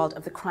Greenwald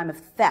of the crime of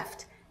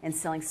theft and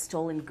selling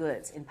stolen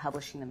goods in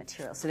publishing the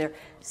material. So they're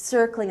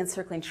circling and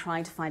circling,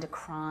 trying to find a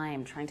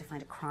crime,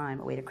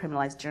 a way to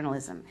criminalize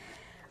journalism.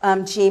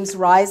 James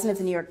Risen of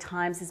the New York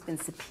Times has been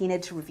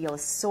subpoenaed to reveal a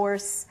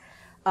source.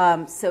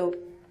 So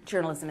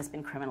journalism has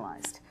been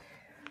criminalized.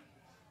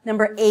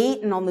 Number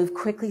 8, and I'll move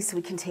quickly so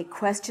we can take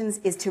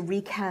questions, is to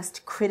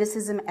recast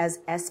criticism as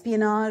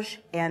espionage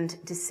and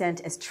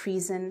dissent as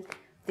treason.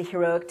 The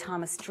heroic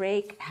Thomas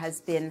Drake has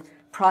been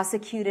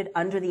prosecuted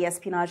under the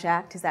Espionage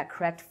Act, is that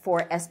correct,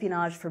 for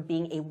espionage, for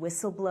being a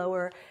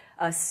whistleblower.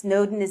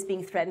 Snowden is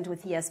being threatened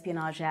with the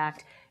Espionage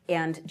Act,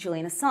 and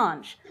Julian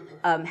Assange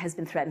has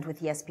been threatened with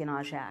the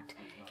Espionage Act.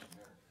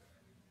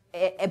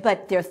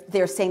 But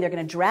they're saying they're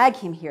going to drag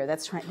him here.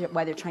 That's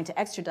why they're trying to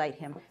extradite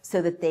him,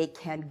 so that they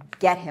can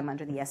get him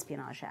under the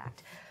Espionage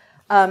Act.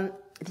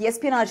 The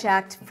Espionage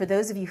Act, for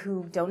those of you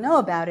who don't know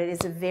about it,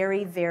 is a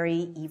very,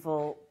 very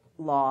evil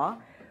law,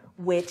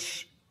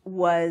 which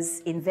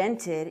was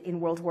invented in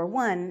World War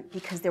I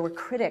because there were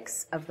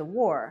critics of the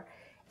war,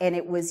 and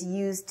it was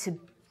used to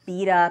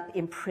beat up,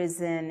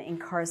 imprison,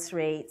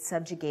 incarcerate,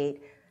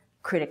 subjugate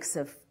critics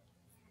of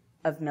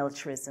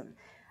militarism.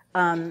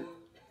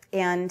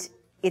 And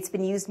it's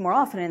been used more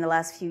often in the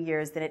last few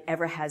years than it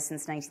ever has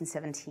since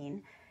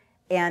 1917,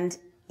 and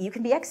you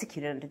can be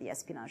executed under the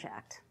Espionage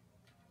Act.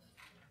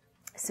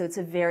 So it's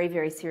a very,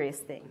 very serious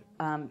thing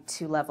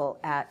to level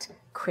at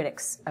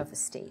critics of the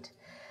state.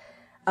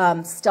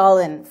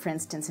 Stalin, for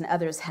instance, and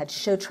others had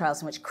show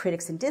trials in which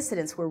critics and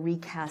dissidents were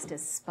recast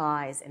as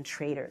spies and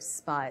traitors.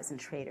 Spies and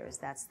traitors.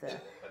 That's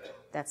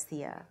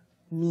the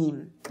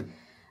meme.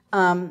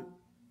 I'm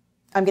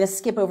going to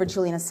skip over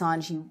Julian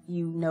Assange.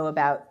 You know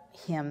about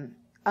him.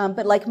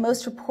 But like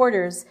most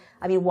reporters,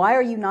 I mean, why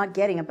are you not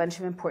getting a bunch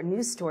of important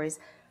news stories?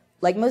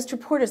 Like most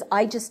reporters,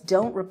 I just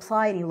don't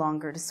reply any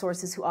longer to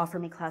sources who offer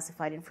me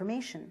classified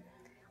information,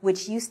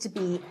 which used to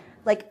be,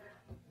 like,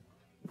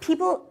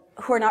 people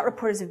who are not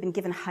reporters have been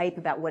given hype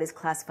about what is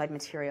classified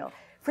material.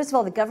 First of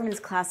all, the government is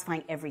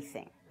classifying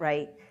everything,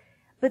 right?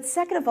 But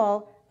second of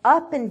all,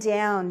 up and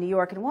down New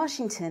York and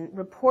Washington,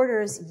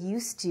 reporters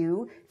used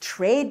to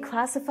trade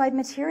classified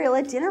material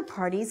at dinner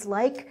parties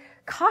like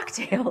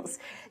cocktails.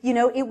 You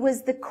know, it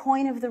was the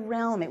coin of the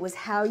realm. It was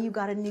how you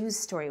got a news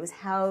story. It was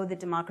how the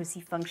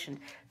democracy functioned.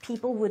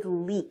 People would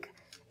leak,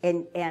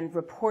 and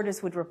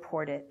reporters would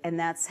report it, and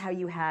that's how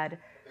you had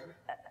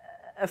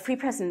a free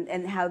press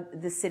and how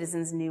the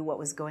citizens knew what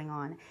was going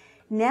on.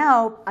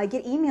 Now, I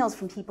get emails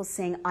from people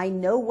saying, I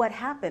know what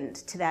happened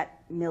to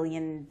that $1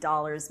 million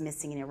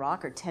missing in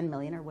Iraq, or 10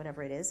 million, or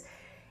whatever it is,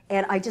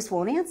 and I just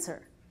won't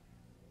answer.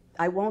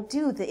 I won't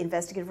do the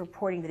investigative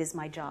reporting that is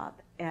my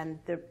job. And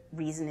the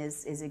reason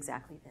is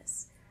exactly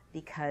this,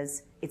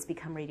 because it's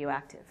become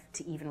radioactive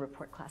to even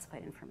report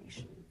classified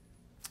information.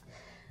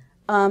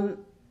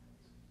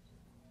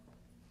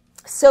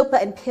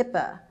 SOPA and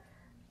PIPA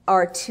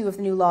are two of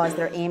the new laws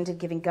that are aimed at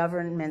giving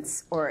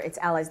governments or its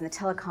allies in the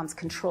telecoms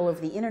control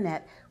over the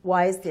internet.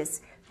 Why is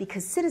this?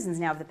 Because citizens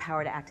now have the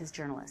power to act as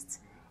journalists.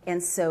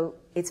 And so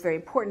it's very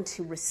important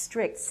to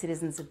restrict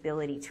citizens'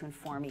 ability to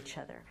inform each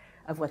other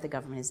of what the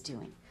government is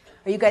doing.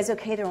 Are you guys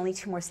okay? There are only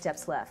 2 more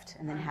steps left,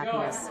 and then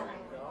happiness.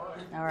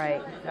 All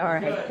right,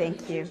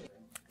 thank you.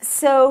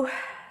 So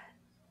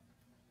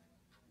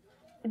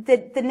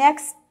the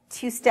next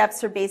 2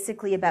 steps are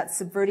basically about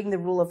subverting the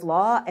rule of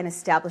law and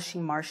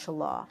establishing martial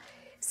law.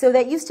 So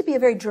that used to be a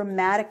very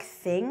dramatic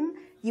thing.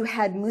 You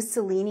had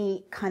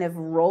Mussolini kind of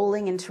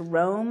rolling into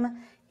Rome,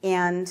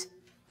 and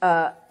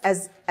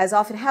as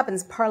often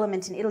happens,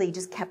 Parliament in Italy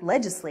just kept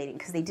legislating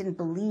because they didn't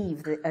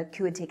believe that a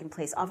coup had taken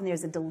place. Often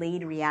there's a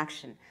delayed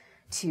reaction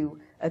to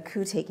a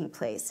coup taking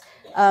place.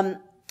 And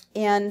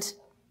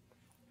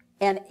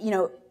you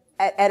know,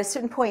 at a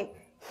certain point,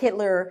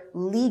 Hitler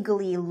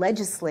legally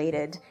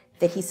legislated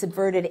that he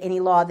subverted any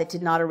law that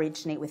did not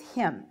originate with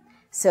him.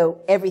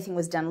 So everything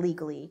was done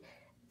legally.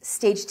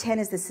 Stage 10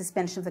 is the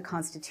suspension of the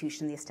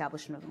Constitution, the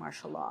establishment of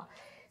martial law.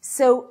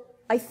 So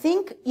I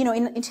think, you know,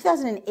 in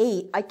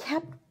 2008, I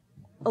kept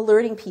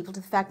alerting people to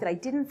the fact that I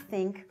didn't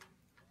think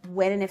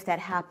when and if that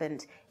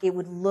happened, it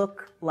would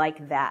look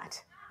like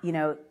that. You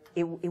know,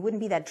 it wouldn't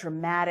be that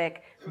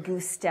dramatic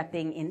goose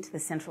stepping into the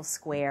central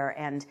square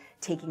and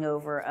taking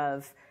over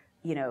of,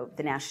 you know,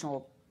 the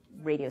national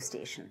radio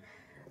station.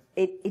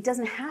 It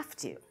doesn't have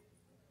to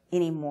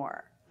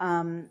anymore.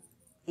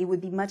 It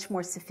would be much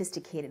more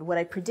sophisticated. What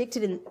I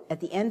predicted at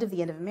the end of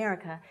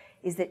America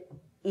is that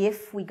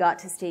if we got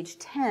to stage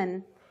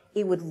 10,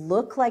 it would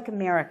look like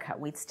America.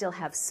 We'd still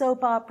have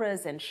soap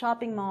operas and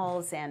shopping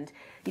malls and,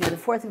 you know, the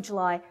 4th of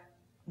July.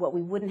 What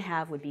we wouldn't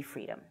have would be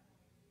freedom.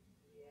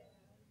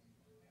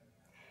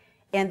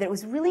 And that it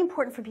was really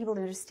important for people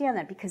to understand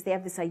that, because they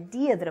have this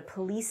idea that a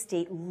police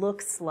state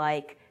looks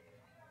like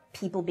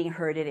people being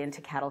herded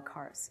into cattle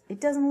cars. It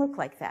doesn't look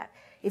like that.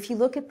 If you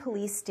look at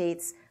police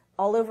states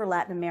all over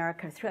Latin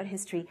America throughout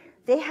history,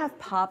 they have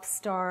pop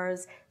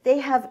stars, they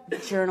have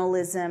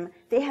journalism,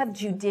 they have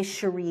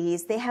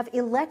judiciaries, they have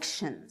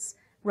elections,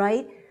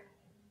 right?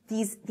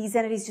 These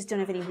entities just don't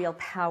have any real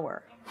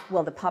power.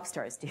 Well, the pop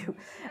stars do.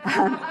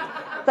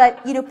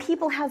 But, you know,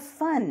 people have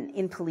fun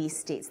in police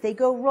states. They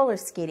go roller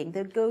skating,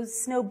 they go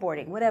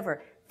snowboarding,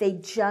 whatever. They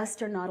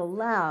just are not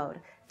allowed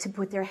to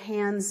put their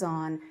hands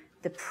on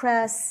the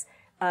press,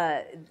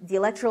 the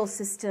electoral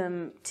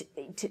system,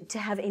 to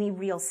have any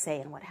real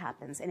say in what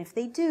happens. And if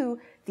they do,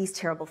 these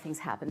terrible things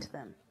happen to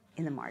them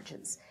in the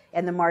margins.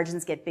 And the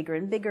margins get bigger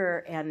and bigger,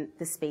 and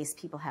the space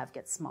people have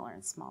gets smaller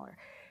and smaller.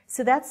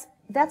 So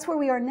that's where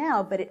we are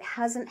now, but it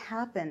hasn't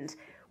happened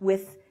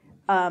with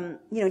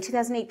You know, in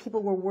 2008,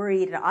 people were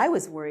worried, and I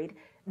was worried,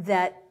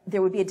 that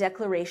there would be a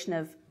declaration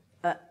of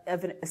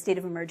a state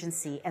of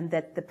emergency and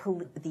that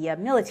the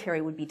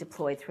military would be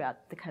deployed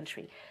throughout the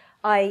country.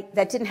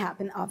 That didn't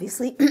happen,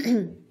 obviously,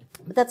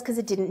 but that's because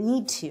it didn't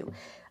need to.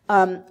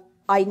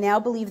 I now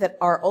believe that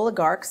our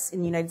oligarchs in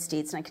the United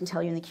States, and I can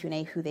tell you in the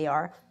Q&A who they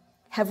are,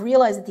 have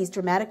realized that these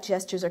dramatic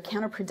gestures are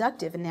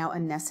counterproductive and now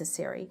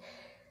unnecessary.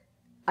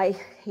 I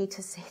hate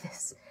to say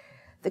this.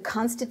 The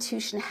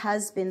Constitution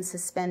has been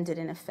suspended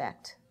in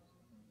effect.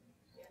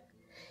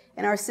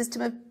 And our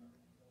system of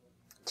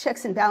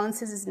checks and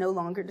balances is no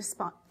longer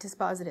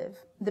dispositive.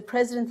 The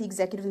president, the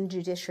executive, and the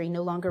judiciary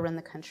no longer run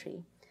the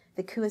country.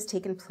 The coup has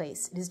taken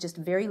place. It is just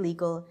very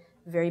legal,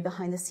 very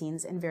behind the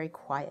scenes, and very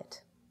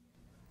quiet.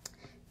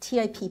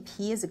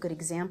 TIPP is a good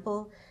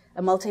example,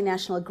 a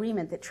multinational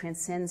agreement that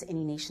transcends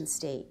any nation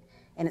state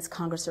and its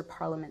Congress or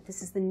Parliament.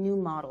 This is the new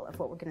model of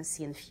what we're going to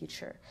see in the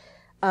future.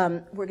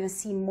 We're going to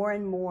see more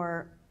and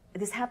more.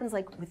 This happens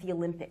like with the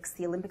Olympics.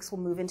 The Olympics will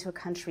move into a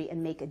country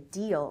and make a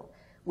deal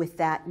with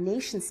that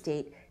nation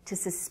state to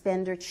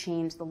suspend or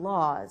change the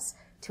laws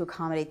to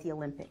accommodate the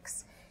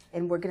Olympics.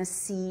 And we're going to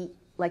see,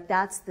 like,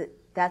 that's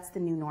the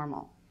new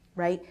normal,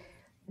 right?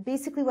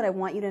 Basically, what I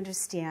want you to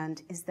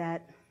understand is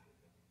that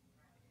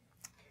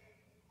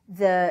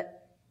the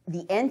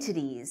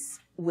entities,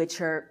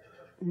 which are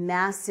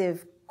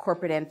massive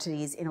corporate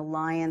entities in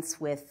alliance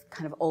with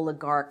kind of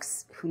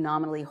oligarchs who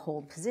nominally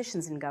hold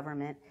positions in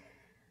government,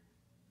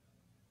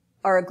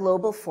 are a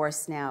global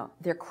force now.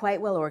 They're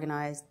quite well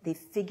organized. They've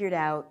figured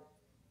out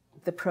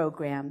the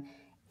program,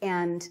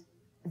 and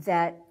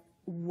that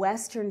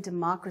Western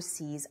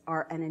democracies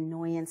are an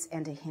annoyance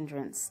and a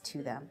hindrance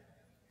to them,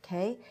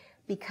 okay?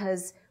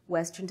 Because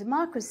Western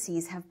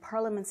democracies have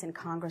parliaments and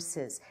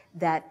congresses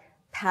that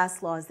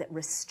pass laws that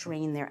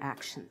restrain their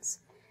actions.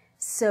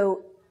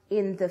 So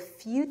in the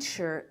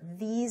future,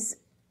 these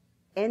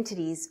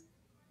entities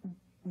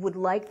would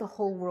like the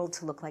whole world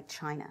to look like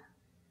China.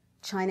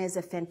 China is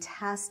a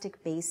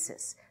fantastic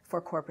basis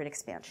for corporate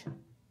expansion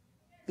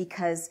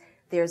because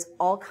there's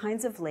all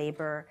kinds of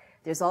labor,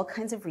 there's all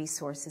kinds of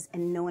resources,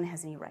 and no one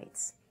has any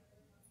rights.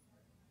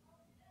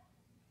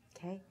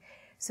 Okay?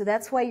 So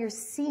that's why you're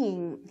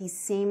seeing these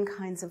same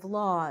kinds of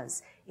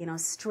laws in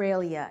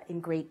Australia,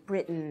 in Great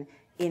Britain,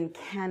 in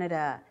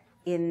Canada,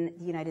 in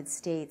the United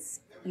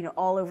States, you know,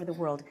 all over the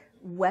world.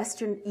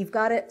 You've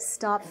got to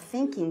stop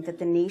thinking that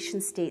the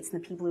nation states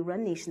and the people who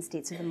run nation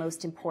states are the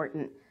most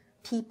important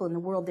people in the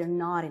world. They're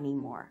not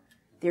anymore.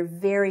 They're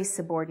very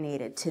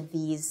subordinated to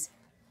these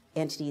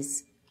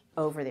entities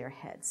over their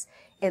heads.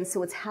 And so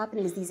what's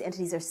happening is these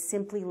entities are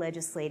simply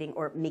legislating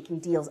or making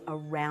deals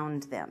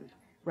around them,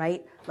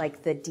 right?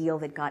 Like the deal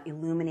that got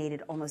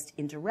illuminated almost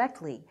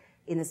indirectly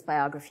in this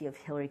biography of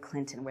Hillary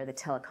Clinton, where the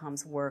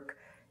telecoms work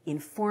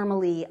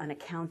informally,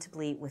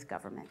 unaccountably with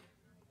government,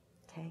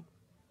 okay?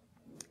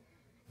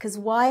 Because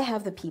why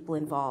have the people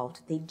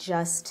involved? They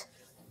just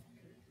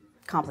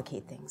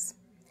complicate things.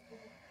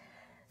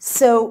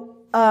 So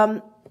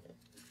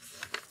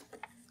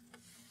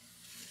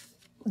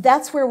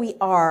that's where we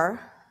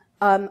are.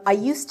 I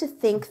used to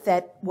think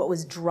that what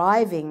was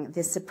driving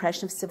this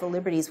suppression of civil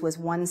liberties was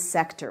one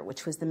sector,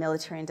 which was the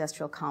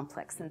military-industrial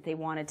complex, and that they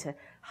wanted to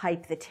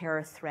hype the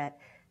terror threat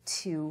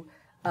to,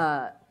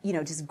 you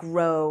know, just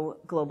grow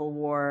global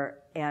war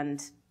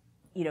and,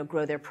 you know,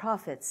 grow their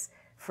profits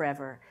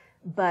forever.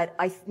 But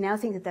I now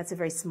think that that's a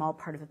very small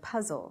part of the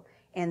puzzle,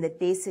 and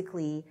that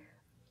basically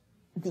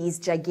these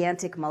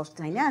gigantic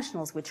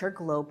multinationals, which are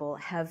global,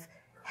 have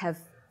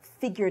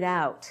figured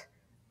out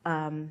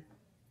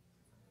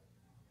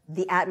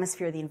the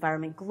atmosphere, the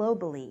environment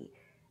globally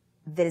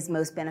that is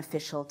most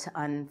beneficial to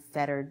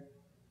unfettered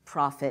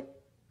profit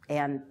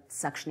and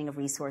suctioning of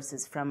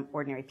resources from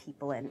ordinary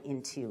people and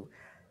into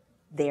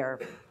their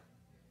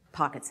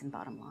pockets and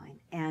bottom line.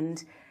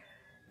 And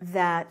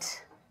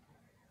that,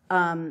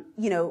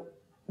 you know,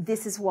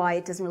 this is why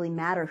it doesn't really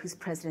matter who's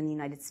president of the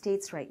United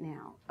States right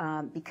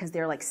now, because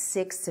there are like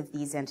 6 of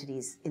these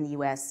entities in the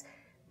US,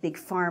 big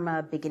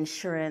pharma, big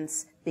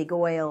insurance, big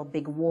oil,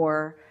 big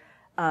war,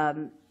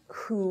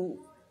 who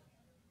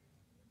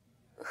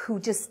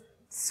just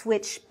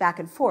switch back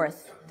and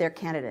forth their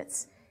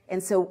candidates.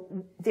 And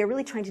so they're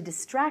really trying to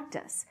distract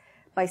us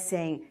by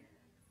saying,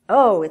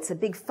 oh, it's a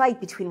big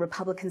fight between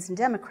Republicans and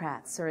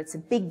Democrats, or it's a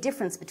big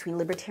difference between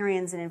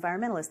libertarians and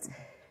environmentalists.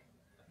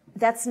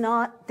 That's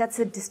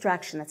a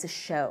distraction, that's a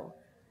show.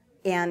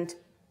 And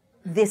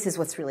this is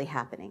what's really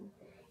happening.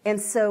 And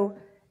so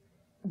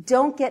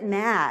don't get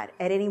mad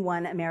at any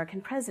one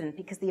American president,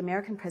 because the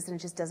American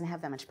president just doesn't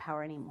have that much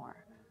power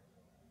anymore.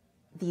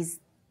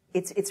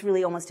 It's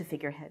really almost a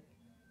figurehead.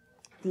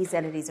 These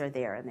entities are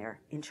there and they're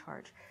in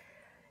charge.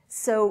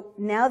 So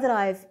now that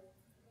I've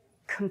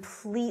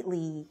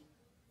completely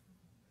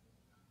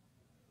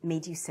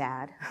made you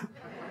sad,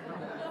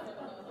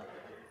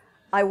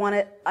 I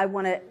want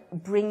to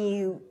bring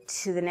you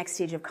to the next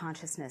stage of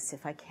consciousness,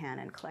 if I can,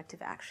 and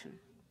collective action.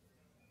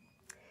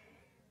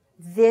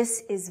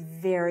 This is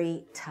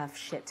very tough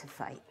shit to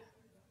fight.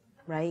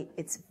 right?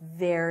 It's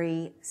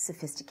very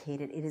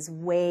sophisticated. It is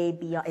way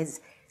beyond,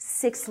 is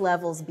 6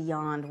 levels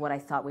beyond what I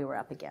thought we were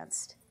up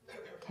against,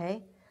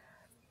 okay?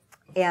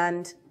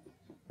 And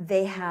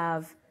they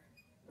have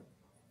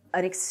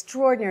an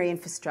extraordinary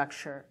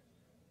infrastructure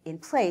in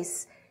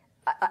place.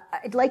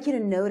 I'd like you to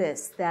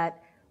notice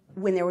that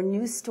when there were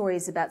news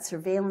stories about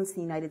surveillance in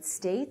the United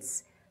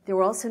States, there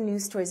were also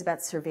news stories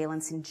about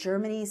surveillance in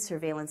Germany,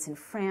 surveillance in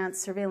France,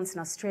 surveillance in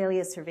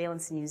Australia,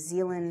 surveillance in New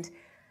Zealand.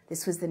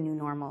 This was the new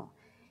normal.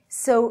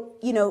 So,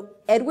 you know,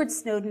 Edward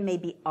Snowden may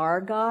be our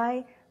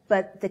guy,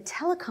 but the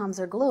telecoms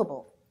are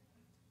global.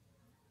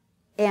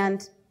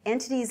 And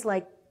entities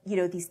like, you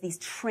know, these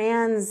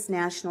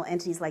transnational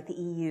entities like the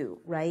EU,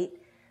 right,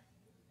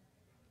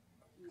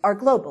 are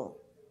global,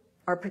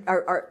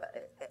 are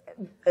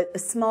a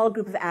small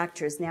group of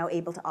actors now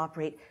able to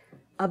operate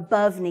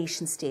above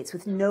nation states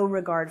with no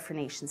regard for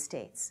nation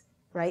states,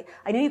 right?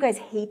 I know you guys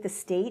hate the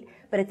state,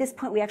 but at this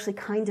point we actually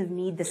kind of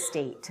need the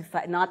state to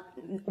fight, not,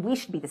 we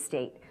should be the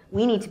state.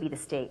 We need to be the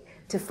state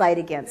to fight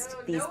against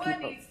these people. No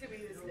one needs to be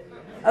the state.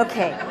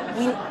 Okay,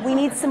 we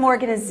need some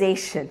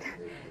organization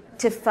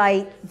to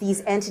fight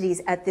these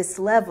entities at this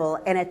level,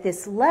 and at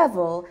this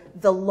level,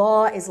 the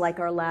law is like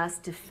our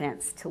last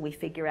defense till we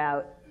figure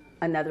out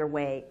another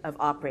way of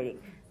operating.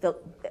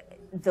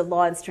 The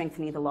law and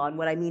strengthening the law, and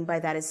what I mean by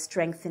that is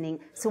strengthening.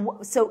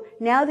 So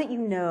now that you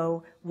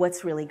know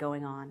what's really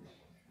going on,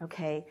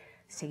 okay,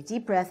 let's take a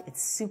deep breath.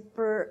 It's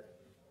super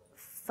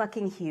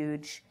fucking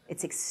huge.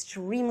 It's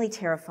extremely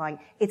terrifying.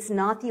 It's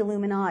not the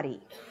Illuminati,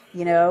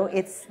 you know?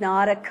 It's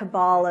not a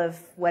cabal of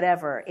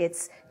whatever.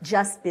 It's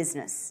just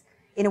business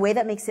in a way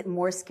that makes it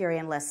more scary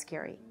and less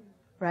scary,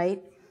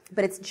 right?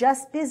 But it's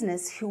just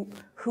business who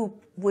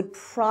would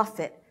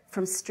profit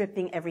from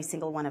stripping every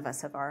single one of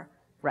us of our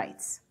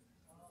rights.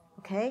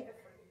 Okay?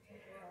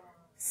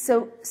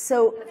 So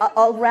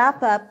I'll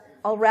wrap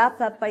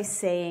up by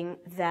saying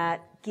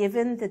that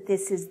given that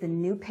this is the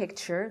new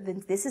picture,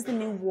 that this is the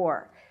new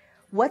war,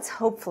 what's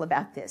hopeful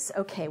about this?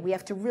 Okay, we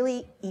have to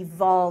really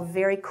evolve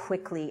very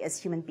quickly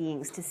as human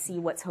beings to see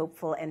what's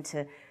hopeful and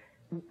to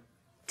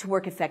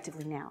work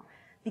effectively now.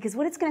 Because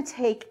what it's going to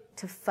take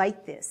to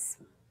fight this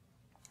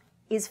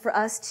is for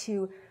us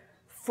to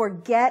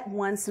forget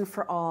once and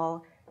for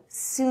all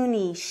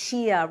Sunni,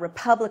 Shia,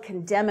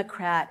 Republican,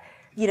 Democrat,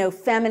 you know,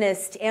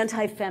 feminist,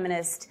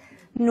 anti-feminist,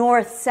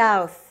 North,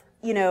 South,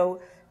 you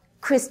know,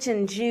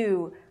 Christian,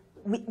 Jew.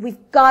 We've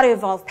got to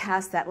evolve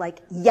past that like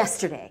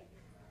yesterday,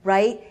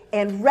 right?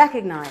 And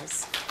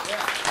recognize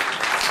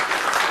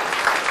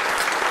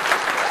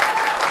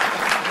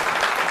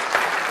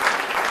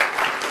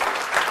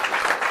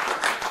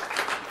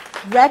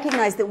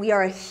that we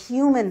are a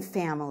human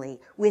family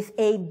with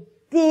a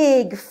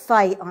big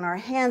fight on our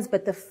hands,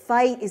 but the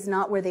fight is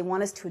not where they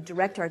want us to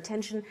direct our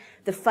attention.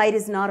 The fight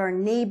is not our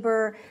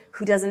neighbor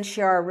who doesn't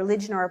share our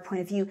religion or our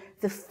point of view.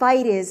 The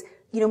fight is,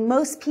 you know,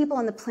 most people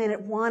on the planet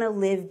want to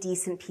live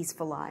decent,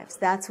 peaceful lives.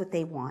 That's what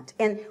they want.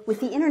 And with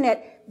the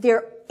internet,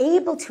 they're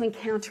able to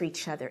encounter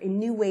each other in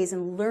new ways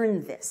and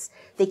learn this.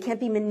 They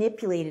can't be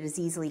manipulated as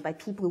easily by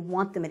people who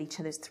want them at each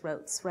other's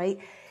throats, right?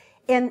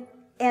 And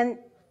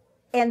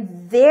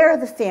they're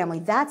the family.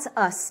 That's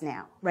us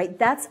now, right?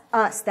 That's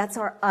us. That's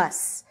our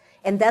us.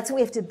 And that's what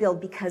we have to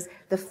build, because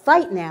the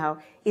fight now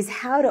is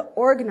how to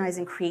organize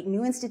and create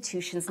new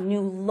institutions,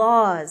 new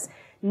laws,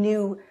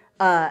 new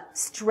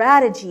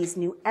strategies,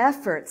 new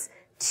efforts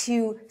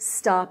to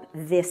stop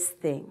this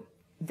thing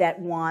that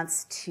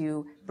wants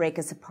to break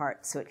us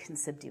apart so it can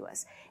subdue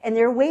us. And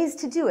there are ways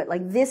to do it.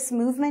 Like this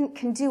movement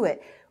can do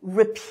it.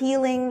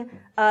 Repealing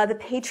the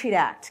Patriot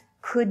Act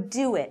could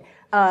do it.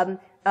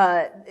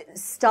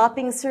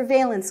 Stopping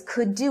surveillance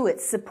could do it.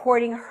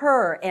 Supporting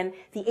her and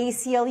the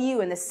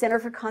ACLU and the Center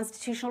for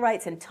Constitutional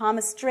Rights and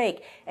Thomas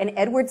Drake and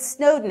Edward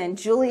Snowden and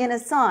Julian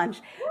Assange,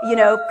 you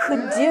know,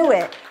 could do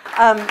it.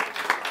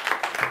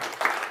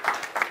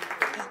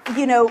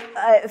 You know,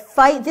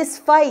 fight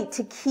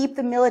to keep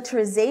the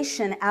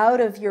militarization out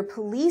of your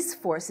police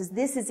forces.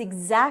 This is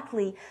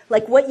exactly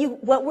like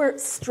what we're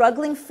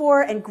struggling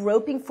for and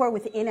groping for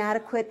with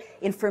inadequate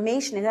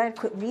information,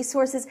 inadequate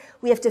resources.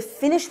 We have to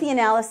finish the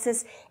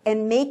analysis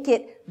and make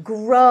it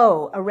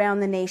grow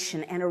around the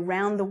nation and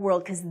around the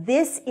world, because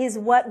this is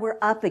what we're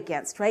up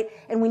against, right?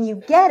 And when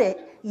you get it,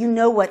 you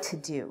know what to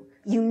do.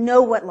 You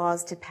know what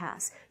laws to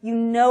pass. You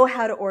know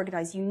how to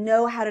organize. You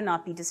know how to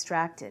not be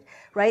distracted,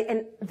 right?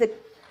 And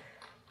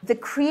the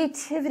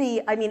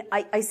creativity, I mean,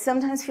 I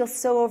sometimes feel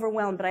so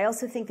overwhelmed, but I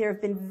also think there have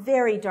been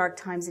very dark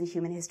times in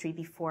human history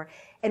before.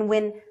 And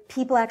when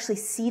people actually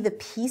see the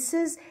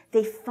pieces,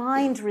 they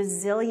find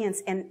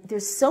resilience. And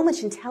there's so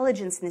much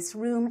intelligence in this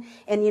room.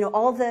 And, you know,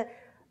 all the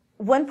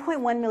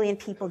 1.1 million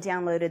people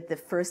downloaded the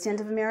first End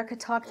of America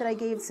talk that I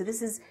gave. So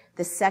this is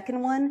the second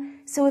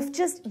one. So if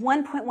just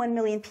 1.1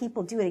 million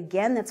people do it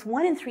again, that's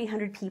 1 in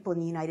 300 people in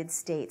the United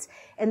States.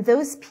 And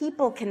those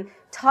people can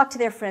talk to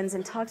their friends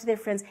and talk to their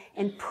friends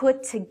and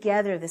put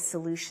together the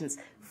solutions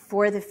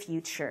for the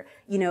future.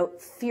 You know,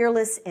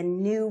 fearless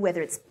and new,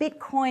 whether it's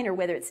Bitcoin or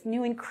whether it's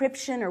new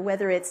encryption or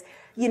whether it's,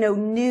 you know,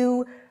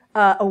 new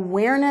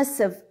awareness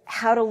of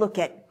how to look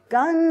at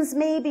guns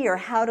maybe, or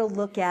how to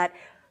look at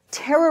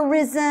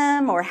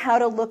terrorism, or how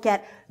to look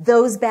at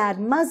those bad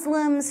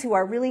Muslims who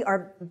are really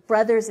our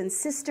brothers and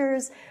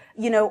sisters,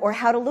 or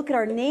how to look at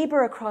our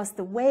neighbor across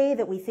the way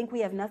that we think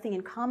we have nothing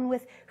in common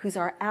with, who's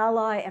our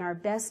ally and our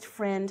best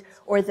friend,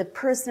 or the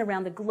person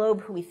around the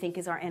globe who we think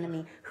is our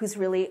enemy, who's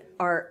really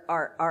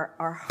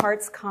our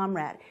heart's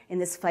comrade in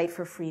this fight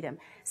for freedom.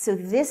 So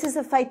this is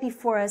a fight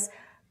before us.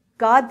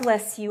 God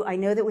bless you. I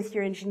know that with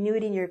your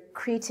ingenuity and your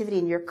creativity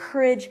and your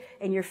courage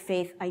and your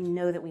faith, I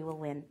know that we will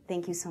win.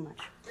 Thank you so much.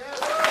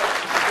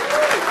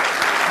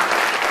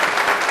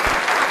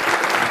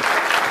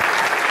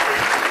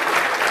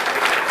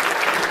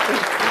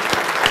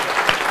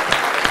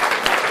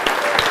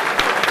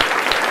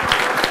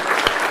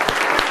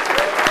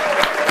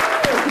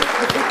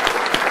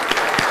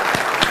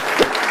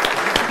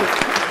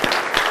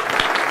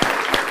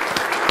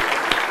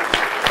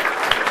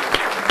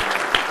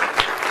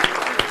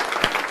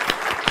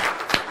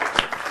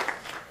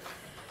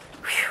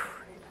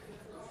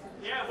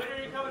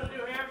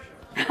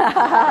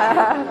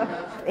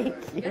 Thank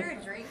you.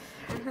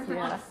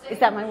 Yeah. Is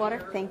that my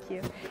water? Thank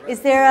you.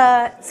 Is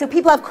there so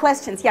people have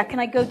questions. Yeah, can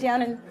I go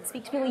down and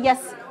speak to people?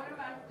 Yes.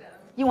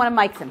 You want to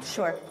mic them?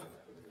 Sure.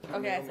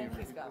 Okay, I think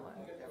he's got one.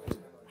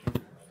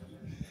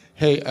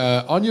 Hey,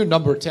 on your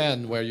number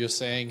 10, where you're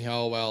saying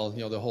how, well,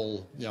 the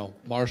whole,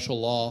 martial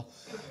law,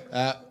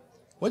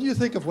 what do you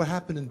think of what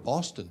happened in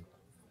Boston?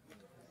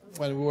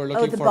 When we were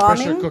looking for a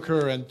pressure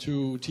cooker and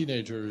 2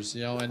 teenagers,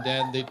 and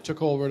then they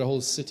took over the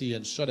whole city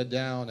and shut it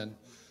down, and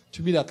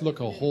to me that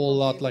looked a whole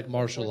lot like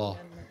martial law.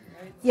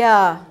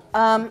 Yeah.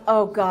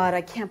 Oh, God,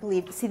 I can't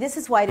believe. See, this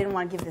is why I didn't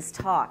want to give this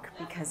talk,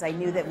 because I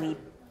knew that we'd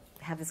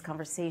have this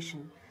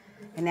conversation,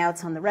 and now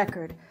it's on the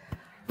record.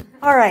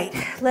 All right,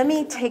 let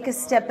me take a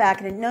step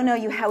back. And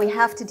we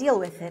have to deal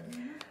with it.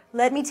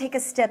 Let me take a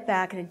step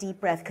back and a deep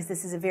breath, because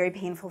this is a very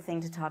painful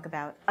thing to talk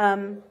about.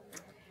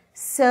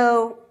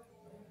 So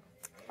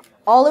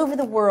all over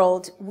the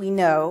world, we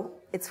know,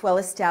 it's well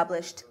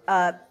established,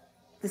 the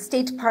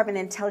State Department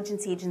and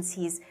intelligence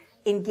agencies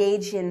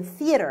engage in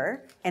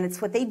theater, and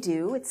it's what they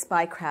do, it's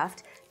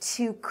spycraft,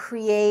 to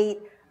create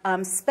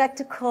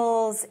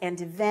spectacles and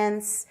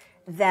events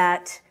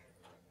that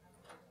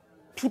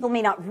people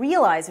may not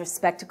realize are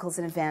spectacles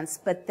and events,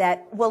 but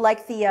that,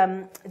 like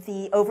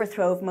the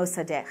overthrow of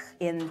Mossadegh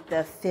in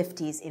the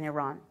 50s in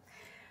Iran.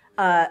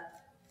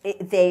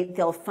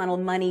 They'll funnel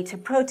money to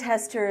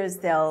protesters,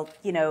 they'll,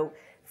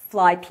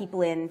 fly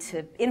people in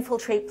to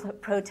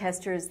infiltrate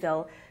protesters,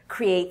 they'll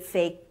create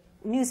fake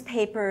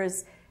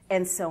newspapers,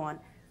 and so on.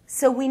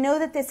 So we know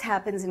that this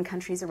happens in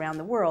countries around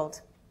the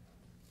world.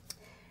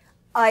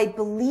 I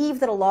believe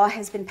that a law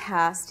has been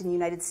passed in the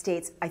United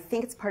States. I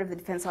think it's part of the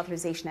Defense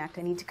Authorization Act.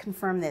 I need to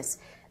confirm this.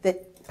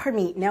 That,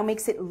 now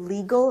makes it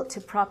legal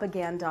to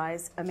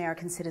propagandize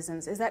American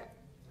citizens.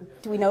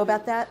 Do we know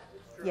about that?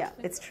 Yeah,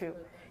 it's true.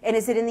 And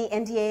is it in the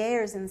NDAA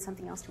or is it in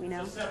something else? Do we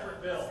know? It's a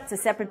separate bill. It's a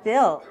separate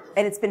bill.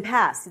 And it's been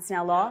passed. It's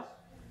now law?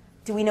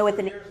 Do we know what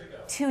the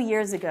 2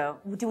 years ago.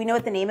 Do we know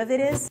what the name of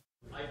it is?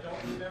 I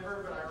don't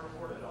remember, but I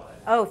reported on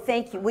it. Oh,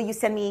 thank you. Will you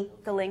send me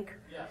the link?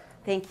 Yeah.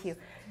 Thank you.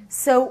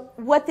 So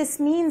what this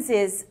means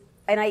is,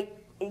 and I,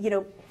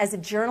 as a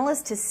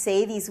journalist to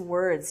say these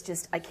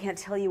words, I can't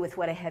tell you with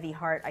what a heavy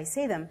heart I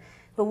say them,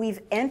 but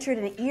we've entered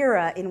an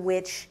era in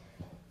which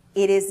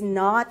it is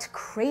not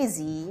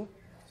crazy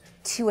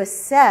to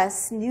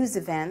assess news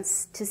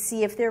events to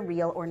see if they're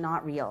real or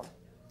not real.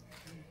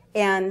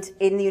 And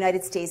in the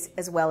United States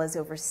as well as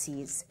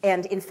overseas.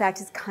 And in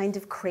fact, it's kind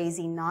of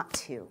crazy not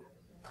to.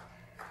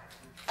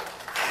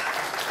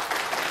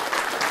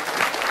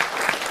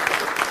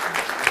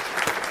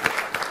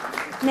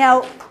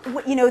 Now,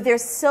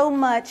 there's so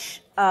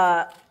much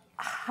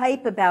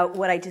hype about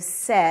what I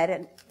just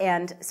said,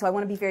 and so I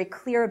want to be very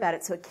clear about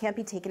it so it can't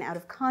be taken out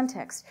of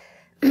context.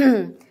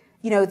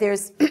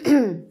 There's,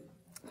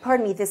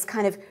 pardon me, this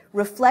kind of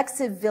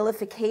reflexive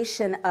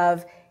vilification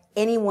of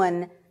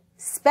anyone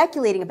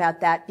speculating about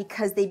that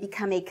because they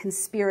become a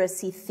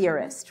conspiracy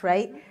theorist,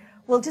 right?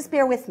 Well, just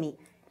bear with me.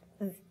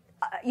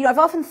 I've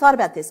often thought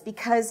about this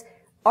because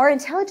our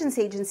intelligence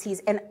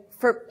agencies,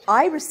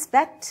 I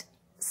respect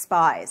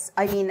spies.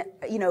 I mean,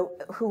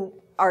 who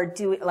are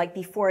doing, like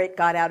before it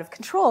got out of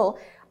control,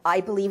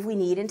 I believe we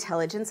need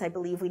intelligence. I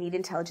believe we need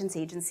intelligence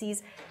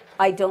agencies.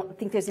 I don't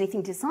think there's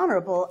anything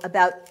dishonorable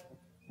about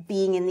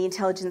being in the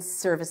intelligence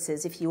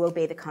services if you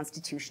obey the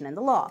Constitution and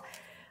the law.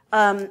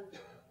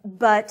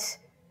 But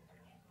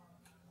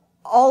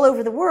all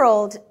over the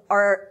world,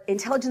 our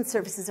intelligence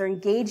services are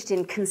engaged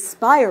in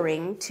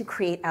conspiring to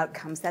create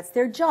outcomes. That's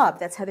their job.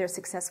 That's how they're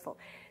successful.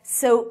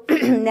 So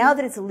now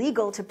that it's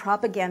illegal to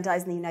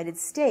propagandize in the United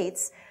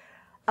States,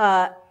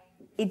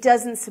 it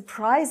doesn't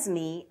surprise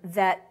me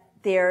that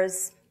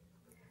there's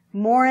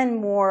more and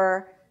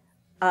more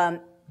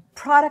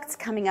products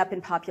coming up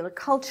in popular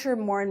culture,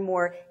 more and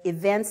more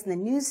events in the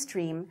news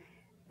stream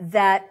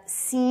that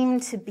seem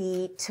to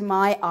be, to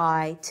my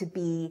eye, to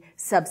be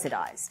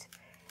subsidized.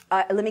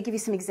 let me give you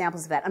some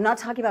examples of that. I'm not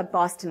talking about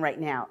Boston right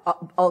now.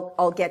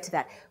 I'll get to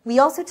that. We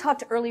also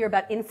talked earlier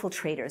about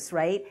infiltrators,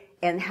 right?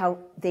 And how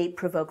they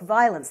provoke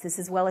violence. This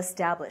is well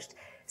established.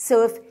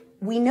 So if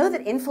we know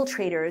that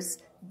infiltrators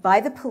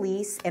by the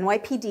police,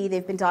 NYPD,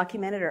 they've been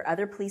documented, or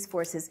other police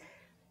forces,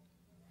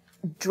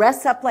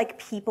 dress up like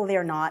people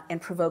they're not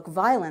and provoke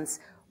violence,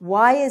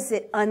 why is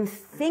it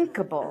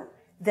unthinkable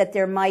that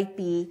there might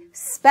be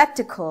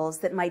spectacles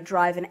that might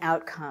drive an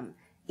outcome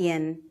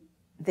in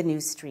the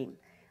news stream?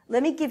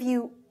 Let me give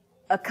you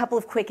a couple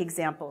of quick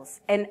examples.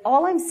 And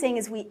all I'm saying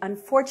is we,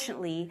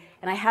 unfortunately,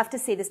 and I have to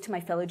say this to my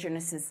fellow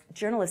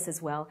journalists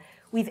as well,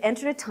 we've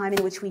entered a time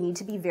in which we need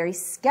to be very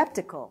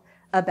skeptical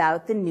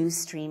about the news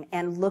stream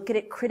and look at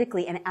it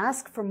critically and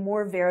ask for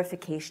more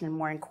verification and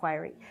more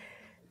inquiry.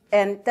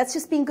 And that's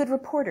just being good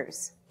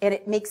reporters. And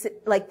it makes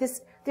it like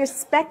this. There's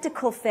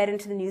spectacle fed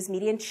into the news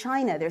media in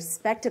China. There's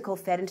spectacle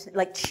fed into,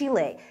 like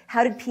Chile.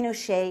 How did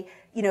Pinochet,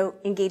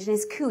 engage in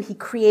his coup? He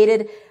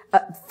created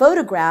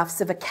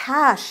photographs of a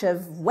cache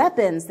of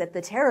weapons that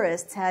the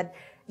terrorists had,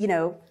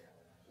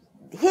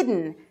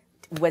 hidden.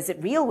 Was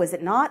it real? Was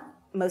it not?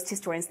 Most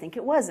historians think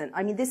it wasn't.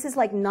 I mean, this is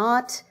like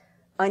not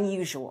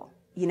unusual,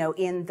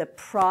 in the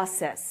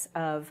process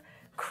of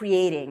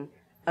creating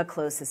a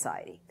closed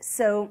society.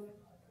 So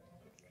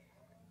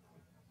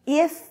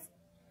if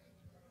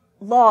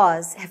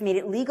laws have made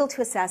it legal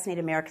to assassinate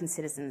American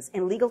citizens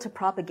and legal to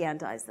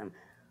propagandize them,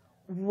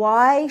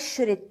 why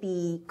should it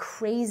be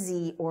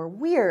crazy or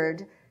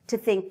weird to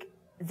think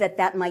that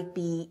that might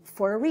be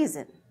for a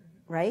reason,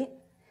 right?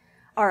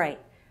 All right.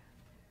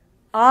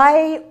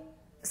 I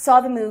saw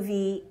the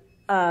movie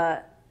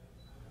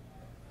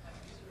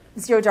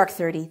Zero Dark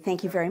 30,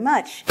 thank you very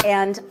much.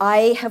 And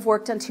I have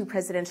worked on 2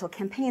 presidential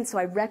campaigns, so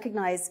I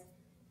recognize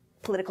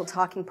political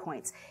talking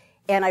points.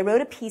 And I wrote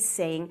a piece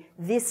saying,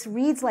 this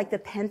reads like the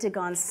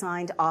Pentagon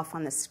signed off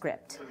on the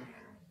script.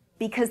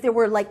 Because there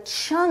were like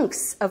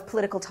chunks of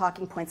political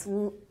talking points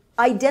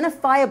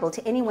identifiable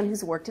to anyone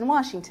who's worked in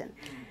Washington,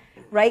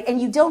 right? And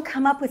you don't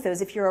come up with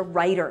those if you're a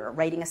writer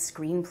writing a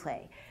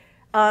screenplay.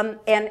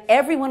 And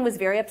everyone was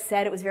very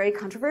upset. It was very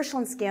controversial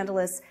and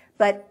scandalous.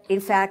 But in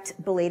fact,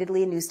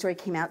 belatedly, a news story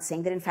came out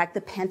saying that in fact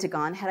the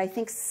Pentagon had, I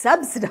think,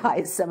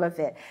 subsidized some of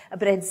it,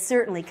 but had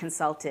certainly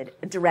consulted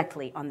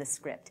directly on the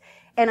script.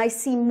 And I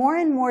see more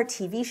and more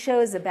TV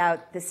shows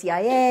about the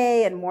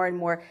CIA and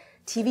more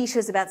TV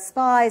shows about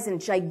spies and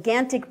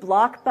gigantic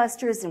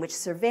blockbusters in which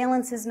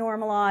surveillance is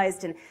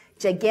normalized and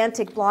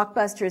gigantic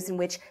blockbusters in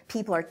which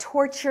people are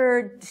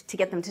tortured to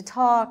get them to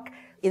talk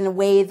in a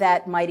way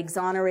that might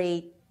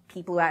exonerate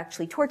people who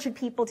actually tortured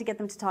people to get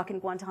them to talk in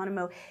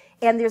Guantanamo.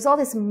 And there's all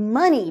this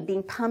money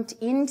being pumped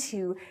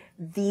into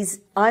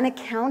these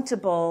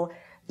unaccountable,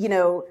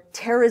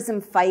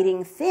 terrorism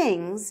fighting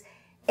things.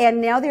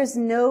 And now there's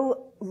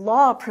no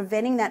law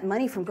preventing that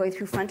money from going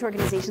through front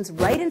organizations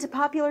right into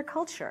popular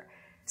culture.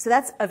 So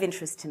that's of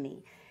interest to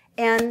me.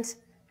 And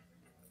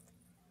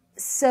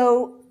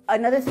so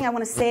another thing I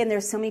want to say, and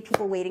there's so many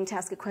people waiting to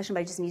ask a question,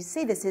 but I just need to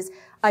say this, is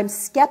I'm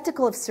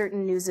skeptical of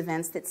certain news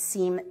events that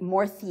seem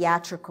more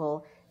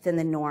theatrical than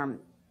the norm.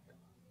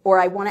 Or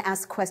I want to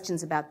ask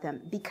questions about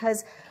them.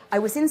 Because I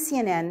was in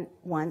CNN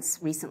once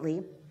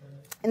recently,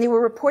 and they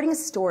were reporting a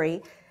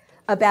story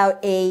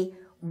about a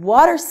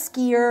water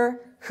skier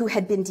who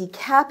had been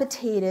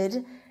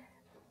decapitated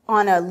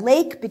on a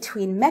lake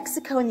between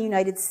Mexico and the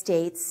United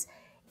States,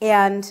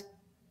 and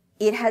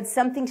it had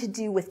something to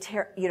do with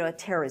a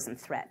terrorism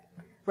threat,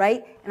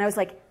 right? And I was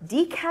like,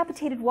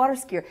 decapitated water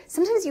skier.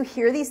 Sometimes you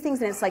hear these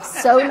things and it's like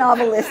so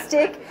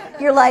novelistic.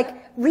 You're like,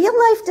 real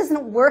life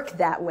doesn't work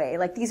that way.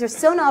 Like, these are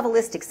so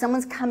novelistic.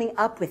 Someone's coming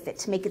up with it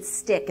to make it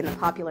stick in the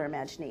popular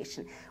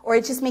imagination. Or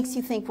it just makes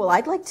you think, well,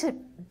 I'd like to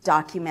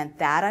document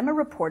that. I'm a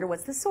reporter.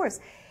 What's the source?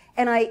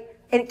 And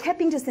it kept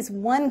being just this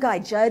one guy,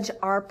 Judge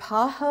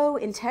Arpajo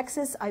in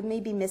Texas. I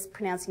may be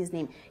mispronouncing his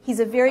name. He's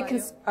a very,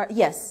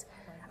 yes.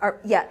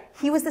 Yeah,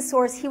 he was the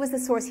source, he was the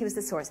source, he was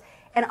the source.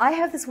 And I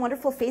have this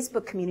wonderful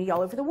Facebook community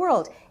all over the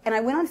world. And I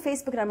went on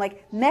Facebook and I'm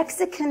like,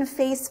 Mexican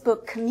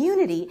Facebook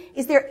community,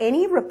 is there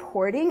any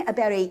reporting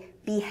about a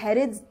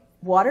beheaded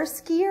water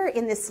skier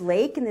in this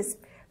lake, in this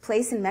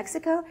place in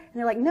Mexico? And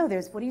they're like, no,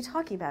 what are you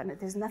talking about?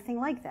 There's nothing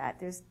like that.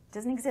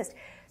 Doesn't exist.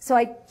 So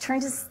I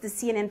turned to the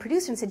CNN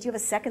producer and said, do you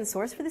have a second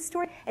source for this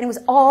story? And it was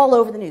all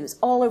over the news,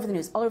 all over the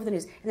news, all over the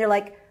news. And they're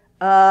like,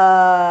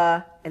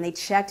 and they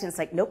checked and it's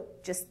like, nope,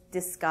 just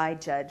this guy,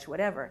 Judge,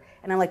 whatever.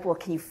 And I'm like, well,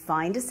 can you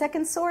find a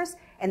second source?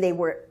 And they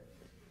were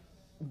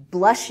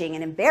blushing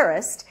and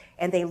embarrassed,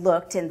 and they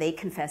looked and they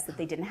confessed that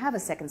they didn't have a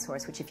second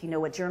source, which if you know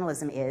what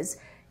journalism is,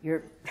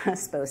 you're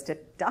supposed to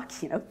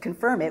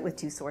confirm it with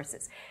 2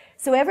 sources.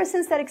 So ever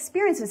since that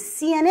experience,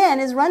 CNN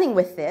is running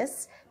with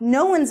this.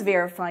 No one's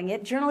verifying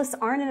it. Journalists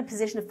aren't in a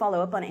position to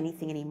follow up on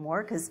anything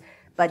anymore because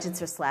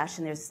budgets are slashed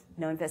and there's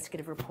no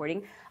investigative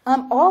reporting.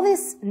 All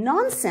this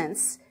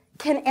nonsense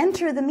can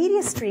enter the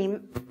media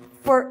stream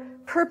for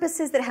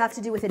purposes that have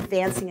to do with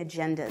advancing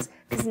agendas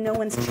because no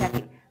one's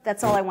checking.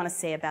 That's all I want to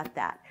say about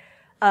that.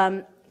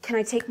 can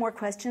I take more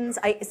questions?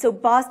 So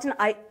Boston,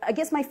 I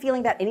guess my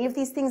feeling about any of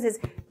these things is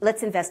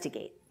let's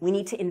investigate. We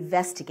need to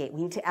investigate.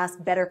 We need to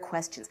ask better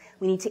questions.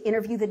 We need to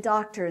interview the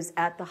doctors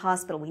at the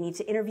hospital. We need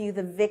to interview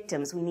the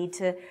victims. We need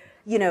to,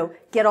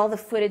 get all the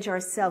footage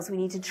ourselves. We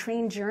need to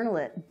train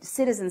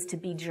citizens to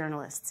be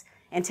journalists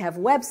and to have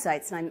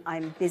websites. And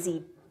I'm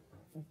busy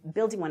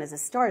building one as a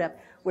startup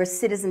where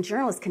citizen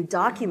journalists can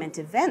document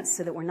events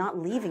so that we're not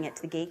leaving it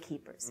to the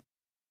gatekeepers.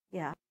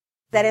 Yeah.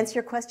 Does that answer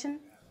your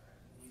question?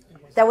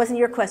 That wasn't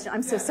your question.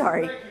 I'm so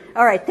sorry.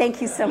 All right.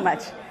 Thank you so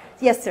much.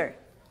 Yes, sir.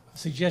 A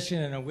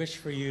suggestion and a wish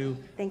for you.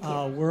 Thank you.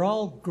 We're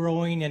all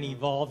growing and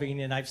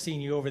evolving, and I've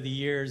seen you over the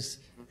years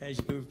as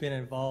you've been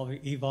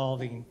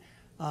evolving.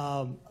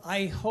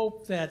 I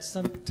hope that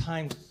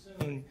sometime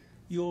soon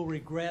you'll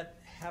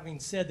regret having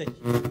said that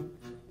you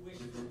wish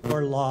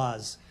for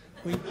laws.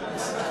 We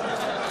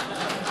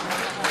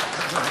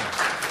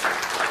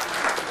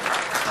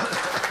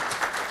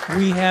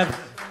have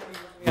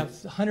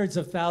hundreds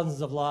of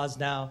thousands of laws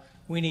now.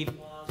 We need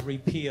laws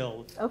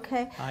repealed.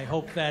 Okay. I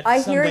hope that I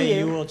someday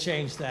hear you will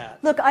change that.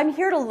 Look, I'm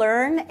here to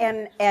learn,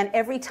 and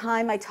every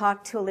time I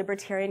talk to a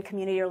libertarian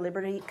community or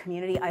liberty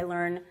community, I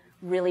learn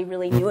really,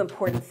 really new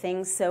important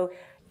things. So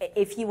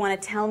if you want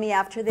to tell me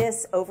after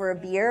this over a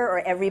beer,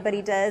 or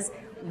everybody does,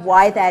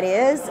 why that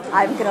is,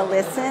 I'm going to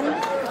listen.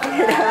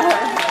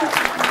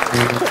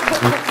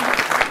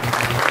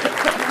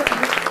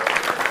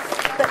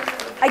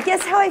 I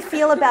guess how I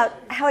feel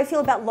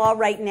about law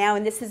right now,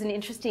 and this is an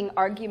interesting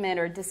argument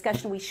or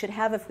discussion we should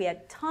have if we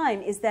had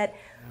time, is that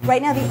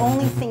right now the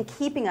only thing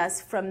keeping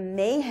us from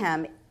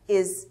mayhem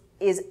is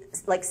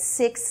like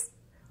 6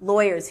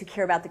 lawyers who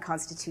care about the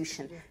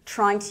Constitution,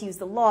 trying to use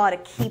the law to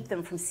keep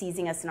them from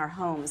seizing us in our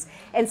homes.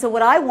 And so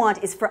what I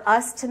want is for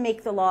us to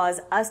make the laws,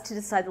 us to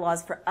decide the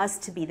laws, for us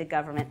to be the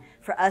government,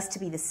 for us to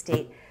be the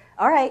state.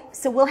 All right,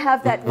 so we'll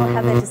have that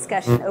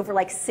discussion over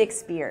like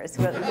 6 beers.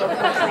 We'll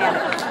plan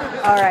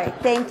it. All right,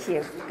 thank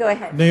you. Go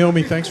ahead.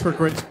 Naomi, thanks for a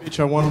great speech.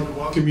 I wanted to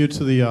welcome you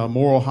to the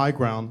moral high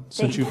ground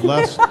since you have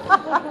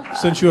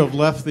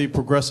left the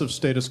progressive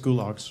status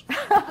gulags.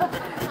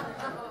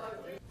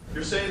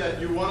 You're saying that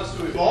you want us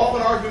to evolve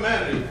in our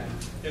humanity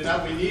and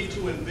that we need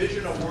to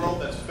envision a world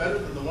that's better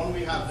than the one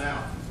we have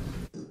now.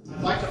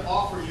 I'd like to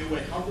offer you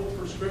a humble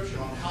prescription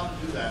on how to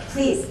do that.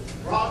 Please.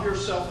 Rob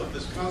yourself of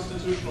this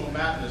constitutional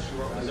madness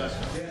you are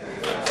possessing.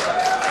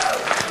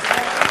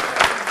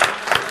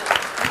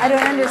 I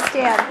don't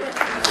understand.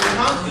 The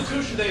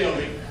Constitution,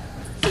 Naomi,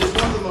 is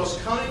one of the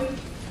most cunning,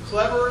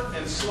 clever,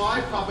 and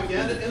sly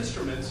propaganda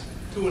instruments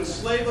to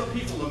enslave a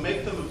people to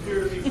make them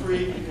appear to be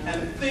free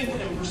and think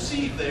and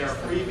perceive they are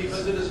free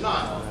because it is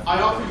not.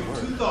 I offer you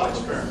 2 thought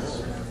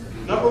experiments.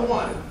 Number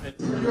 1,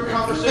 in your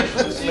conversation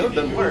this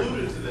evening, you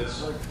alluded to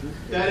this.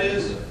 That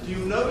is, do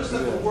you notice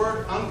that the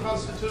word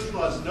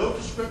unconstitutional has no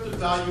descriptive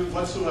value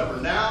whatsoever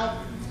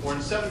now or in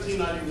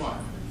 1791?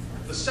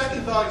 The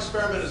second thought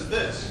experiment is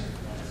this.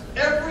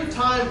 Every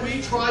time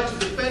we try to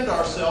defend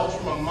ourselves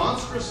from a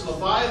monstrous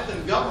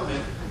Leviathan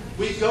government,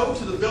 we go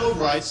to the Bill of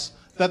Rights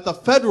that the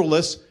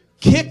Federalists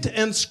kicked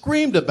and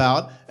screamed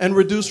about and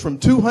reduced from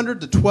 200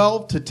 to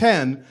 12 to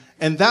 10,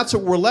 and that's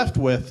what we're left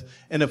with.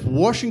 And if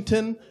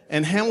Washington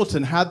and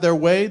Hamilton had their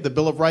way, the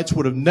Bill of Rights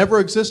would have never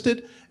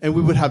existed, and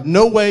we would have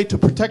no way to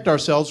protect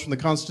ourselves from the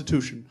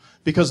Constitution,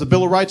 because the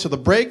Bill of Rights are the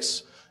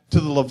brakes to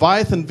the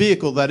Leviathan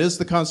vehicle that is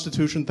the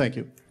Constitution. Thank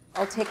you.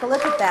 I'll take a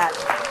look at that.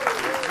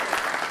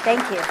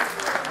 Thank you.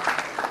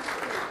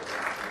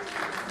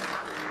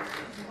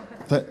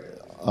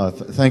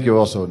 Thank you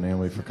also,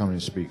 Naomi, for coming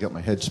to speak. Got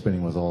my head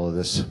spinning with all of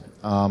this.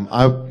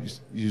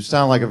 You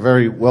sound like a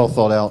very well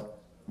thought out,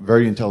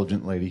 very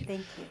intelligent lady. Thank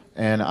you.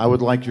 And I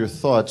would like your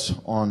thoughts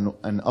on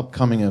an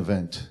upcoming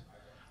event.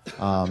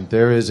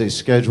 There is a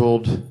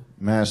scheduled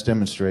mass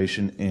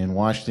demonstration in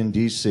Washington,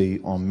 D.C.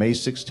 on May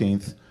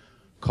 16th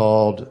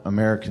called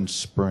American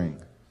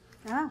Spring.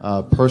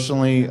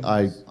 Personally,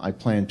 I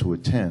plan to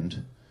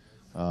attend.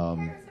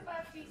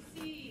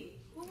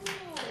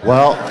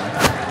 Well,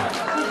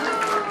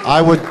 I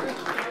would.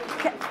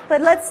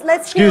 But let's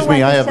Excuse hear what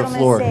me, I the have the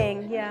gentleman's floor.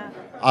 saying. Yeah.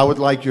 I would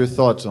like your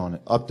thoughts on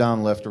it. Up,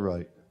 down, left, or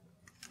right?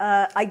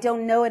 I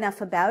don't know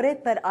enough about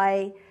it, but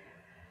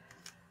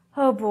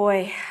oh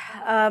boy.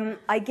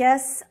 I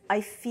guess I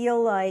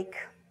feel like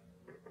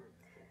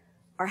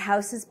our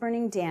house is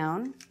burning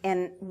down,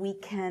 and we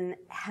can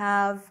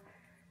have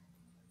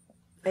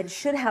and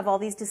should have all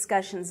these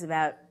discussions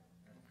about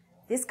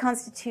this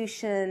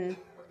Constitution,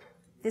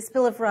 this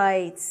Bill of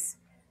Rights,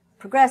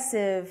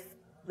 progressive,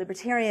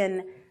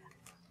 libertarian,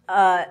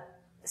 sort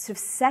of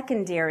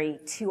secondary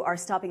to our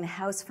stopping the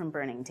house from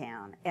burning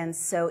down. And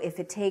so if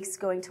it takes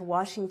going to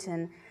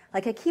Washington,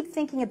 like I keep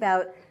thinking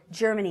about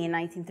Germany in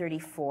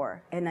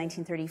 1934 and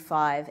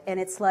 1935, and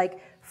it's like,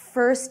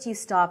 first you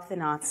stop the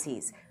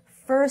Nazis,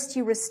 first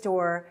you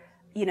restore,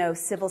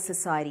 civil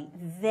society,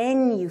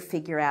 then you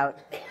figure out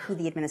who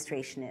the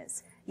administration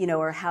is,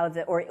 or how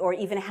or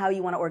even how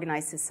you want to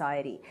organize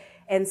society.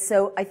 And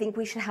so I think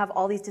we should have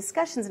all these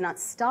discussions and not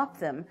stop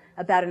them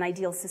about an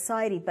ideal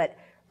society, but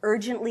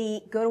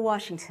urgently go to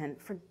Washington,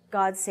 for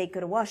God's sake, go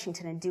to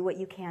Washington and do what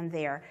you can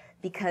there,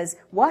 because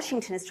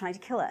Washington is trying to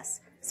kill us.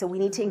 So we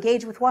need to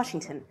engage with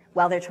Washington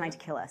while they're trying to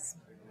kill us.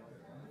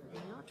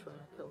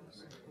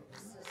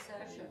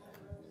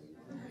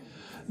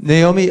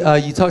 Naomi,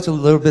 you talked a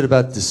little bit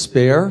about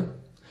despair,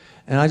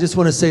 and I just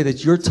want to say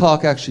that your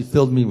talk actually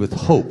filled me with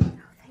hope.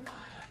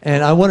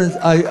 And I want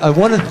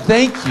to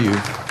thank you.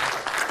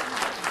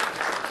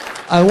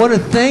 I want to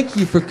thank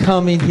you for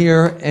coming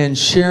here and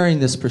sharing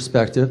this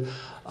perspective.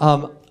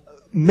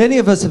 Many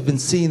of us have been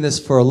seeing this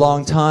for a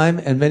long time,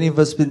 and many of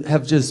us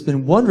have just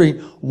been wondering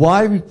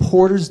why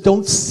reporters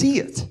don't see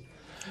it.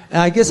 And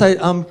I guess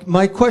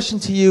my question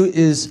to you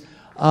is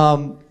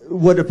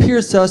what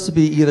appears to us to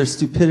be either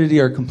stupidity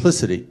or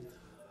complicity.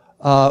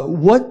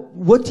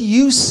 What do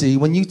you see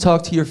when you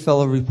talk to your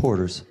fellow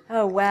reporters?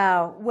 Oh,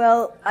 wow.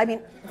 Well, I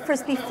mean,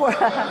 first, before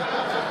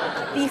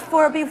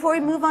we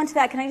move on to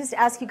that, can I just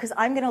ask you, because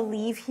I'm going to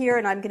leave here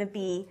and I'm going to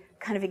be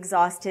kind of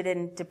exhausted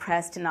and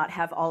depressed and not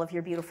have all of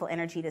your beautiful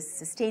energy to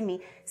sustain me.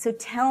 So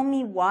tell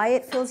me why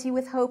it fills you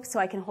with hope so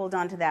I can hold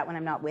on to that when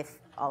I'm not with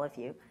all of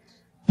you.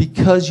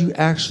 Because you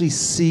actually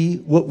see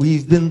what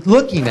we've been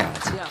looking at.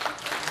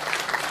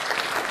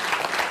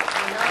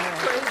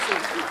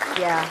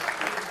 Yeah.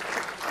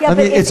 Yeah, I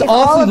mean, it's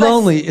awfully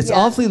lonely. It's yeah,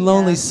 awfully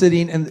lonely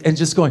sitting and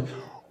just going,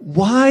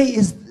 what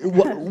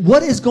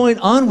is going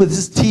on with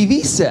this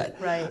TV set?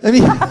 Right. I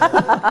mean,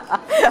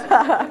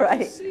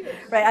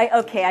 right.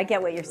 Okay, I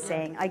get what you're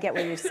saying.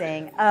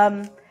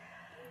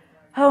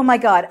 Oh my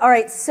God. All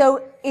right.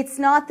 So it's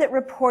not that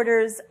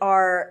reporters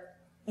are,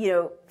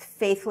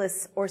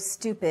 faithless or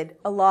stupid.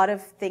 A lot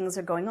of things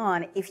are going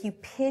on. If you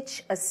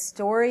pitch a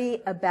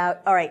story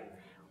about, all right,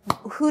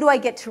 who do I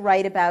get to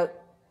write about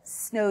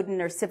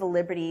Snowden or civil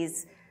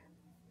liberties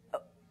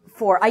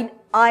for?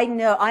 I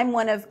know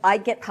I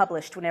get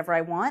published whenever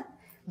I want,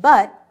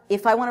 but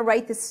if I want to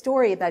write this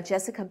story about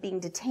Jessica being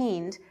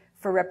detained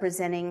for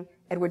representing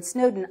Edward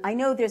Snowden, I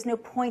know there's no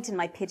point in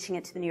my pitching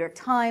it to the New York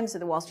Times or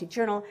the Wall Street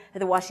Journal or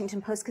the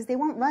Washington Post, because they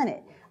won't run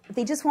it.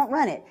 They just won't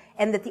run it.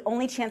 And that the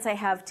only chance I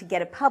have to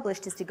get it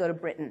published is to go to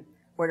Britain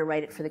or to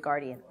write it for The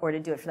Guardian or to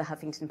do it for the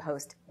Huffington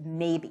Post,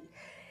 maybe.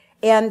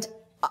 And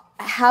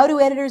how do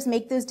editors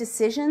make those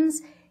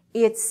decisions?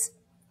 It's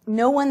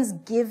no one's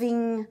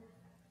giving,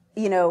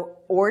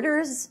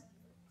 orders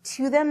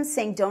to them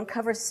saying don't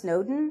cover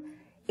Snowden.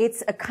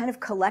 It's a kind of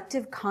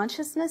collective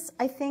consciousness,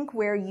 I think,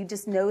 where you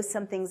just know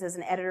some things as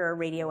an editor are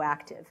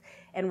radioactive.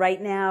 And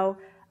right now,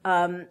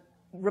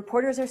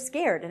 reporters are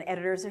scared and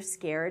editors are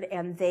scared,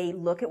 and they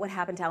look at what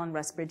happened to Alan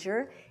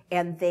Rusbridger,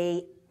 and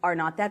they are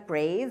not that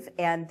brave,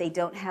 and they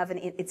don't have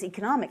it's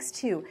economics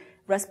too.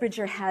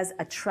 Rusbridger has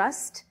a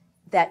trust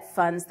that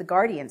funds The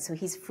Guardian, so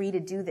he's free to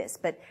do this.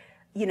 But,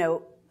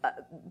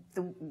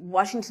 the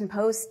Washington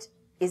Post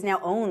is now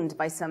owned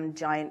by some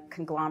giant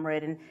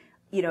conglomerate, and,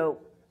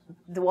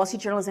 the Wall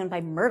Street Journal is owned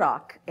by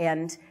Murdoch,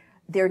 and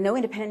there are no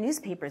independent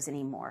newspapers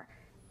anymore.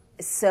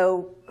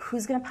 So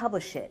who's going to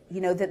publish it?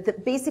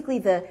 Basically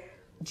the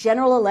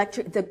general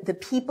electorate, the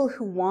people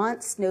who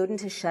want Snowden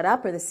to shut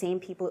up are the same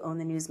people who own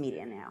the news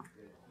media now.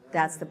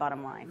 That's the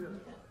bottom line.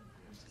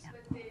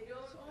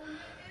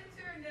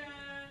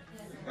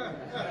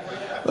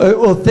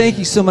 well, thank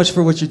you so much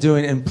for what you're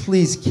doing, and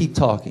please keep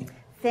talking.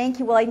 Thank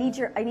you. Well, I need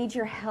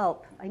your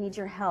help.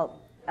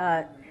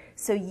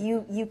 So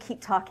you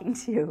keep talking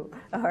too.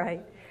 All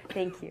right.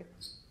 Thank you.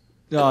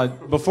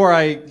 Before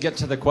I get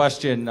to the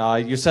question,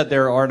 you said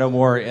there are no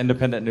more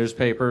independent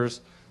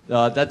newspapers.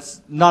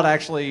 That's not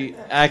actually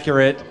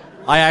accurate.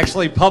 I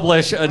actually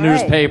publish a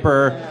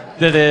newspaper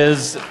that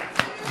is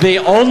the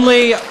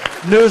only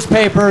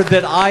newspaper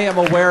that I am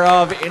aware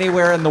of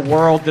anywhere in the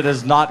world that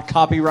is not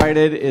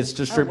copyrighted. It's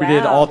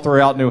distributed all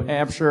throughout New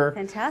Hampshire.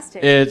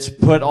 Fantastic. It's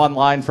put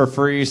online for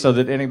free so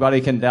that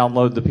anybody can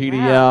download the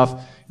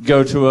PDF,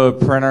 go to a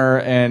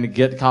printer, and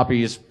get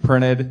copies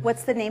printed.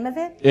 What's the name of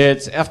it?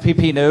 It's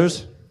FPP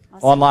News,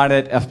 online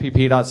at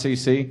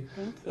fpp.cc.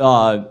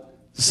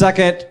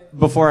 Second,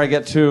 before I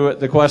get to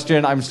the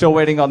question, I'm still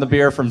waiting on the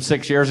beer from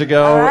 6 years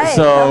ago,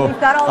 so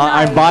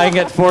I'm buying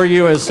it for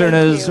you as soon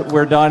as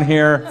we're done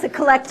here. It's a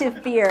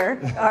collective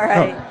beer. All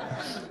right.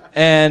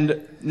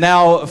 And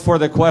now for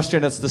the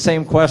question, it's the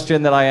same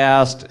question that I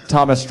asked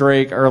Thomas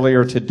Drake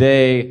earlier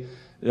today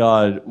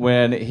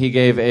when he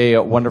gave a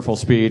wonderful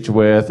speech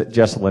with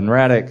Jesselyn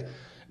Raddick.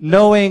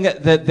 Knowing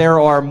that there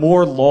are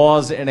more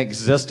laws in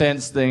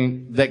existence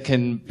that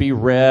can be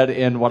read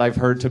in what I've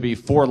heard to be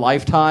 4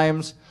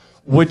 lifetimes,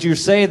 would you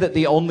say that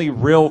the only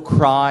real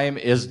crime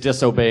is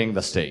disobeying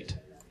the state?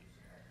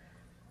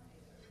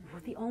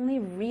 The only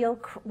real...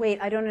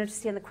 Wait, I don't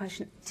understand the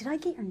question. Did I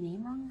get your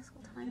name wrong this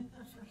whole time?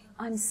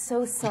 I'm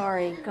so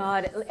sorry.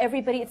 God,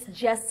 everybody, it's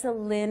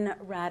Jesselyn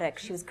Raddick.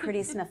 She was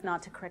courteous enough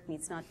not to correct me.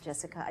 It's not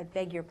Jessica. I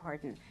beg your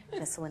pardon,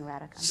 Jesselyn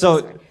Raddick.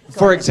 So,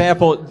 for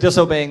example,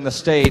 disobeying the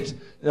state,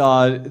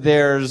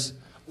 there's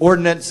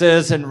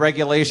ordinances and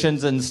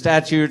regulations and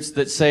statutes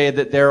that say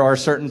that there are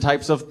certain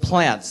types of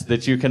plants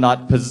that you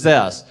cannot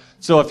possess.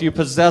 So if you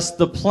possess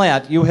the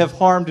plant, you have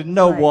harmed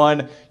no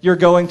one. You're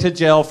going to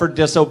jail for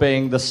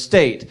disobeying the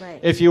state. Right.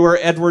 If you were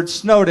Edward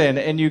Snowden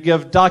and you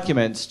give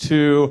documents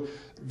to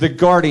The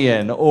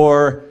Guardian,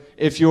 or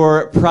if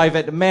you're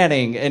Private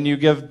Manning and you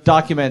give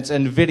documents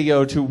and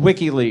video to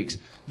WikiLeaks,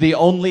 the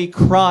only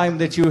crime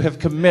that you have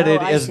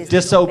committed is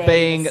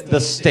disobeying the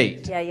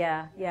state.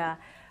 Yeah.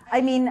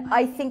 I mean,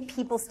 I think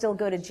people still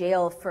go to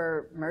jail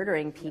for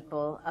murdering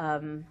people,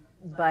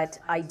 but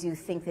I do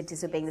think that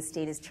disobeying the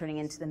state is turning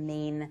into the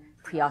main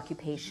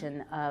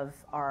preoccupation of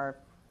our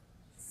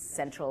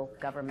central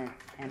government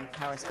and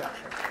power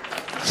structure.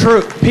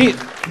 True.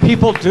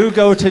 People do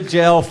go to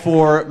jail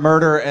for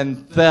murder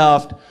and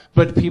theft,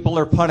 but people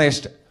are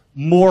punished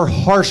more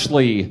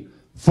harshly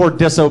for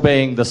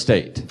disobeying the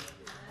state.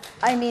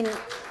 I mean,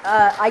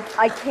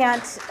 I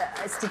can't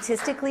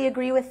statistically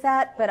agree with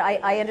that, but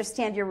I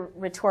understand your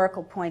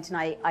rhetorical point, and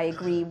I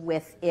agree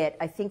with it.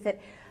 I think that,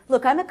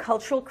 look, I'm a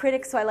cultural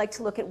critic, so I like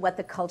to look at what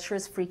the culture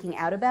is freaking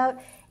out about,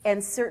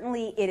 and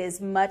certainly it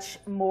is much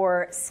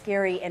more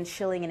scary and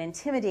chilling and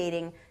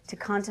intimidating to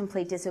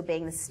contemplate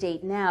disobeying the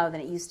state now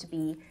than it used to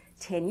be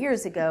 10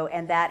 years ago,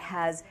 and that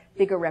has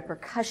bigger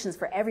repercussions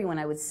for everyone,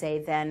 I would say,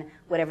 than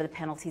whatever the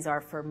penalties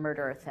are for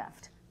murder or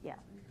theft. Yeah.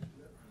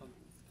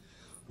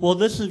 Well,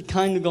 this is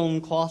kind of going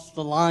across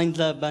the lines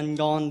that have been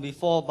gone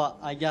before, but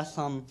I guess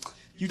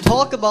you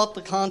talk about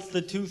the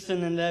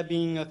Constitution and there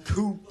being a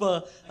coup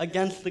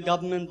against the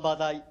government,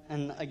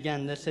 and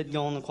again, this is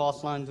going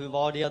across lines we've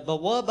already had,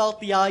 but what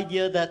about the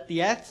idea that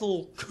the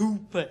actual coup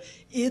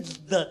is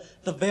the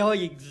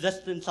very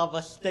existence of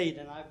a state,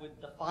 and I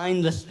would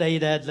define the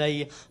state as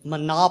a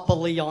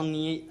monopoly on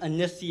the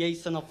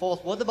initiation of force.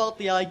 What about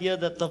the idea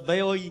that the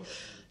very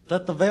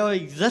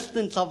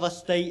existence of a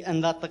state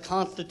and that the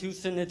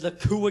Constitution is a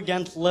coup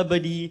against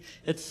liberty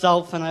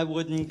itself, and I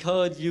would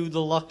encourage you to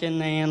look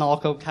into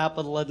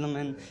anarcho-capitalism,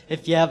 and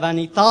if you have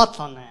any thoughts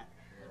on that.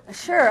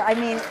 Sure. I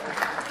mean,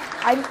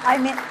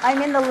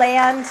 I'm in the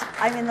land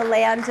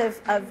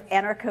of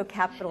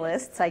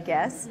anarcho-capitalists, I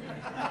guess,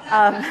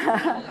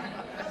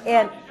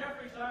 and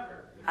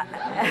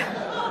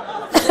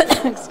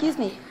excuse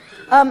me.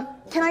 Can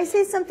I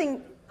say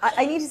something?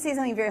 I need to say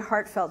something very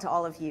heartfelt to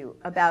all of you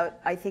about,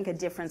 I think, a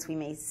difference we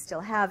may still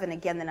have. And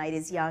again, the night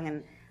is young,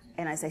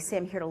 and as I say,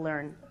 I'm here to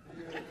learn.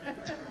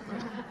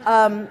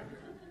 But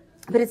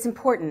it's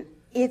important.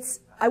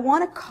 I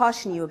want to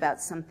caution you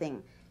about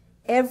something.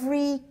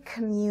 Every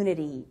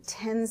community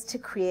tends to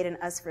create an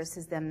us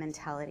versus them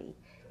mentality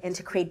and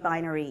to create a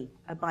binary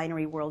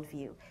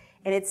worldview.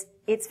 And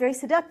it's very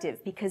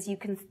seductive because you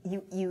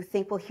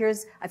think, well,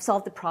 I've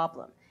solved the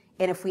problem.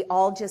 And if we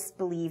all just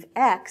believe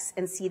X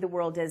and see the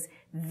world as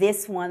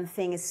this one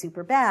thing is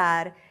super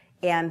bad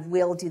and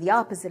we'll do the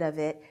opposite of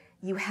it,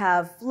 you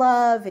have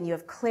love and you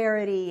have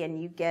clarity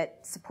and you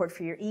get support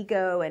for your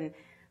ego, and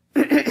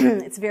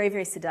it's very,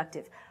 very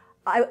seductive.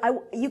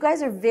 You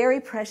guys are very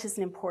precious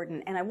and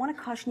important, and I want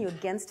to caution you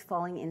against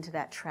falling into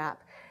that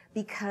trap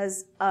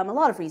because a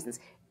lot of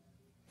reasons.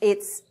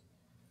 It's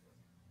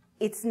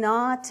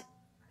not,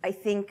 I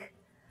think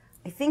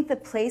the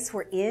place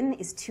we're in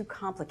is too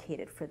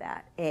complicated for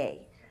that,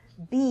 A.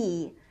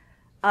 B,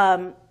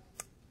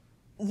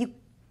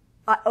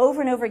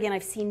 over and over again,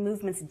 I've seen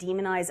movements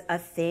demonize a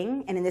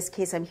thing, and in this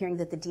case, I'm hearing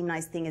that the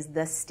demonized thing is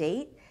the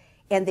state,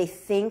 and they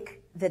think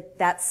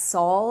that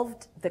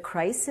solved the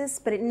crisis,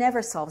 but it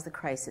never solves the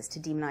crisis to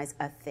demonize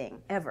a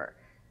thing, ever,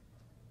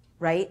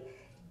 right?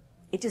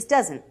 It just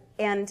doesn't.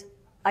 And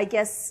I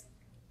guess,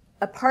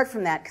 apart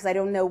from that, because I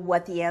don't know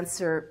what the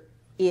answer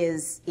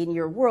is in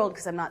your world,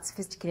 because I'm not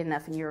sophisticated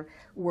enough in your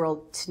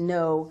world to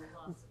know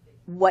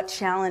what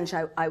challenge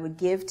I would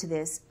give to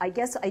this, I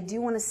guess I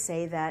do want to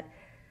say that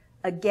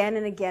again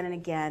and again and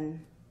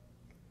again,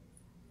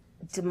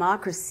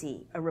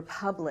 democracy, a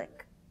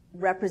republic,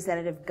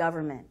 representative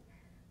government,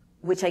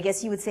 which I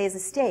guess you would say is a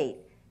state,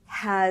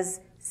 has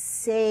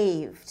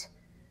saved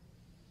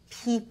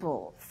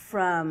people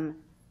from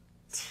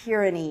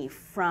tyranny,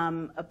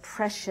 from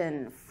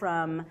oppression,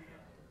 from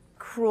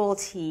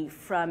cruelty,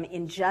 from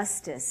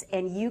injustice,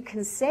 and you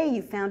can say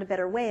you found a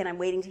better way, and I'm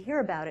waiting to hear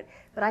about it,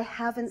 but I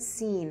haven't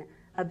seen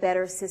a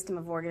better system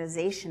of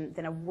organization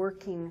than a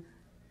working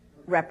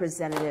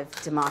representative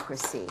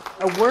democracy,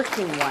 a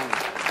working one.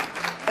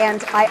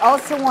 And I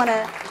also want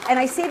to, and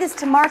I say this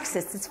to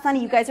Marxists, it's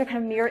funny, you guys are kind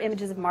of mirror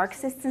images of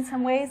Marxists in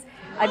some ways.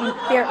 I mean,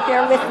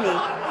 bear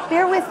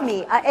with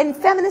me, and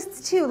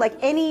feminists too, like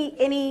any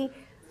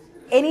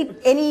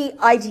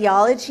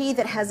ideology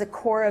that has a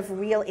core of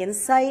real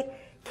insight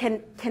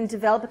can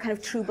develop a kind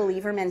of true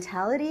believer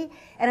mentality.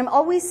 And I'm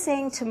always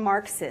saying to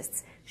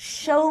Marxists,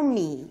 show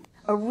me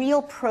a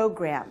real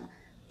program.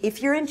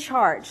 If you're in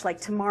charge, like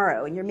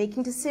tomorrow, and you're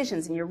making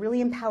decisions and you're really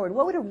empowered,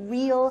 what would a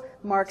real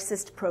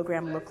Marxist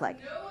program look like?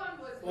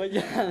 Well,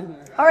 yeah.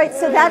 All right,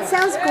 so that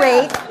sounds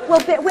great.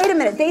 Well, but wait a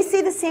minute. They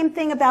say the same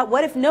thing about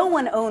what if no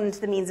one owned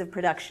the means of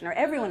production, or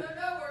everyone? No,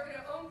 we're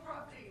going to own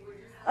property.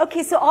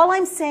 Okay, so all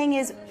I'm saying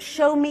is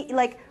show me,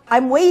 like,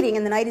 I'm waiting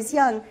and the night is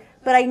young,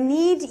 but I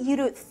need you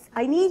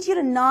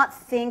to not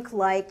think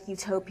like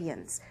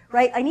utopians,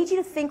 right? I need you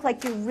to think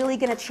like you're really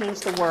going to change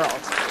the world,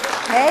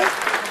 okay?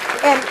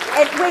 And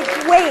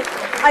wait,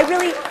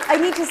 I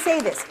need to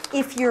say this.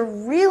 If you're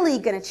really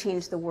going to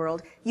change the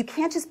world, you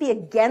can't just be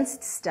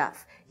against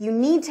stuff. You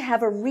need to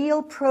have a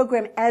real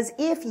program as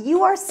if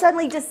you are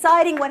suddenly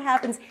deciding what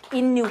happens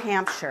in New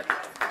Hampshire.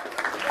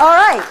 All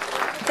right,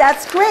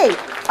 that's great.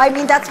 I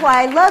mean, that's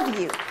why I love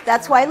you.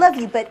 That's why I love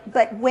you.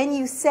 But when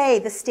you say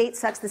the state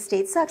sucks,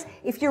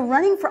 if you're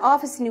running for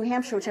office in New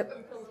Hampshire,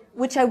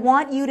 which I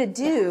want you to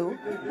do,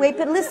 wait,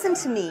 but listen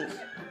to me.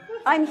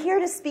 I'm here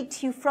to speak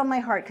to you from my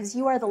heart because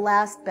you are the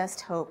last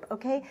best hope,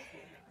 okay?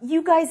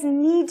 You guys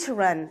need to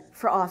run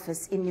for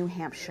office in New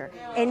Hampshire.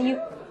 And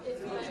you...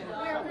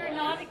 We're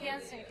not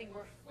against anything.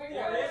 We're for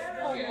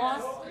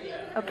philosophy.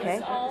 Okay.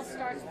 This all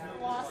starts with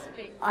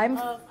philosophy.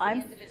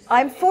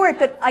 I'm for it,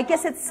 but I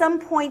guess at some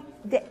point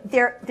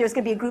there's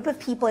going to be a group of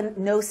people in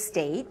no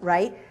state,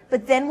 right?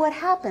 But then what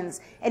happens?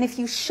 And if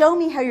you show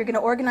me how you're going to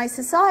organize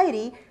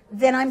society,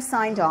 then I'm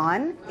signed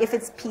on, if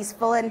it's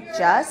peaceful and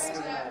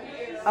just.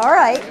 All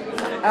right.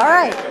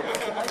 I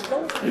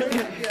don't think,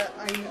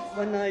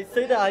 when I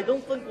say that, I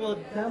don't think we're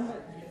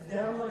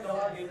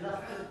demagoguing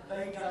leftist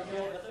thing. I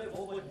think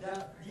we're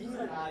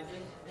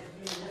demonizing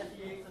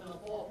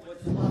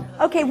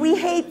Okay, we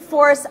hate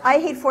force. I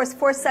hate force.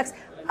 Force sucks.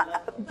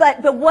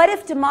 But what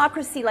if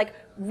democracy, like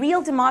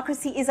real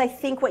democracy, is I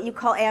think what you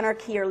call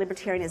anarchy or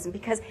libertarianism?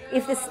 Because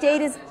if the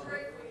state is,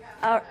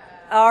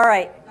 all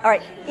right.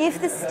 If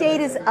the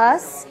state is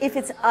us, if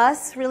it's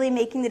us really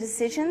making the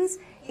decisions,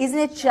 isn't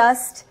it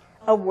just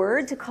a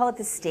word to call it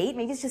the state?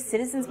 Maybe it's just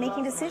citizens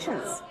making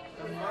decisions.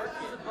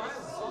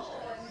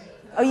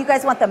 Oh, you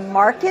guys want the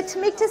market to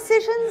make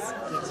decisions?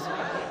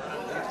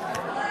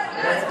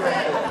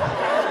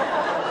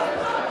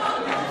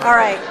 All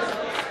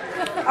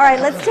right,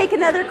 let's take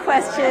another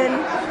question.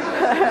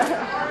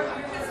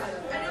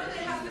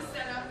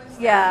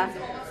 Yeah. It's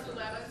almost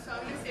 11, so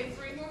I'm going to say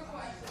 3 more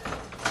questions,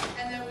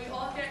 and then we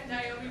all get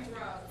Naomi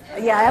drunk.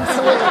 Yeah,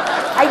 absolutely.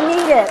 I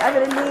need it. I'm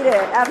going to need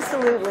it.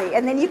 Absolutely.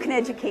 And then you can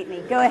educate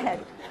me. Go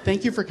ahead.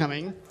 Thank you for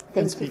coming.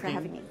 Thank you for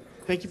having me.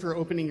 Thank you for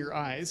opening your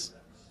eyes.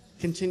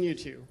 Continue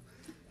to.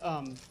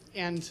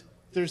 And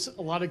there's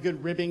a lot of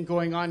good ribbing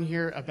going on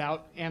here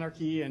about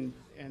anarchy and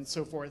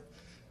so forth.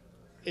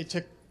 It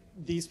took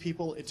these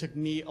people, it took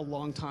me a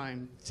long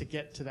time to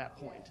get to that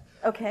point.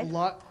 Okay.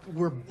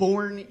 We're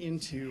born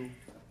into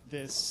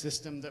this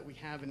system that we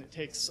have, and it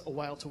takes a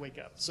while to wake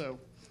up. So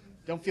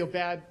don't feel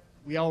bad.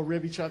 We all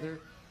rib each other.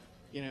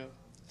 You know,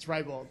 it's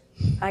Ribald.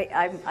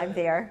 I'm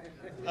there.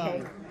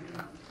 Okay.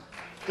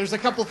 There's a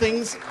couple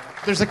things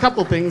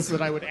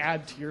that I would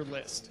add to your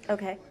list.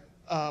 Okay.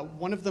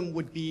 One of them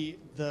would be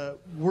the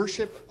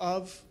worship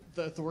of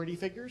the authority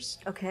figures.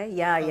 Okay,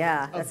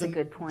 yeah, that's a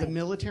good point. The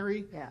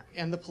military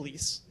and the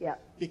police. Yeah.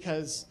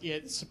 Because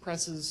it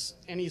suppresses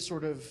any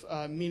sort of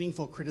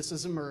meaningful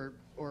criticism or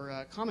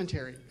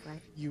commentary.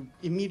 Right. You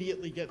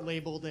immediately get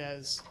labeled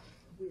as,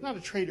 not a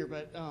traitor,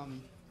 but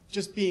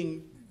just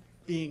being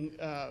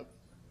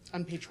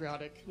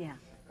unpatriotic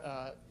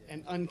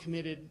and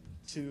uncommitted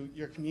to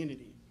your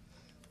community.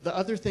 The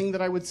other thing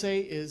that I would say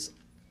is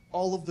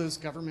all of those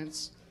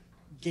governments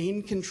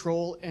gained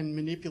control and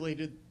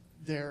manipulated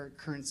their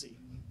currency.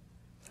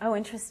 Oh,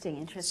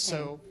 interesting.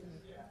 So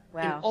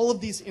wow. in all of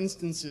these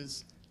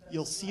instances,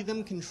 you'll see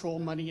them control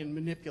money and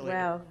manipulate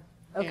Wow.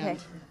 it. Okay.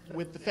 And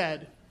with the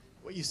Fed,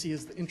 what you see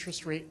is the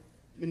interest rate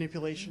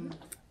manipulation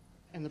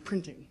and the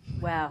printing.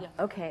 Wow.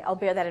 Yeah. Okay, I'll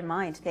bear that in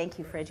mind. Thank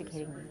you for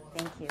educating me.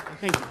 Thank you.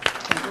 Thank you.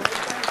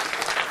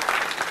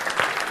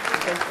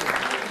 Thank you.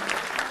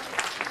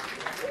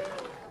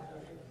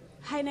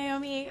 Hi,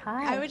 Naomi.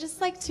 Hi. I would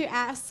just like to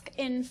ask,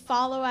 in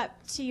follow-up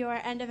to your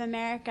End of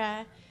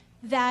America,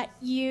 that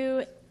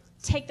you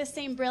take the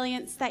same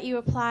brilliance that you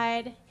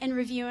applied in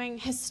reviewing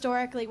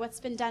historically what's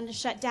been done to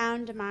shut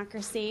down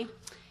democracy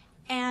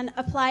and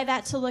apply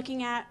that to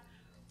looking at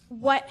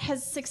what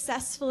has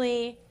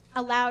successfully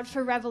allowed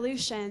for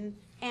revolution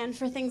and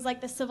for things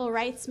like the civil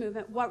rights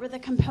movement. What were the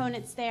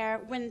components there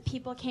when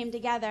people came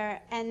together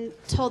and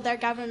told their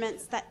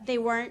governments that they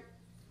weren't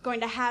going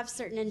to have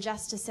certain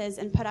injustices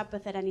and put up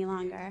with it any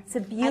longer? It's a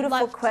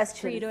beautiful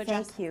question.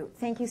 Thank you.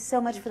 Thank you so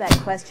much for that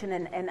question,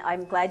 and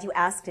I'm glad you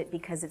asked it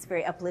because it's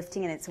very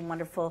uplifting and it's a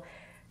wonderful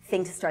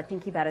thing to start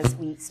thinking about as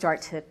we start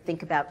to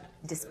think about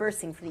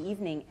dispersing for the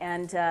evening.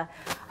 And I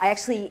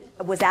actually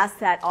was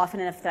asked that often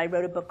enough that I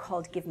wrote a book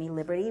called Give Me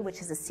Liberty,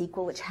 which is a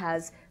sequel which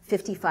has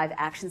 55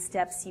 action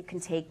steps you can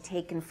take,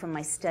 taken from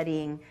my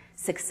studying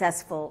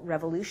successful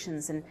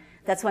revolutions. And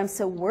that's why I'm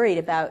so worried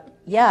about,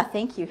 yeah,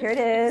 thank you, here it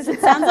is.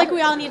 It sounds like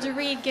we all need to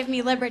read Give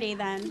Me Liberty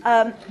then.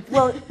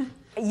 Well,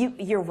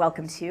 you're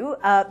welcome to,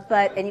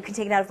 and you can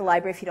take it out of the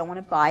library if you don't want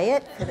to buy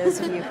it, for those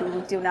of you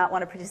who do not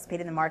want to participate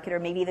in the market, or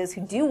maybe those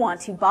who do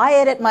want to buy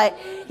it at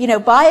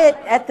buy it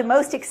at the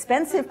most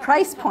expensive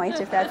price point,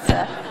 if that's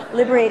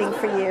liberating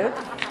for you.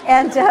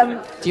 And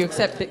do you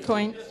accept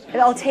Bitcoin?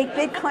 I'll take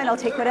Bitcoin, I'll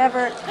take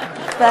whatever,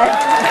 but...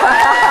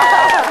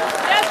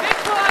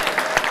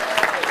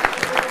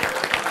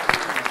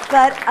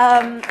 But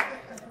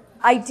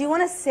I do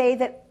want to say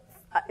that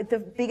the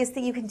biggest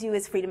thing you can do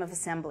is freedom of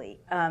assembly.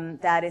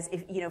 That is,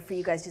 if, for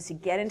you guys just to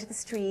get into the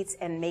streets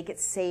and make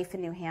it safe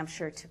in New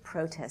Hampshire to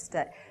protest.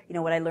 That,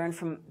 what I learned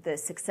from the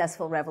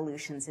successful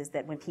revolutions is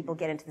that when people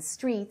get into the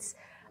streets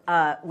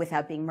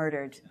without being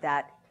murdered,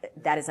 that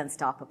is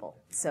unstoppable.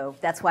 So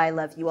that's why I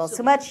love you all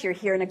so much. You're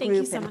here in a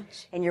group,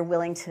 and you're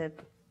willing to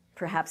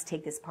perhaps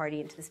take this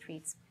party into the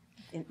streets.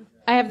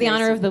 I have the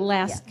honor of the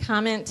last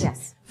comment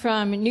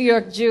from New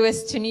York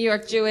Jewess to New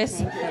York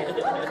Jewess.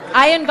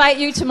 I invite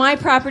you to my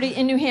property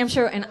in New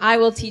Hampshire, and I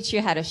will teach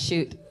you how to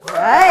shoot.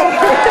 Right.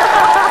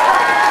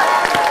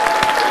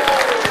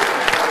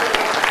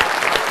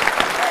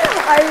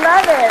 I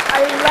love it.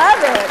 I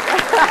love it.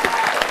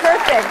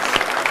 Perfect.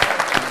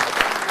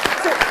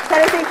 So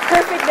that is a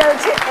perfect note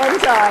to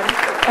end on.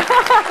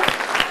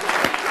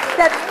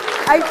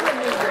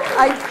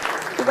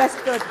 West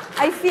Village.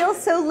 I feel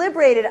so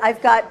liberated.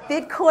 I've got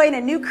Bitcoin,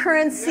 a new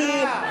currency,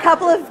 a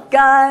couple of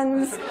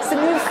guns,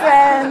 some new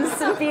friends,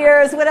 some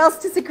beers. What else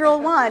does a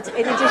girl want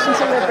in addition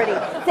to liberty?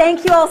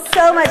 Thank you all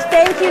so much.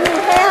 Thank you,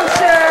 New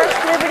Hampshire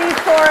Liberty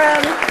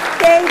Forum.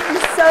 Thank you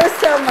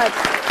so much.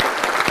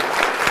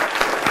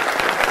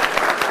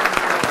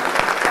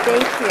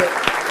 Thank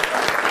you.